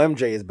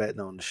MJ is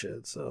betting on the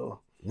shit, so.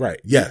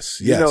 Right. Yes.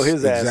 His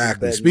ass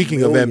exactly.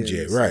 Speaking of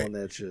MJ, right. On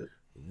that shit.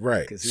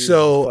 Right.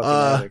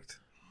 So,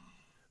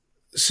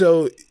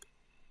 so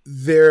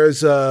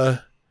there's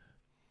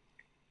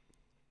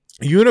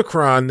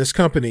Unicron, this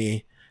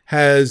company,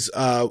 has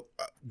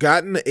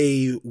gotten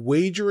a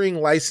wagering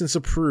license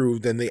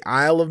approved in the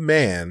Isle of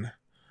Man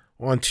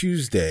on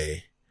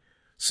Tuesday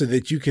so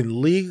that you can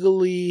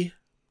legally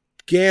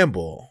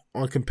gamble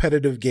on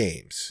competitive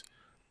games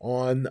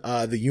on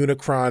the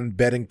Unicron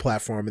betting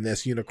platform, and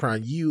that's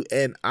Unicron,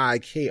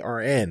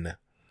 UNIKRN.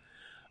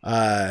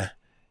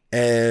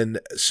 And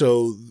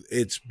so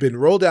it's been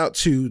rolled out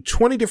to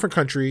 20 different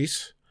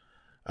countries.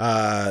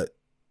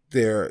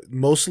 They're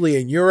mostly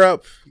in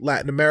Europe,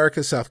 Latin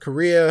America, South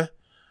Korea,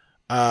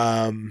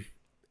 and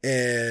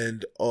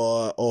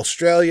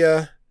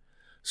Australia.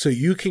 So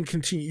you can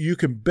continue, you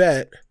can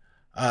bet,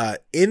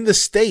 in the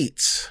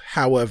States.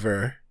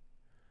 However,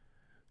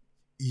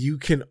 you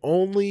can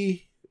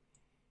only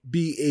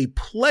be a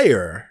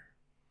player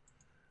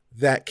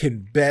that can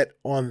bet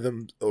on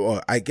them,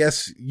 or I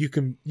guess you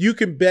can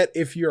bet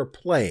if you're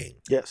playing.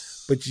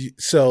 Yes. But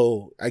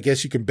so I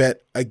guess you can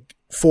bet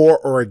for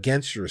or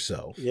against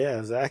yourself. Yeah,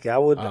 exactly. I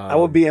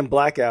would be in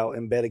blackout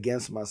and bet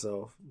against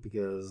myself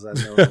because I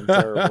know I'm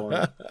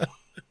terrible.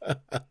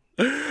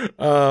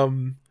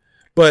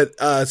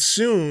 But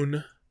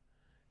soon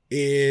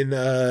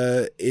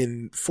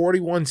in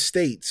 41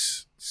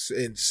 states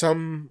in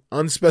some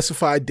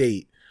unspecified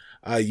date,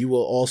 you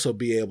will also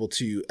be able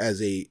to,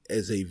 as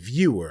a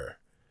viewer,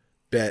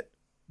 bet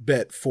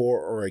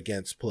for or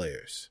against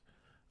players.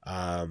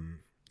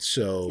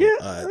 So yeah,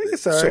 I think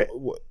it's all right.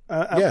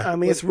 I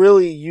mean, it's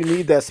really, you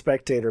need that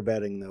spectator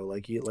betting though.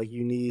 Like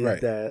you need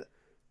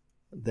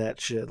that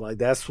shit. Like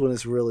that's when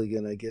it's really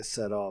gonna get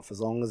set off. As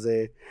long as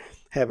they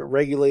have it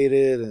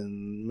regulated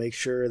and make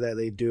sure that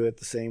they do it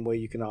the same way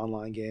you can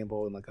online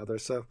gamble and like other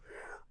stuff.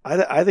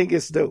 I think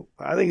it's dope.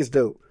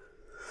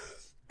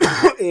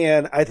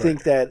 And I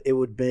think that it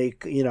would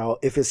make,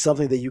 if it's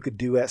something that you could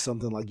do at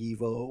something like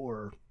EVO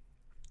or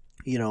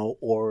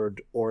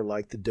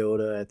like the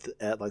Dota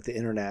at like the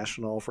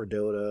international for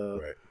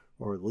Dota, right,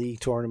 or league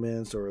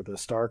tournaments or the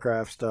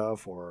StarCraft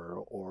stuff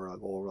or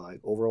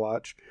like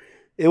Overwatch,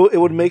 it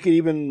would make it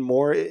even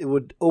more. It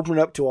would open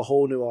it up to a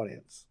whole new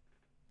audience,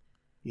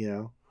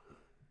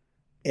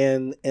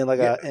 and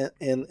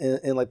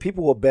like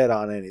people will bet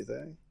on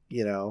anything,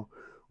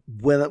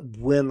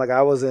 When like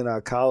I was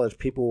in college,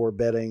 people were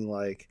betting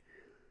like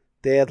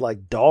they had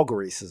like dog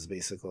races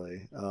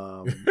basically,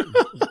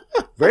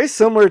 very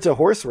similar to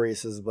horse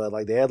races, but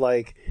like they had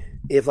like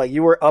if like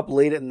you were up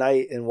late at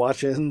night and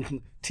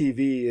watching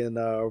TV in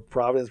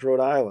Providence, Rhode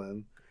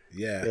Island,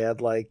 they had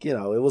like it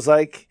was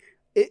like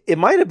it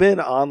might have been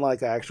on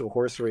like an actual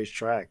horse race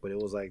track, but it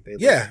was like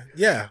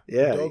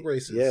dog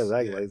races,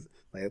 exactly.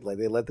 Like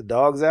they let the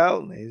dogs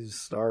out and they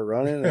just start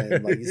running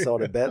and like you saw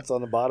the bets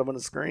on the bottom of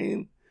the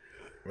screen.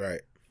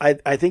 Right.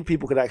 I think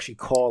people could actually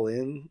call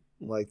in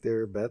like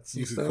their bets.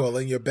 You could call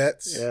in your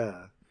bets.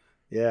 Yeah.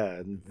 Yeah.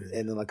 And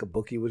then like a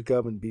bookie would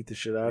come and beat the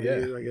shit out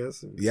of you, I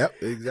guess.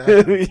 Yep,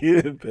 exactly.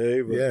 You didn't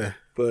pay,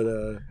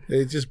 but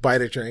they just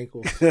bite at your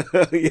ankles. Yeah,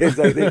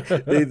 exactly.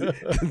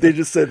 They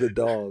just said the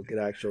dog, an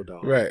actual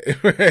dog. Right.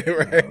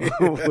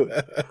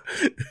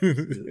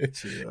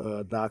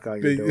 Knock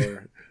on your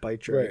door,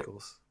 bite your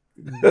ankles.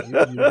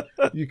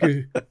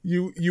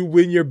 You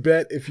win your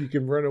bet if you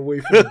can run away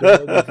from the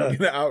dog, if you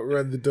can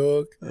outrun the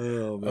dog.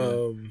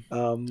 Oh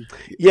man.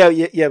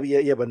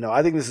 Yeah, but no,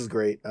 I think this is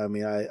great. I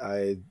mean,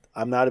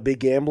 I'm not a big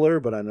gambler,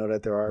 but I know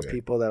that there are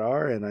people that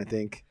are, and I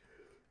think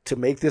to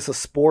make this a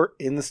sport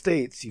in the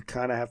States, you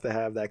kind of have to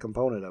have that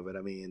component of it.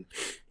 I mean,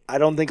 I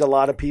don't think a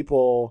lot of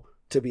people,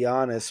 to be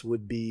honest,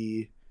 would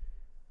be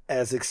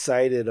as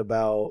excited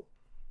about,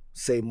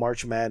 say,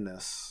 March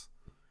Madness.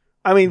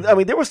 I mean,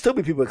 there will still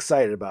be people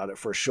excited about it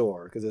for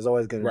sure, because there's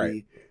always going to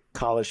be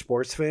college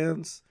sports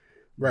fans.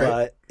 Right.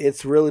 But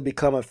it's really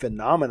become a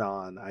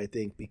phenomenon, I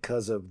think,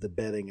 because of the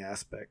betting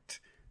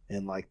aspect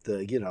and like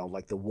the,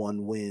 like the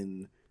one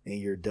win and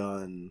you're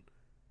done.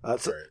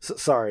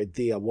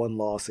 The one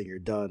loss and you're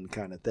done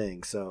kind of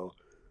thing. So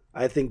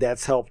I think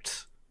that's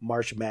helped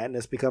March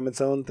Madness become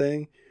its own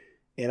thing.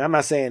 And I'm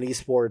not saying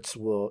esports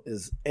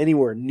is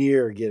anywhere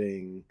near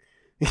getting,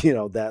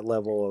 that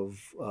level of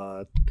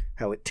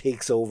how it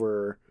takes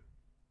over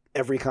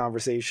every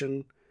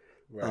conversation.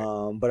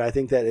 Right. But I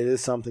think that it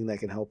is something that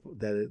can help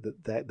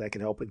that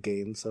can help it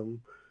gain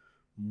some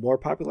more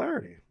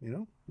popularity.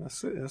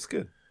 That's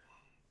good.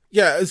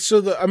 Yeah.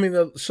 So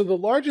the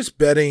largest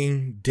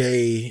betting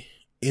day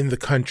in the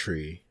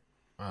country,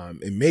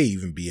 it may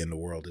even be in the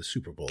world, is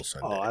Super Bowl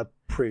Sunday. Oh, I'm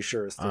pretty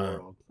sure it's the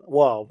world.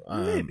 Well,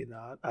 maybe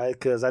not.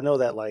 Because I know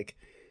that like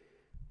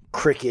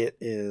cricket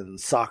and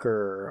soccer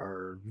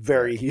are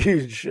very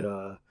huge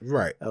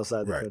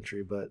outside the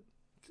country, but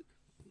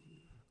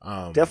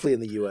definitely in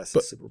the U.S.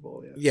 it's Super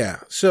Bowl. Yeah.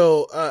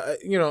 So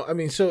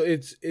so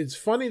it's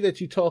funny that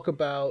you talk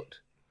about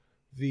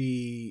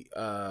the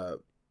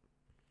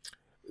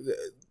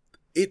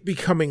it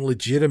becoming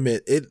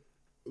legitimate,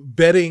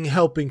 betting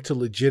helping to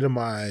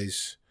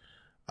legitimize,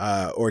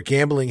 or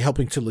gambling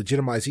helping to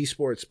legitimize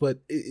esports.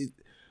 But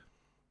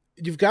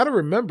you've got to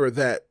remember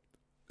that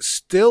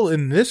still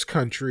in this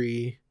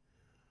country,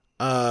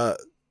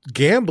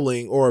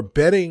 gambling or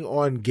betting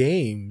on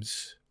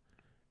games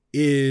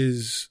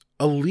is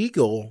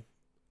illegal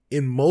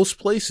in most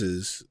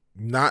places,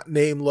 not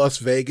named Las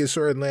Vegas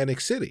or Atlantic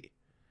City.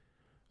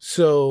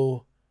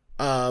 So,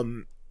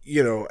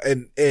 you know,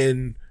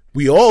 and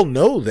we all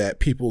know that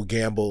people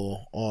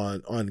gamble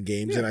on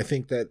games. Yeah. And I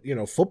think that, you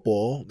know,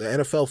 football, the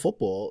NFL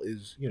football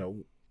is, you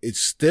know, it's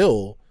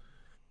still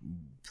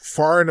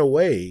far and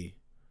away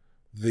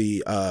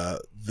the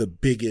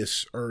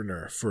biggest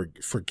earner for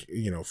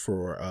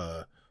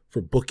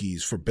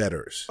bookies, for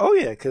bettors. Oh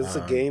yeah, because it's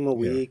a game a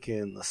week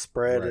and the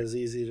spread is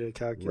easy to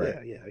calculate.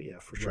 Right. Yeah,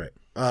 for sure.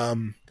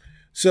 Right.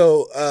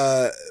 So,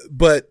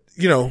 but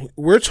you know,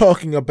 we're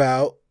talking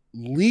about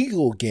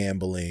legal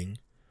gambling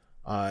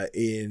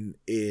in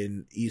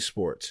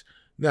esports.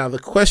 Now, the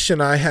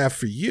question I have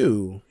for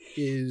you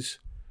is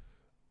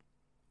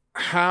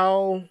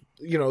how,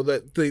 you know,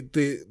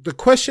 the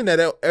question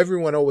that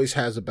everyone always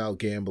has about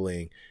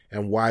gambling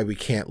and why we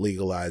can't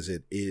legalize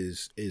it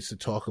is to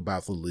talk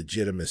about the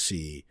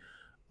legitimacy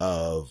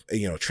of,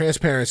 you know,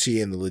 transparency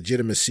and the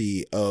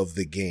legitimacy of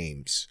the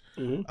games.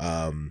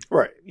 Mm-hmm.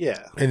 Right.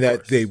 Yeah. And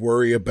that they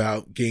worry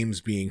about games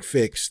being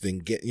fixed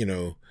and get, you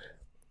know,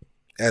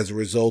 as a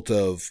result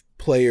of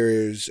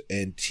players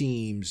and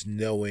teams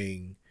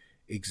knowing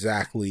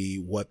exactly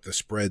what the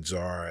spreads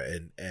are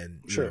and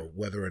you know,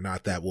 whether or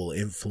not that will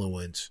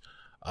influence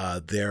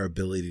their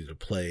ability to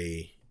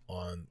play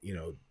on, you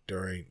know,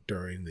 during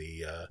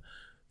the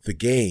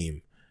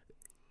game.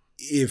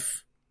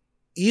 If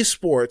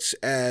esports,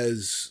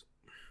 as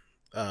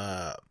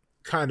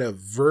kind of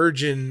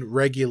virgin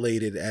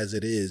regulated as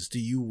it is, do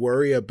you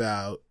worry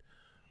about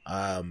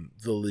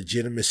the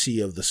legitimacy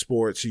of the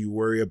sports? Do you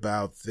worry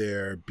about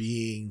there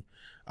being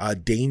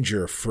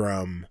danger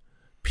from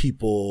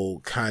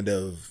people kind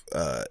of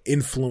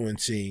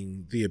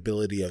influencing the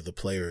ability of the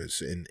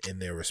players in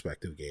their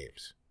respective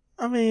games?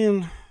 I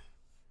mean,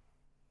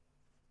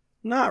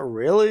 not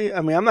really.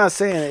 I mean, I'm not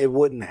saying it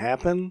wouldn't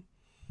happen,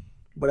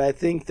 but I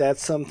think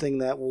that's something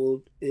that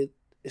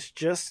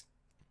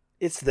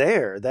it's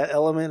there. That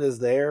element is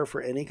there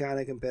for any kind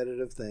of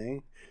competitive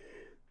thing.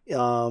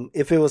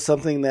 If it was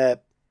something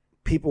that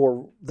people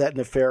were, that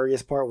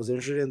nefarious part was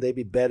interested in, they'd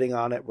be betting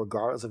on it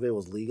regardless if it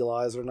was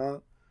legalized or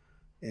not,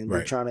 and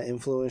be trying to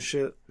influence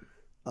shit.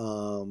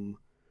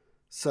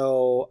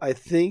 So I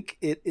think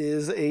it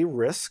is a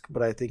risk,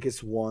 but I think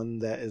it's one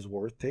that is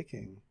worth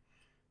taking.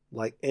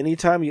 Like,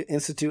 anytime you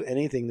institute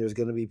anything, there's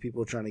going to be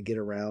people trying to get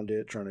around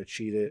it, trying to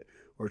cheat it,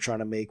 or trying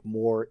to make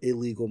more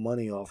illegal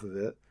money off of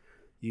it.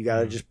 You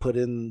got to just put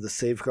in the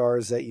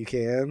safeguards that you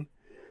can,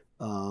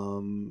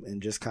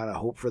 and just kind of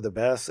hope for the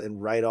best and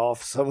write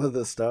off some of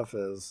the stuff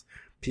as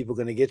people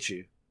going to get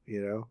you,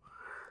 you know?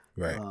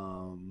 Right.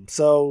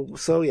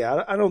 So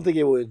yeah, I don't think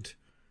it would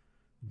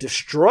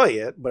destroy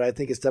it, but I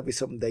think it's definitely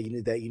something that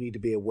you need to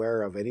be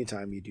aware of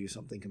anytime you do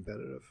something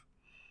competitive.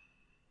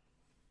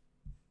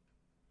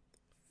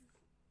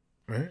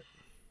 Right.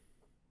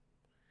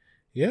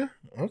 Yeah.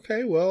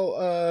 Okay.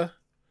 Well,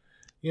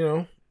 you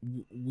know,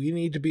 we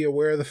need to be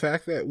aware of the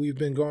fact that we've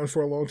been going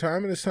for a long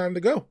time and it's time to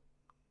go.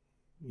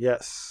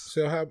 Yes.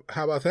 So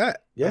how about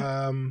that?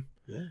 Yeah.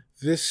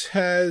 This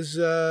has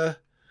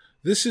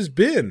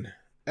been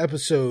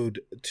episode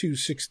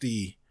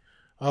 260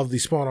 of the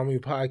Spawn on Me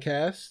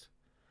podcast.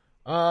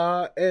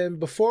 And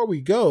before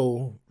we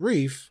go,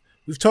 Reef,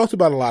 we've talked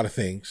about a lot of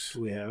things.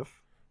 We have.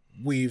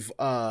 We've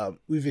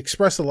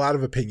expressed a lot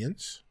of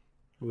opinions.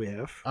 We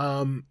have.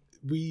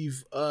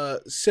 We've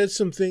said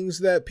some things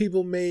that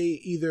people may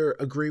either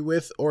agree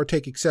with or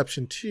take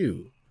exception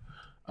to.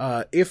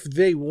 If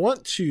they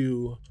want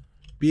to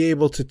be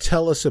able to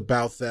tell us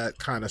about that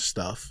kind of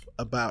stuff,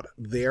 about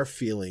their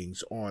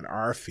feelings on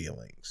our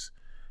feelings,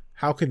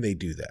 how can they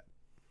do that?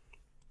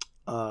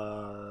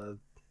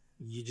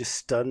 You just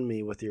stunned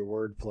me with your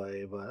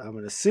wordplay, but I'm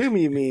going to assume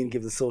you mean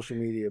give the social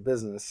media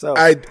business. So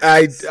I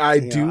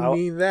do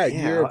mean that.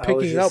 Yeah, you're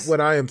picking up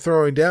what I am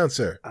throwing down,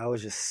 sir. I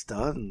was just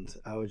stunned.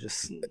 I was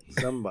just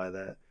stunned by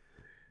that.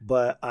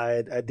 But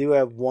I do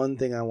have one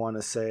thing I want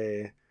to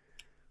say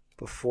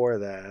before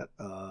that.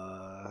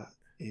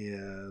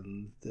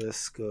 And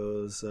this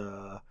goes...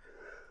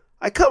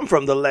 I come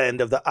from the land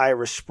of the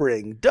Irish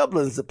Spring.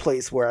 Dublin's the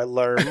place where I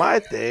learned my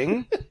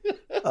thing.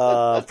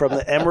 From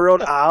the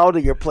Emerald Isle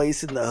to your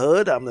place in the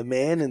hood, I'm the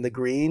man in the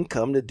green,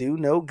 come to do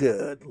no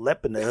good.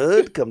 Lep in the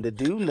hood, come to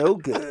do no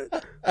good.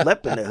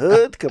 Lep in the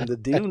hood, come to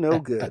do no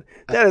good.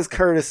 That is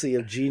courtesy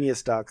of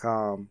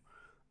Genius.com.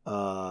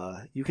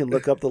 You can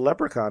look up the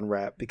Leprechaun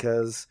rap,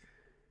 because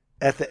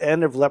at the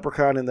end of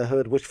Leprechaun in the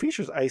Hood, which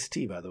features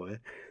Ice-T, by the way,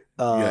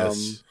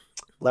 yes.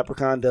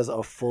 Leprechaun does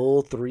a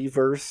full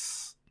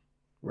 3-verse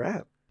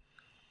rap.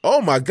 Oh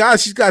my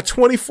gosh, he's got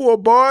 24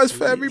 bars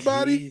for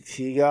everybody.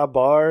 He got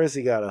bars.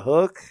 He got a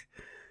hook.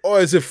 Or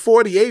is it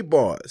 48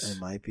 bars? It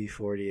might be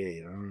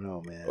 48. I don't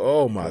know, man.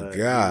 Oh my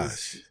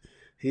gosh.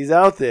 He's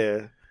out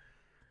there.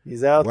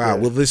 He's out there. Wow.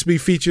 Will this be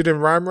featured in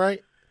Rhyme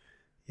Right?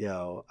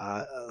 Yo,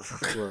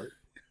 look,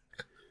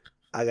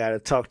 I got to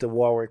talk to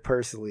Warwick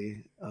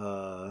personally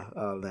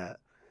on that.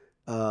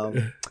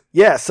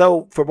 Yeah,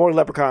 so for more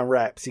Leprechaun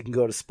raps, you can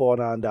go to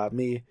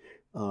spawnon.me.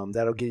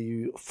 That'll give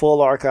you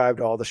full archive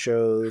to all the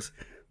shows,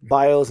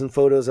 bios and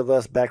photos of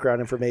us,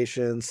 background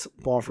information,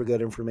 Spawn for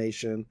Good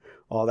information,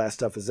 all that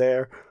stuff is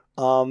there.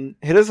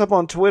 Hit us up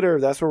on Twitter.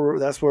 That's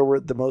where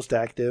we're the most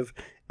active,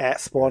 at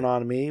Spawn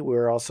on Me.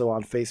 We're also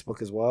on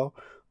Facebook as well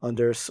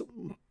under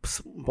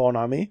Spawn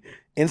on Me.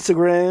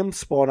 Instagram,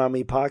 Spawn on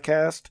Me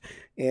Podcast,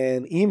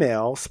 and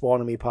email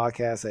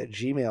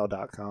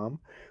spawnonmepodcast@gmail.com.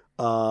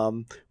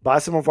 Buy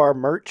some of our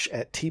merch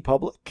at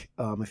TeePublic.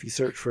 If you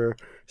search for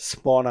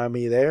Spawn on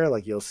Me there,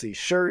 like you'll see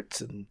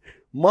shirts and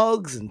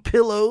mugs and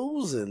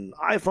pillows and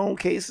iPhone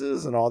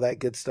cases and all that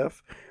good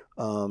stuff.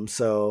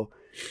 So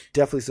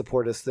definitely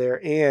support us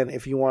there. And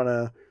if you want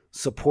to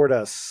support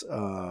us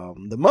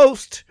the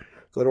most,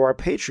 go to our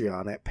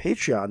Patreon at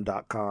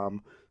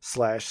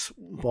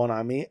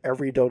patreon.com/SpawnOnMe.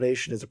 Every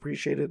donation is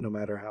appreciated, no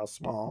matter how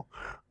small.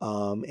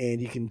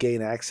 And you can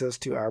gain access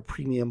to our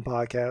premium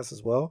podcast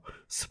as well,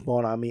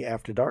 Spawn on Me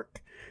After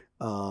Dark.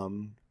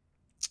 And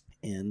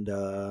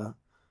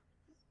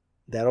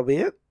that'll be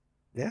it.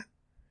 Yeah.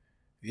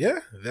 Yeah,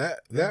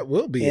 that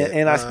will be it.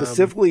 And I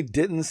specifically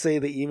didn't say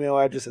the email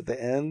address at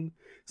the end,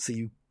 so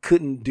you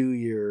couldn't do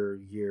your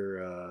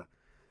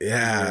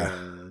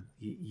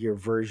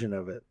version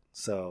of it.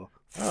 So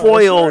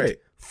foiled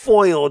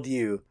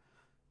you.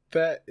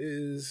 That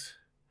is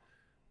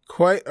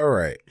quite all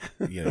right.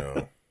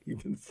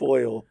 You've been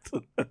foiled.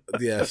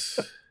 Yes.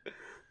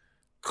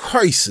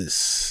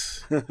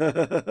 Crisis.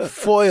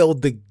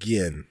 Foiled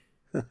again.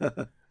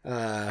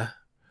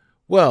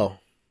 Well,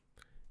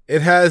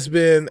 it has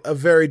been a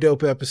very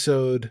dope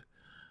episode.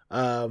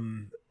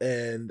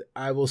 And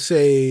I will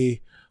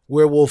say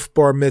Werewolf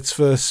Bar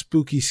Mitzvah,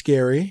 spooky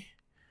scary.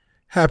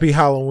 Happy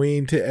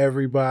Halloween to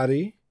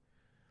everybody.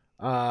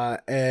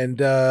 And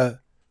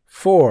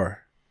for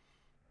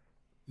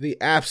the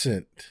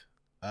absent,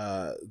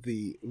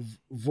 the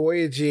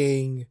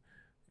voyaging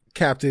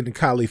Captain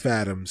Khalif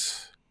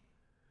Adams,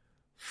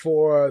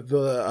 for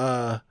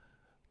the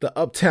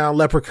uptown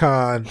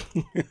leprechaun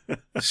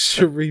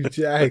Sharif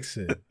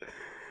Jackson,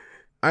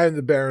 I am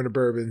the Baron of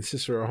Bourbon,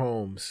 Cicero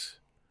Holmes.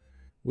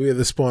 We are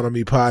the Spawn on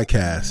Me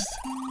podcast,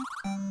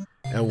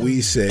 and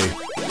we say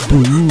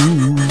boo.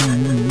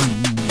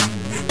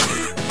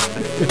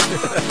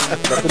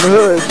 Up in the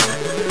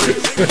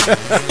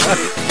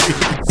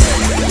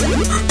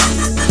hood.